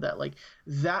and all of that. Like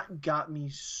that got me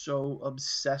so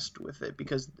obsessed with it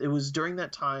because it was during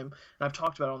that time, and I've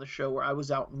talked about it on the show, where I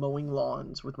was out mowing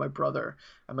lawns with my brother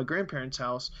at my grandparents'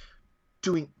 house,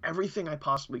 doing everything I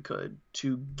possibly could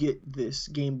to get this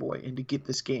Game Boy and to get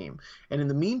this game. And in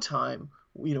the meantime,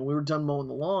 we were done mowing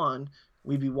the lawn,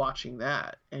 we'd be watching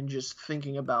that and just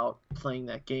thinking about playing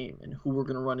that game and who we're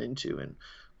going to run into and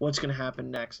what's going to happen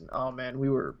next. And oh man, we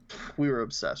were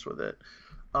obsessed with it.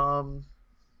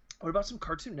 What about some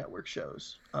Cartoon Network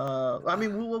shows? I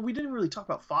mean, we didn't really talk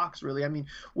about Fox, really. I mean,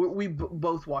 we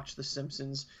both watched The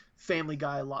Simpsons, Family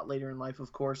Guy a lot later in life,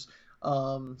 of course.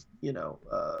 But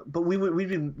we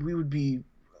would be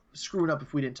screwing up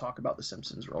if we didn't talk about The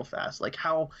Simpsons real fast. Like,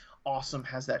 how awesome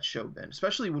has that show been,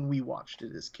 especially when we watched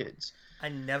it as kids? I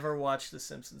never watched The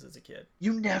Simpsons as a kid.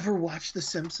 You never watched The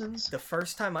Simpsons? The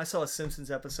first time I saw a Simpsons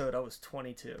episode, I was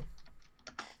 22.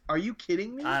 Are you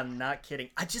kidding me? I'm not kidding.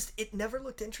 It never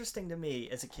looked interesting to me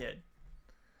as a kid.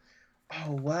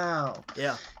 Oh, wow.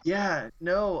 Yeah. Yeah,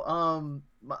 no,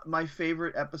 my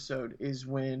favorite episode is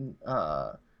when,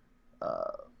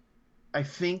 I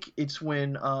think it's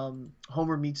when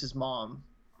Homer meets his mom,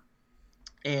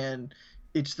 and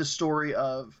it's the story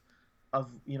of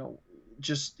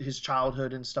just his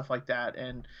childhood and stuff like that.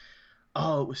 And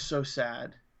oh, it was so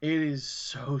sad. It is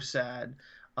so sad.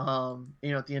 At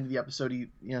the end of the episode,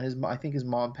 I think his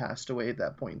mom passed away at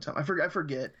that point in time. I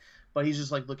forget, but he's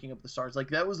just like looking up the stars. Like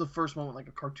that was the first moment like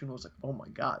a cartoon was like, oh my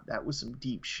god, that was some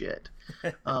deep shit.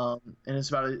 And it's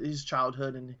about his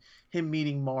childhood and him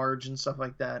meeting Marge and stuff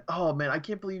like that. Oh man, I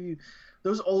can't believe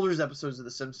those older episodes of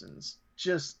The Simpsons,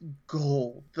 just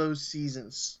gold. Those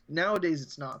seasons. Nowadays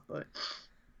it's not, but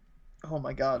oh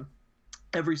my god,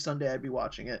 every Sunday I'd be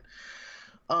watching it.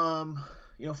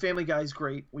 Family Guy's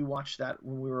great. We watched that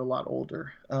when we were a lot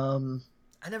older. I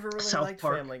never really liked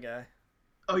Family Guy.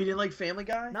 Oh, you didn't like Family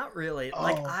Guy? Not really. Oh.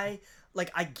 I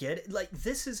get it. Like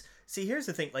here's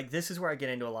the thing. Like this is where I get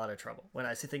into a lot of trouble when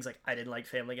I say things like I didn't like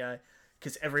Family Guy,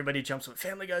 because everybody jumps with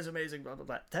Family Guy's amazing, blah blah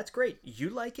blah. That's great.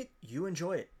 You like it. You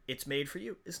enjoy it. It's made for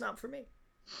you. It's not for me.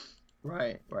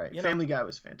 Right. Family Guy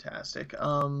was fantastic.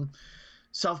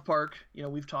 South Park,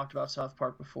 we've talked about South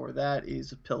Park before. That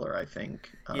is a pillar, I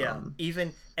think.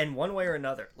 Even and one way or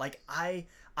another. Like I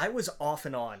was off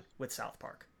and on with South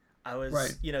Park. I was,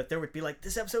 right. There would be like,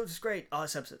 this episode was great. Oh,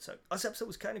 this episode sucked. Oh, this episode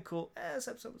was kind of cool. This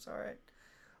episode was all right.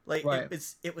 Like right.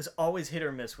 It was always hit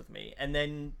or miss with me. And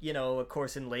then, of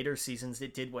course, in later seasons,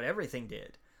 it did what everything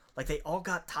did. Like they all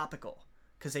got topical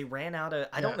because they ran out of.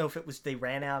 I don't know if it was they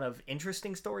ran out of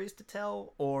interesting stories to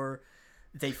tell or.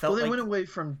 They felt they went away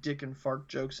from dick and fart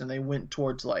jokes and they went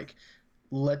towards like,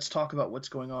 let's talk about what's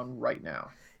going on right now.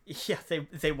 Yeah,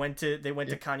 they went to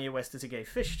Kanye West is a gay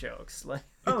fish jokes. Like,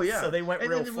 oh yeah, so they went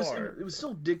real far. It was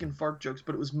still dick and fart jokes,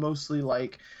 but it was mostly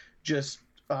like just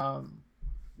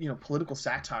political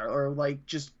satire or like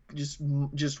just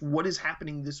what is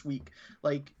happening this week.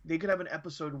 Like they could have an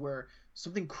episode where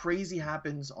something crazy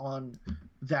happens on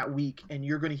that week and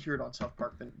you're going to hear it on South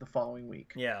Park the following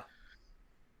week. Yeah.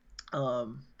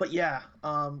 But yeah,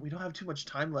 we don't have too much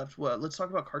time left. Well, let's talk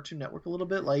about Cartoon Network a little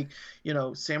bit. Like,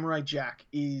 Samurai Jack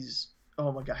is,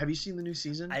 oh my god, have you seen the new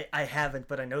season? I haven't,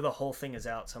 but I know the whole thing is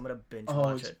out, so I'm gonna binge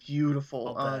watch it. It's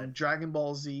beautiful. Dragon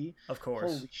Ball Z, of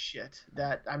course. Holy shit,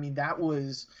 that's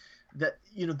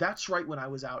right when I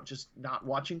was out just not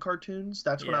watching cartoons.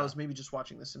 That's when I was maybe just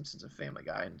watching The Simpsons and Family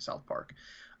Guy and South Park.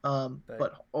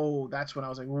 But that's when I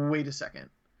was like, wait a second.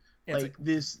 Like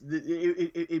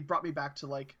it brought me back to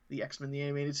like the X-Men the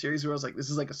animated series where I was like, this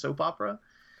is like a soap opera,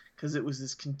 because it was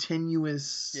this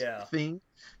continuous thing,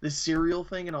 this serial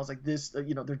thing, and I was like, this they're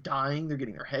dying, they're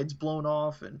getting their heads blown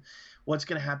off, and what's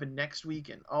gonna happen next week?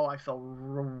 And I fell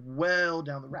well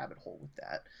down the rabbit hole with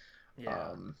that.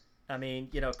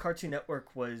 Cartoon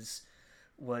Network was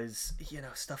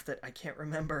stuff that I can't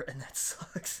remember, and that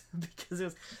sucks because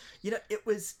it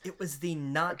was the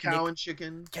not Cow and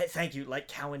Chicken. Thank you, like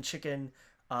Cow and Chicken.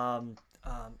 Oh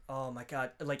my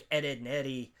god, like Ed, Edd n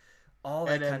Eddy, all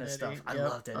that kind of stuff. Yep. I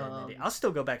loved Ed, Edd n Eddy. I'll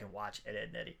still go back and watch Ed, Edd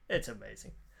n Eddy. It's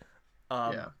amazing.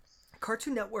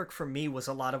 Cartoon Network for me was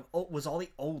all the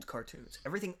old cartoons,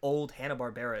 everything old,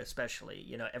 Hanna-Barbera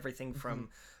especially. Everything from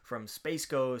Space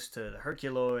Ghost to the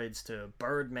Herculoids to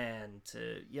Birdman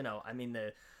to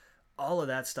all of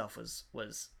that stuff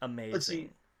was amazing. Let's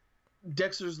see.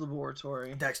 Dexter's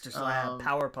Laboratory, Dexter's Lab,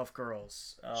 Powerpuff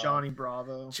Girls, Johnny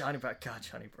Bravo. Johnny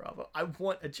Bravo. I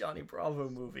want a Johnny Bravo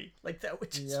movie. Like that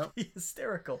would just be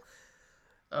hysterical.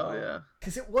 Oh yeah,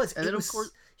 because it was. And then of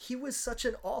course he was such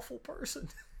an awful person.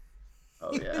 Oh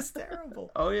yeah, he was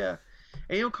terrible. Oh yeah.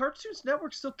 And Cartoon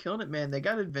Network's still killing it, man. They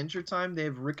got Adventure Time. They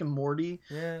have Rick and Morty.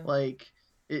 Yeah. Like,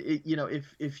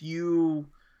 if you're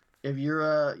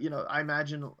I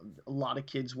imagine a lot of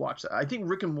kids watch that. I think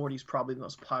Rick and Morty's probably the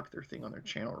most popular thing on their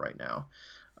channel right now,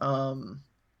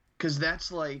 because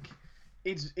that's like,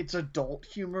 it's adult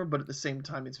humor, but at the same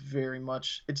time, it's very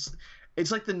much it's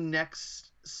like the next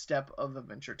step of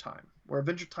Adventure Time, where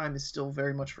Adventure Time is still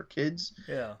very much for kids.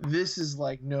 Yeah. This is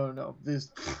like no,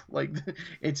 this like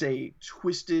it's a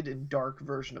twisted and dark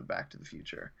version of Back to the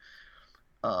Future.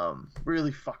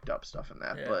 Really fucked up stuff in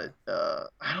that, but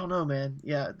I don't know, man.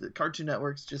 Yeah, the Cartoon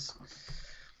Network's just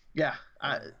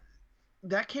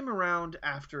that came around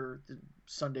after the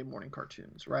Sunday morning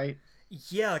cartoons, right?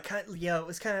 Yeah, it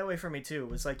was kind of that way for me too. It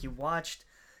was like you watched.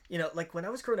 Like when I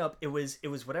was growing up, it was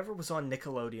whatever was on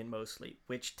Nickelodeon mostly,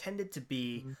 which tended to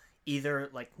be either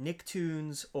like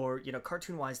Nicktoons or,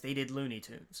 cartoon-wise, they did Looney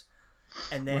Tunes.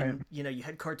 And then, you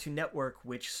had Cartoon Network,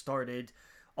 which started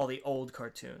all the old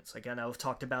cartoons. Like I know I've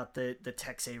talked about the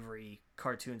Tex Avery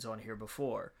cartoons on here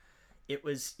before. It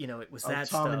was, it was that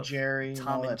Tom stuff. and Jerry,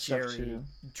 Tom and Jerry,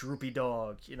 Droopy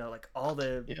Dog, like all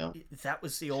the, that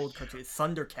was the old cartoon.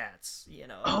 Thundercats,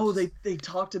 Oh, they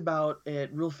talked about it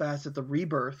real fast at the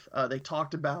Rebirth. They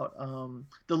talked about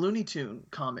the Looney Tune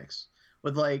comics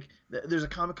with like, there's a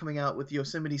comic coming out with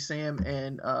Yosemite Sam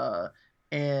and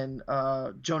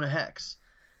Jonah Hex.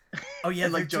 Oh yeah,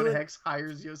 and like Jonah Hex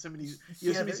hires Yosemite.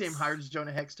 Yosemite Sam hires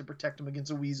Jonah Hex to protect him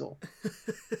against a weasel.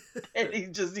 And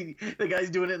the guy's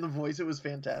doing it in the voice. It was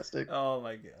fantastic. Oh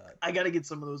my god! I got to get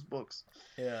some of those books.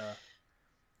 Yeah,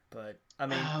 but I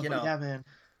mean, yeah, man.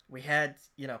 We had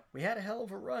a hell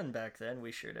of a run back then.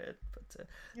 We sure did. But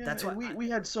that's why we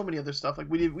had so many other stuff. Like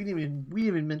we didn't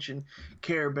even mention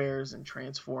Care Bears and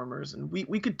Transformers, and we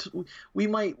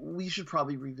should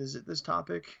probably revisit this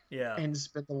topic. Yeah. And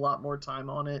spend a lot more time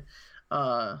on it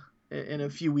in a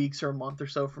few weeks or a month or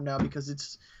so from now,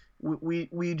 because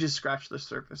we just scratched the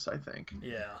surface, I think.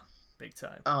 Yeah, big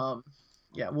time.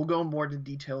 Yeah, we'll go more into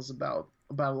details about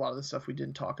a lot of the stuff we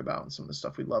didn't talk about and some of the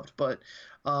stuff we loved, but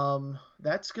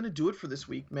that's gonna do it for this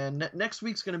week, man. Next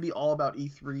week's gonna be all about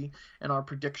E3 and our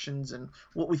predictions and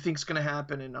what we think's gonna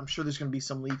happen, and I'm sure there's gonna be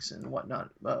some leaks and whatnot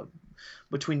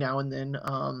between now and then.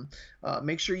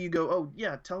 Make sure you go. Oh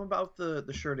yeah, tell them about the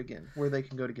shirt again, where they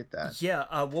can go to get that.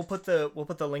 Yeah, we'll put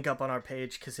the link up on our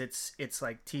page, because it's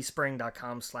like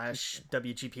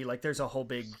teespring.com/WGP. Like there's a whole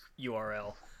big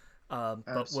URL.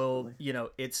 But we'll,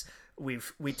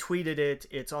 we tweeted it.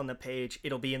 It's on the page.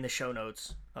 It'll be in the show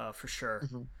notes for sure.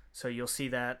 Mm-hmm. So you'll see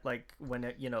that like when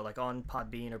it, like on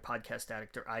Podbean or Podcast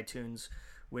Addict or iTunes,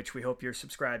 which we hope you're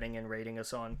subscribing and rating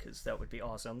us on, because that would be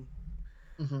awesome.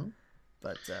 Mm-hmm.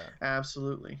 But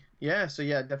absolutely, yeah. So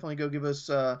yeah, definitely go give us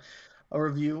a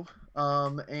review.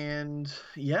 And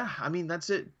yeah, I mean that's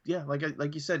it. Yeah,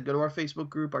 like you said, go to our Facebook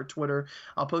group, our Twitter.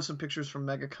 I'll post some pictures from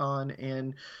MegaCon,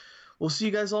 and we'll see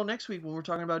you guys all next week when we're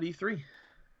talking about E3.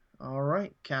 All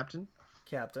right, Captain.